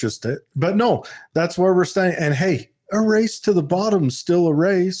purchased it. But no, that's where we're staying. And hey, a race to the bottom is still a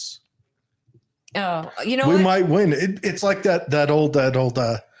race. Oh, we might win. It's like that old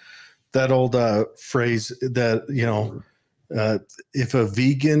phrase that, if a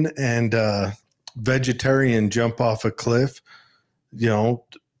vegan and vegetarian jump off a cliff,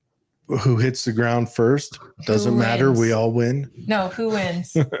 who hits the ground first? Doesn't matter. We all win. No, who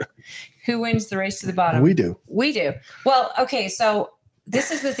wins? Who wins the race to the bottom? We do. Well, okay. So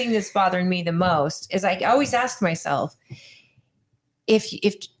this is the thing that's bothering me the most is I always ask myself, if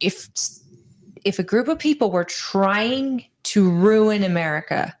a group of people were trying to ruin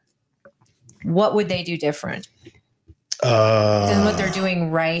America, what would they do different than what they're doing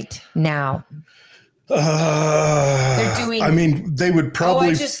right now? They're doing. They would probably.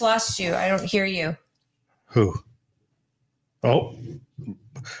 Oh, I just lost you. I don't hear you. Who? Oh,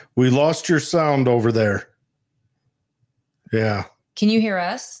 we lost your sound over there. Yeah. Can you hear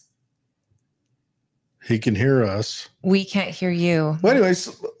us? He can hear us. We can't hear you. Well,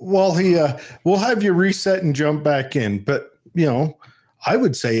 anyways, we'll have you reset and jump back in. But I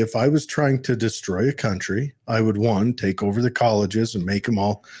would say if I was trying to destroy a country, I would, one, take over the colleges and make them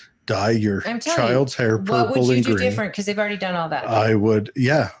all dye your child's hair purple and green. What would you do different? Because they've already done all that. I would,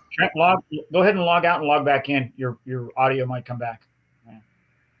 yeah. Trent, go ahead and log out and log back in. Your audio might come back.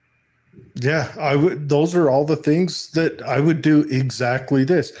 Yeah, I would. Those are all the things that I would do exactly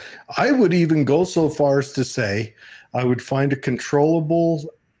this. I would even go so far as to say I would find a controllable,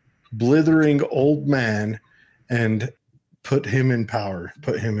 blithering old man and put him in power,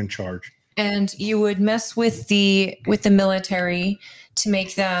 put him in charge. And you would mess with the military to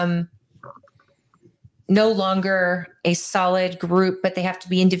make them no longer a solid group, but they have to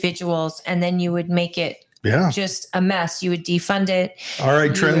be individuals. And then you would make it just a mess. You would defund it. All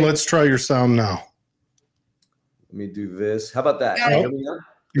right, Trent, let's try your sound now. Let me do this. How about that?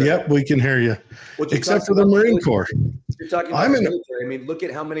 Yep, we can hear you. Except for the Marine Corps. You're talking about the military. I mean, look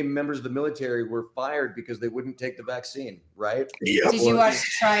at how many members of the military were fired because they wouldn't take the vaccine, right? Yep. Did you watch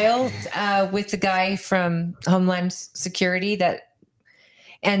the trial with the guy from Homeland Security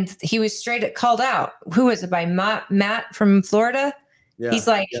and he was straight called out? Who was it, by Matt from Florida? Yeah. He's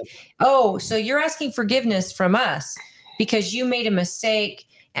like, oh, so you're asking forgiveness from us because you made a mistake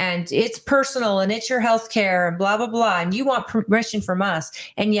and it's personal and it's your health care and blah, blah, blah. And you want permission from us.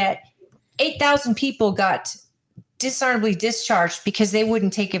 And yet 8,000 people got dishonorably discharged because they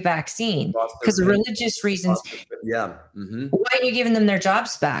wouldn't take a vaccine because of religious reasons. Yeah. Mm-hmm. Why are you giving them their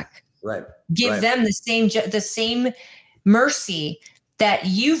jobs back? Right. Give them the same mercy that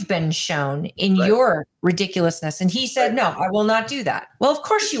you've been shown in your ridiculousness. And he said, no, I will not do that. Well, of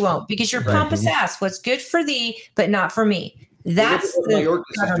course you won't, because you're pompous ass. What's good for thee, but not for me. That's the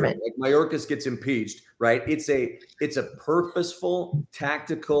government. Like Mayorkas gets impeached, right? It's a purposeful,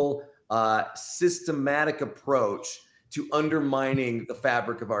 tactical, systematic approach to undermining the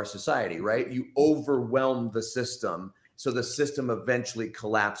fabric of our society, right? You overwhelm the system, so the system eventually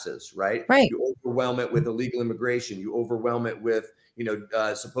collapses, right? Right. You overwhelm it with illegal immigration. You overwhelm it with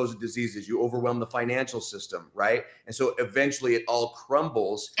supposed diseases. You overwhelm the financial system, right? And so eventually it all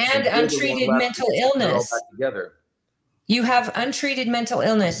crumbles. And untreated mental illness. Together. You have untreated mental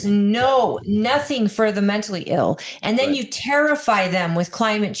illness, nothing for the mentally ill. And then you terrify them with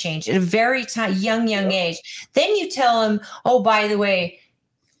climate change at a very young age. Then you tell them, oh, by the way,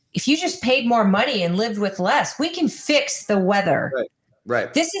 if you just paid more money and lived with less, we can fix the weather.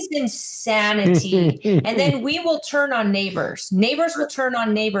 Right. This is insanity. And then we will turn on neighbors. Neighbors will turn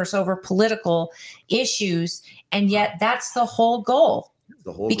on neighbors over political issues. And yet that's the whole goal.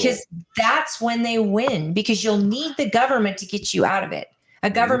 Because that's when they win, because you'll need the government to get you out of it.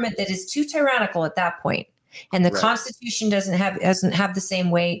 A government that is too tyrannical at that point. And the Constitution doesn't have the same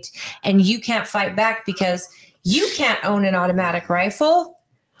weight. And you can't fight back because you can't own an automatic rifle.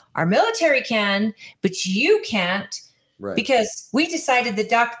 Our military can, but you can't. Right. Because we decided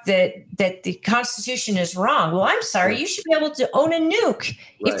that the Constitution is wrong. Well, I'm sorry. You should be able to own a nuke.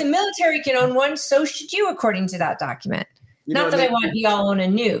 If the military can own one, so should you, according to that document. Not that I want y'all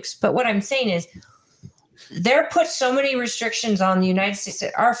owning nukes, but what I'm saying is they're put so many restrictions on the United States,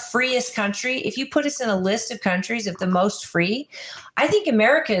 our freest country. If you put us in a list of countries of the most free, I think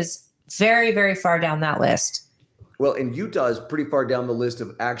America is very, very far down that list. Well, and Utah is pretty far down the list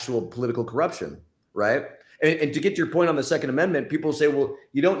of actual political corruption, right? And to get to your point on the Second Amendment, people say, well,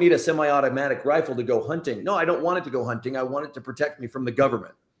 you don't need a semi-automatic rifle to go hunting. No, I don't want it to go hunting. I want it to protect me from the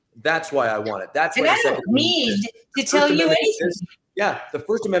government. That's why I want it. That's why I don't need to tell you anything. The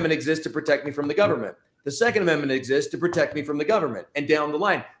First Amendment exists to protect me from the government. The Second Amendment exists to protect me from the government. And down the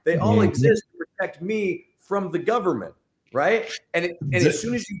line, they all exist to protect me from the government, right? And as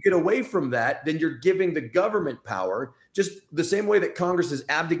soon as you get away from that, then you're giving the government power, just the same way that Congress has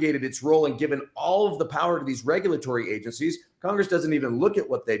abdicated its role and given all of the power to these regulatory agencies. Congress doesn't even look at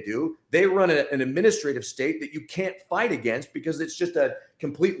what they do. They run an administrative state that you can't fight against because it's just a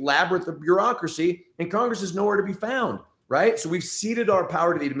complete labyrinth of bureaucracy, and Congress is nowhere to be found, right? So we've ceded our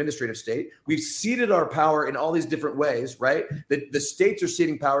power to the administrative state. We've ceded our power in all these different ways, right? The states are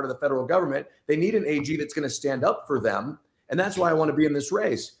ceding power to the federal government. They need an AG that's going to stand up for them, and that's why I want to be in this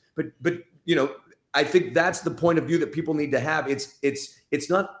race. But I think that's the point of view that people need to have. It's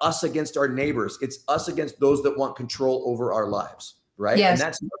not us against our neighbors. It's us against those that want control over our lives, right? Yes. And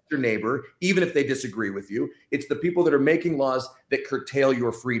that's not your neighbor, even if they disagree with you. It's the people that are making laws that curtail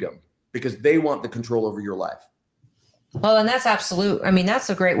your freedom because they want the control over your life. Well, and that's absolute. I mean, that's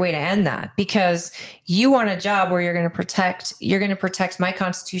a great way to end that, because you want a job where you're going to protect my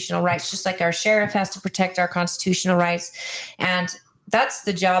constitutional rights, just like our sheriff has to protect our constitutional rights. And that's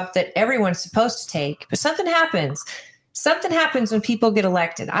the job that everyone's supposed to take. But something happens. something happens when people get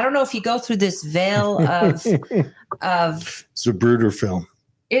elected. I don't know if you go through this veil of it's a Bruder film.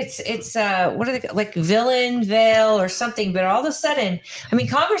 It's what are they, like villain veil or something, but all of a sudden, I mean,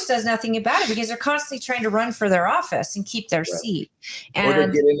 Congress does nothing about it because they're constantly trying to run for their office and keep their seat. And or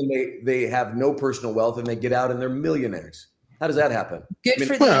they get in and they have no personal wealth and they get out and they're millionaires. How does that happen? Good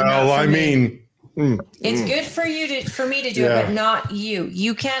for them. Well, I mean, it's good for me to do it, but not you.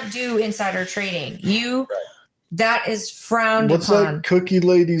 You can't do insider trading. That is frowned what's upon. that cookie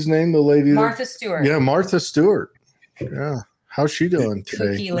lady's name? The lady Martha Stewart. Yeah, Martha Stewart. Yeah. How's she doing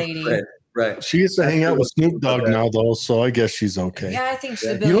today? Cookie lady. Right. She used to hang out with Snoop Dogg now, though, so I guess she's okay. Yeah, I think she's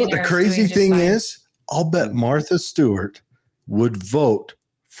a You know what the crazy thing is? I'll bet Martha Stewart would vote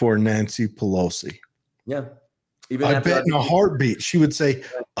for Nancy Pelosi. Yeah. I bet in a heartbeat she would say,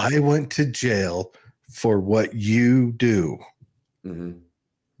 I went to jail for what you do. Mm-hmm.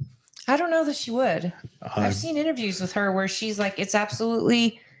 I don't know that she would. I've seen interviews with her where she's like, it's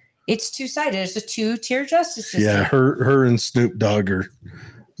two-sided. It's a two-tier justice system. Yeah, her and Snoop Dogg are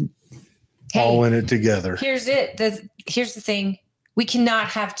all in it together. Here's the thing. We cannot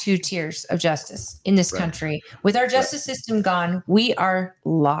have two tiers of justice in this country. With our justice system gone, we are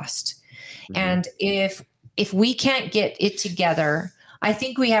lost. Mm-hmm. And if we can't get it together, I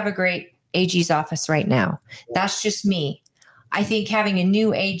think we have a great AG's office right now. That's just me. I think having a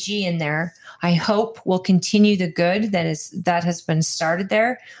new AG in there, I hope will continue the good that has been started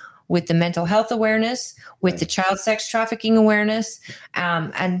there with the mental health awareness, with the child sex trafficking awareness.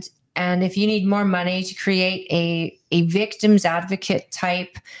 And if you need more money to create a victims advocate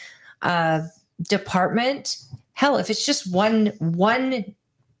type department, hell, if it's just one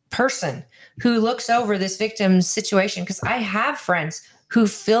person who looks over this victim's situation, because I have friends who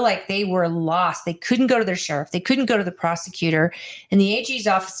feel like they were lost. They couldn't go to their sheriff. They couldn't go to the prosecutor. And the AG's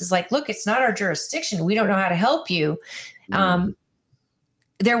office is like, look, it's not our jurisdiction. We don't know how to help you.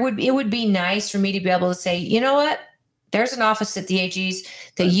 It would be nice for me to be able to say, you know what? There's an office at the AG's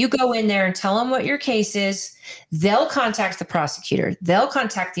that you go in there and tell them what your case is. They'll contact the prosecutor. They'll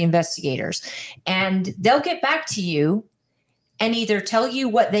contact the investigators, and they'll get back to you and either tell you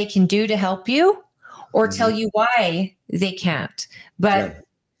what they can do to help you or tell you why they can't. But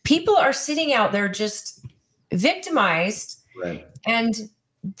people are sitting out there just victimized and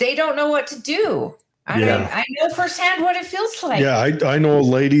they don't know what to do. I know firsthand what it feels like. Yeah, I know a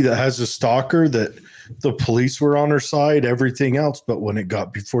lady that has a stalker that the police were on her side, everything else. But when it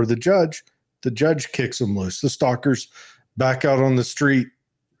got before the judge kicks them loose. The stalker's back out on the street.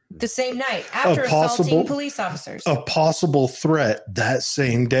 The same night after assaulting police officers. A possible threat that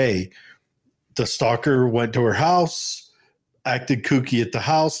same day. The stalker went to her house, acted kooky at the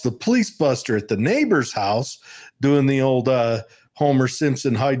house. The police buster at the neighbor's house, doing the old Homer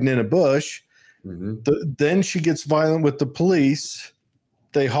Simpson hiding in a bush. Mm-hmm. Then she gets violent with the police.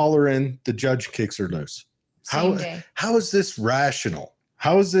 They holler in. The judge kicks her loose. How is this rational?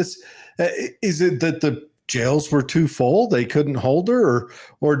 How is this? Is it that the jails were too full? They couldn't hold her,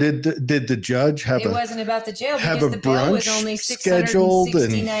 or did the judge have? It wasn't about the jail because the bill was only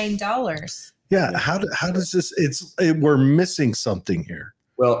 $669. Yeah, how does this? We're missing something here.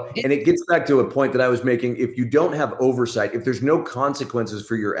 Well, and it gets back to a point that I was making. If you don't have oversight, if there's no consequences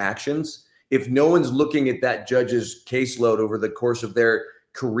for your actions, if no one's looking at that judge's caseload over the course of their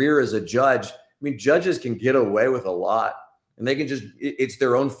career as a judge, I mean, judges can get away with a lot, and they can it's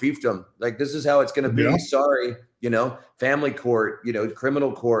their own fiefdom. Like, this is how it's going to be. Yeah. Sorry, family court,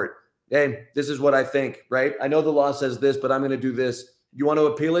 criminal court. Hey, this is what I think, right? I know the law says this, but I'm going to do this. You want to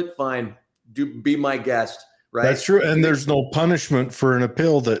appeal it? Fine. Be my guest, right? That's true. And there's no punishment for an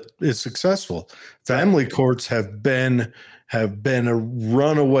appeal that is successful. Family courts have been a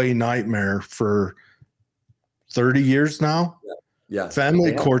runaway nightmare for 30 years now. Yeah.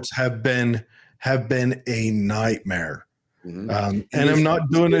 Family courts have been a nightmare. Mm-hmm. And I'm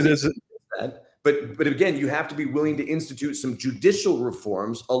not doing it as but again, you have to be willing to institute some judicial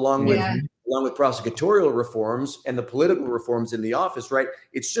reforms along with prosecutorial reforms and the political reforms in the office, right?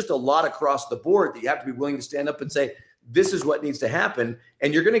 It's just a lot across the board that you have to be willing to stand up and say, this is what needs to happen.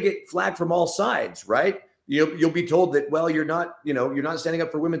 And you're going to get flagged from all sides, right? You'll be told that, well, you're not standing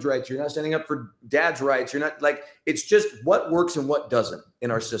up for women's rights. You're not standing up for dad's rights. You're not it's just what works and what doesn't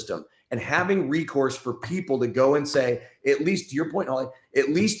in our system. And having recourse for people to go and say, at least to your point, Holly, at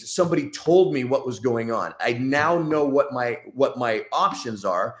least somebody told me what was going on. I now know what my options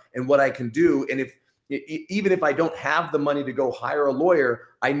are and what I can do. And even if I don't have the money to go hire a lawyer,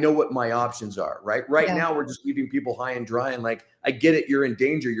 I know what my options are, right? Now, we're just leaving people high and dry and like, I get it. You're in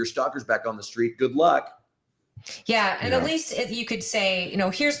danger. Your stalker's back on the street. Good luck. Yeah. And at least you could say,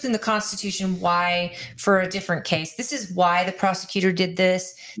 here's in the Constitution why for a different case. This is why the prosecutor did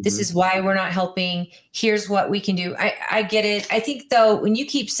this. This is why we're not helping. Here's what we can do. I get it. I think, though, when you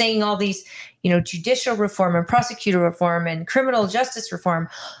keep saying all these, judicial reform and prosecutor reform and criminal justice reform,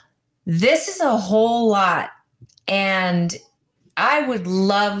 this is a whole lot. And I would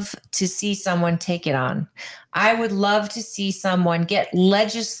love to see someone take it on. I would love to see someone get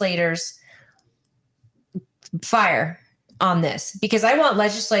legislators fire on this, because I want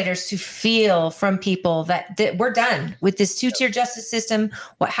legislators to feel from people that we're done with this two-tier justice system.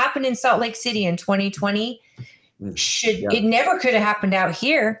 What happened in Salt Lake City in 2020 it never could have happened out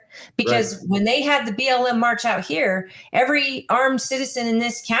here, because when they had the BLM march out here, every armed citizen in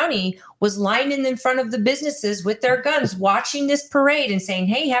this county was lining in front of the businesses with their guns, watching this parade and saying,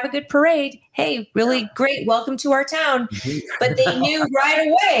 hey, have a good parade. Hey, really great. Welcome to our town. But they knew right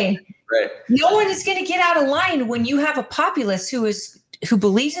away, no one is going to get out of line when you have a populace who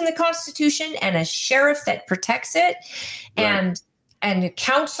believes in the Constitution, and a sheriff that protects it, and a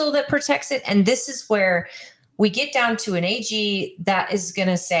council that protects it. And this is where we get down to an AG that is going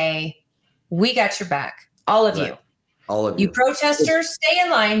to say, we got your back. All of you. All of you. You protesters, stay in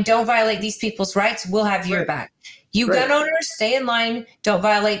line. Don't violate these people's rights. We'll have your back. You gun owners, stay in line. Don't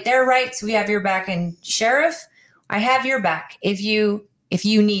violate their rights. We have your back. And sheriff, I have your back if you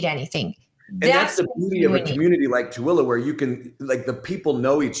need anything. And that's the beauty of a community like Tooele, where you can, like, the people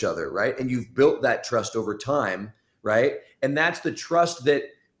know each other, right? And you've built that trust over time, right? And that's the trust that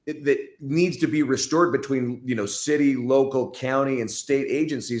needs to be restored between, city, local, county, and state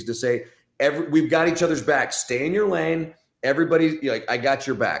agencies to say, we've got each other's back. Stay in your lane. Everybody, I got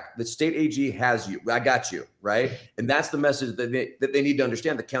your back. The state AG has you. I got you, right? And that's the message that they need to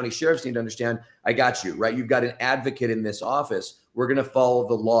understand. The county sheriffs need to understand, I got you, right? You've got an advocate in this office. We're going to follow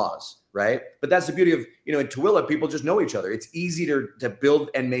the laws, right? But that's the beauty of, in Tooele, people just know each other. It's easy to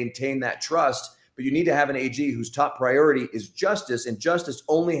build and maintain that trust. But you need to have an AG whose top priority is justice, and justice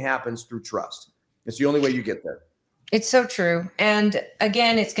only happens through trust. It's the only way you get there. It's so true. And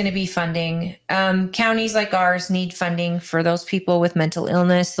again, it's going to be funding. Counties like ours need funding for those people with mental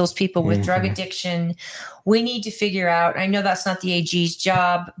illness, those people with drug addiction. We need to figure out, I know that's not the AG's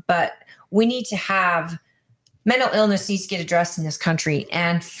job, but we need to have mental illness needs to get addressed in this country,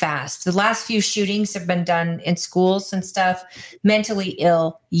 and fast. The last few shootings have been done in schools and stuff, mentally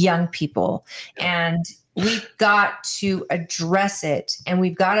ill young people. And we've got to address it, and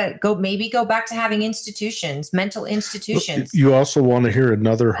we've got to go back to having institutions, mental institutions. You also want to hear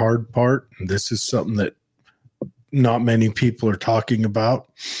another hard part. This is something that not many people are talking about.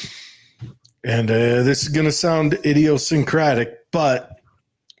 And this is going to sound idiosyncratic, but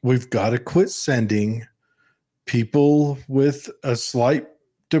we've got to quit sending people with a slight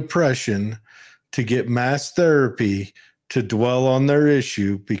depression to get mass therapy to dwell on their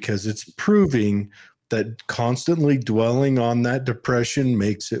issue, because it's proving that constantly dwelling on that depression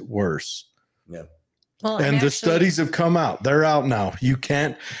makes it worse. Yeah. Well, and the studies have come out. They're out now.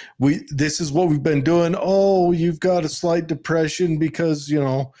 This is what we've been doing. Oh, you've got a slight depression because,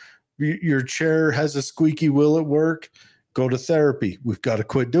 your chair has a squeaky wheel at work. Go to therapy. We've got to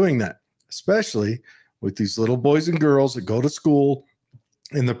quit doing that, especially with these little boys and girls that go to school,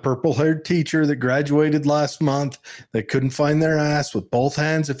 and the purple-haired teacher that graduated last month that couldn't find their ass with both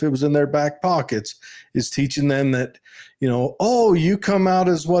hands if it was in their back pockets is teaching them that, you come out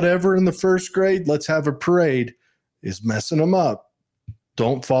as whatever in the first grade, let's have a parade, is messing them up.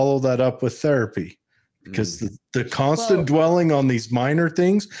 Don't follow that up with therapy, because the constant dwelling on these minor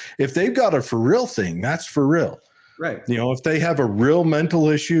things, if they've got a for real thing, that's for real. Right. If they have a real mental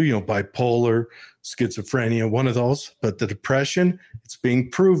issue, bipolar, schizophrenia, one of those, but the depression, it's being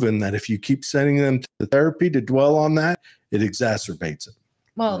proven that if you keep sending them to therapy to dwell on that, it exacerbates it.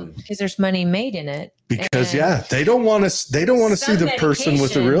 Well, because there's money made in it. Because they don't want to see the person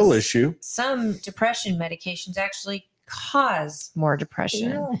with the real issue. Some depression medications actually cause more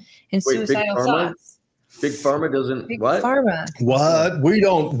depression and suicidal thoughts. Big Pharma doesn't Big what? Pharma. What?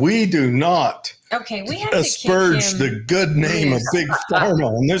 We do not. Okay, we have asperge the good name of Big Pharma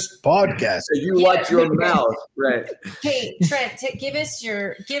on this podcast. So you watch your mouth, right? Hey, Trent, give us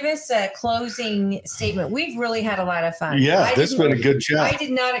a closing statement. We've really had a lot of fun. Yeah, this has been a good chat. I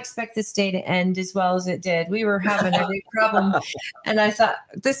did not expect this day to end as well as it did. We were having a big problem, and I thought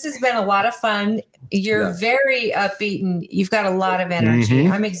this has been a lot of fun. You're very upbeat, and you've got a lot of energy.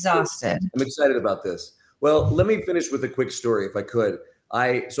 I'm exhausted. I'm excited about this. Well, let me finish with a quick story, if I could.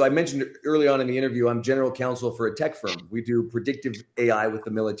 So I mentioned early on in the interview, I'm general counsel for a tech firm. We do predictive AI with the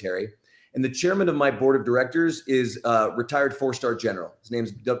military. And the chairman of my board of directors is a retired 4-star general. His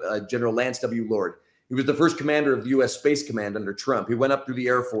name's General Lance W. Lord. He was the first commander of the U.S. Space Command under Trump. He went up through the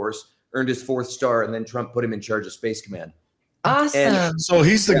Air Force, earned his 4th star, and then Trump put him in charge of Space Command. Awesome. And so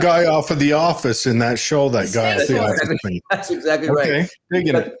he's the guy off of The Office in that show. That guy off The Office. That's exactly right.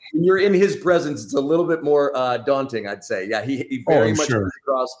 Digging it. When you're in his presence, it's a little bit more daunting, I'd say. Yeah, he very much comes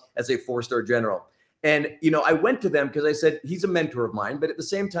across as a 4-star general. And, I went to them because I said, he's a mentor of mine, but at the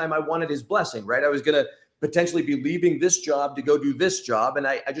same time, I wanted his blessing, right? I was going to potentially be leaving this job to go do this job. And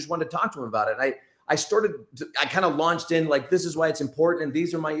I just wanted to talk to him about it. And I kind of launched in like, this is why it's important. And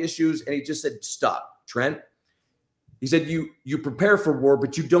these are my issues. And he just said, stop, Trent. He said, you prepare for war,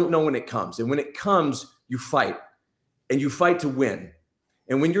 but you don't know when it comes. And when it comes, you fight. And you fight to win.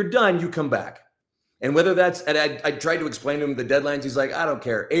 And when you're done, you come back. And whether that's, and I tried to explain to him the deadlines. He's like, I don't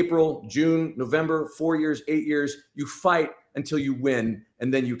care. April, June, November, 4 years, 8 years. You fight until you win,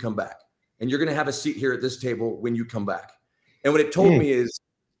 and then you come back. And you're going to have a seat here at this table when you come back. And what it told me is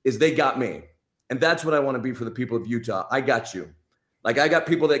they got me. And that's what I want to be for the people of Utah. I got you. Like, I got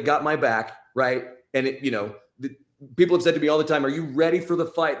people that got my back, right? And people have said to me all the time, are you ready for the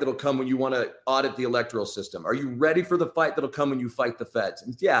fight that'll come when you want to audit the electoral system? Are you ready for the fight that'll come when you fight the feds?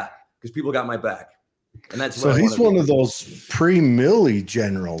 And yeah, because people got my back. And that's so he's one of those pre-Milley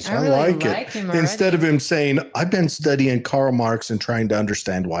generals. I really like it. Instead of him saying, I've been studying Karl Marx and trying to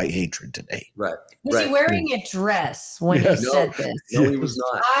understand why hatred today. Right. Was he wearing a dress when he said this? No, he was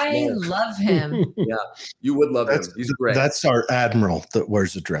not. I love him. Yeah, you would love him. He's great. That's our admiral that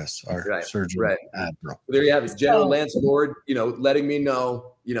wears a dress, our surgeon admiral. So there you have it. General Lance Lord, letting me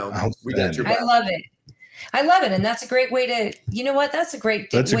know, we got your back. I love it. I love it. And that's a great way to, that's a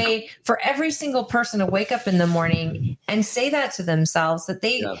great way for every single person to wake up in the morning and say that to themselves, that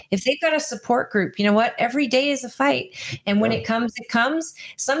if they've got a support group, every day is a fight. And when it comes, it comes.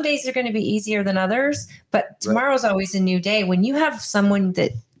 Some days are going to be easier than others, but tomorrow's always a new day. When you have someone that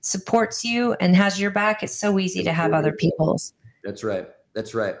supports you and has your back, it's so easy to have other people's. That's right.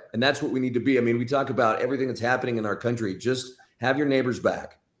 That's right. And that's what we need to be. I mean, we talk about everything that's happening in our country. Just have your neighbors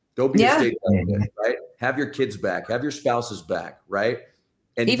back. Don't be a state delegate, right? Have your kids back. Have your spouses back, right?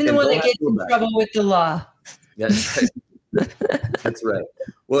 And even the one that gets in trouble with the law. That's right. That's right.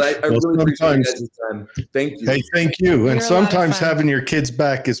 Well, I really appreciate you guys' time. Thank you. Hey, thank you. And sometimes having your kids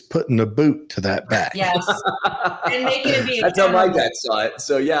back is putting a boot to that back. Yes. And making it be. That's how my dad saw it.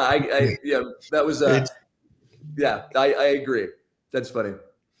 So yeah, that was I agree. That's funny.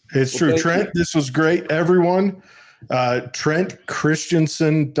 It's true. Trent, this was great. Everyone.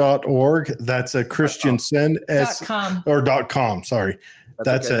 TrentChristensen.org. That's a Christensen .com. Sorry.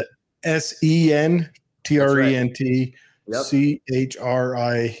 That's a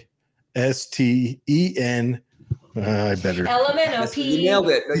SENTRENTCHRISTEN. I better. LMNOP. You nailed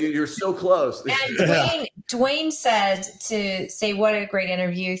it. You're so close. And Dwayne said to say, what a great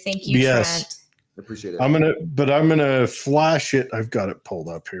interview. Thank you, Trent. I appreciate it. I'm gonna flash it. I've got it pulled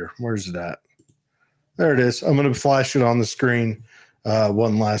up here. Where's it at? There it is. I'm going to flash it on the screen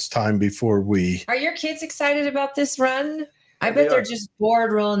one last time before we. Are your kids excited about this run? I bet they're just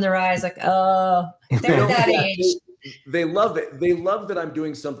bored, rolling their eyes like, oh, they're that age. They love it. They love that I'm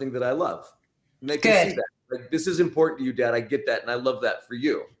doing something that I love. And they can see that. Like, this is important to you, Dad. I get that. And I love that for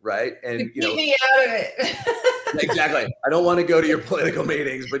you. Right. And, keep me out of it. Exactly. I don't want to go to your political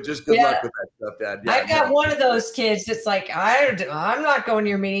meetings, but just good luck with that stuff, Dad. Yeah, I've got one of those kids that's like, I'm not going to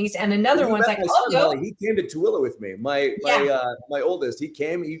your meetings. And another one's like, oh, he came to Tooele with me. My oldest, he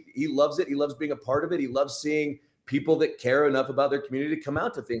came, he loves it. He loves being a part of it. He loves seeing people that care enough about their community to come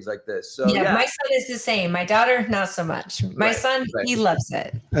out to things like this. So my son is the same. My daughter, not so much. My son, he loves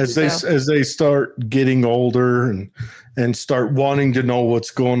it. As they start getting older and start wanting to know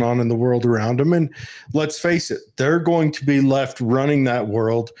what's going on in the world around them. And let's face it, they're going to be left running that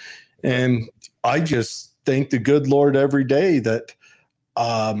world. And I just thank the good Lord every day that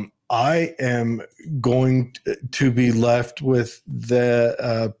I am going to be left with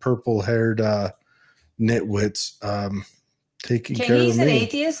the purple-haired nitwits taking care of me. He's an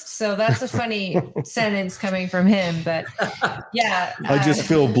atheist, so that's a funny sentence coming from him. But yeah, I just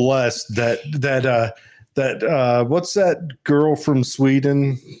feel blessed that what's that girl from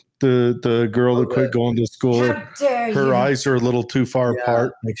Sweden? The girl that quit going to school. Her eyes are a little too far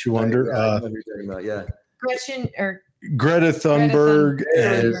apart. Makes you wonder. Greta Thunberg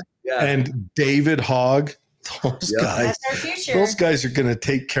and David Hogg. Those guys are going to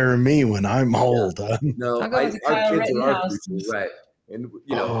take care of me when I'm old. No, our kids are our future, right? And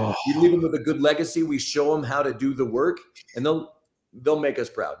you leave them with a good legacy. We show them how to do the work, and they'll make us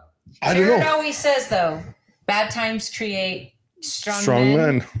proud. I don't know. He says though, bad times create strong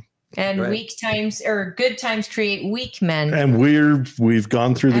men. And weak times or good times create weak men. And we've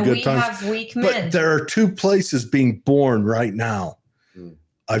gone through the good times. We have weak men. But there are two places being born right now.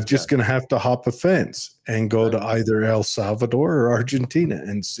 I'm just going to have to hop a fence and go to either El Salvador or Argentina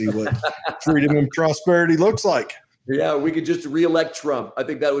and see what freedom and prosperity looks like. Yeah, we could just reelect Trump. I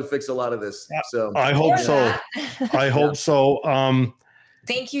think that would fix a lot of this. Yeah. So I hope so. I hope so.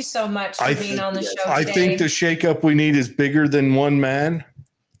 Thank you so much for being on the show today. I think the shakeup we need is bigger than one man.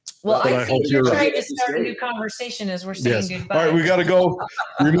 Well, I think you're trying to start a new conversation as we're saying goodbye. All right, we got to go.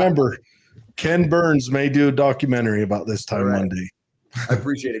 Remember, Ken Burns may do a documentary about this time one day. I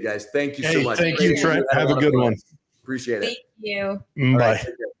appreciate it, guys. Thank you so much. Thank you, Trent. Have a good one. Appreciate it. Thank you. Bye. Right,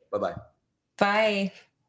 bye-bye. Bye.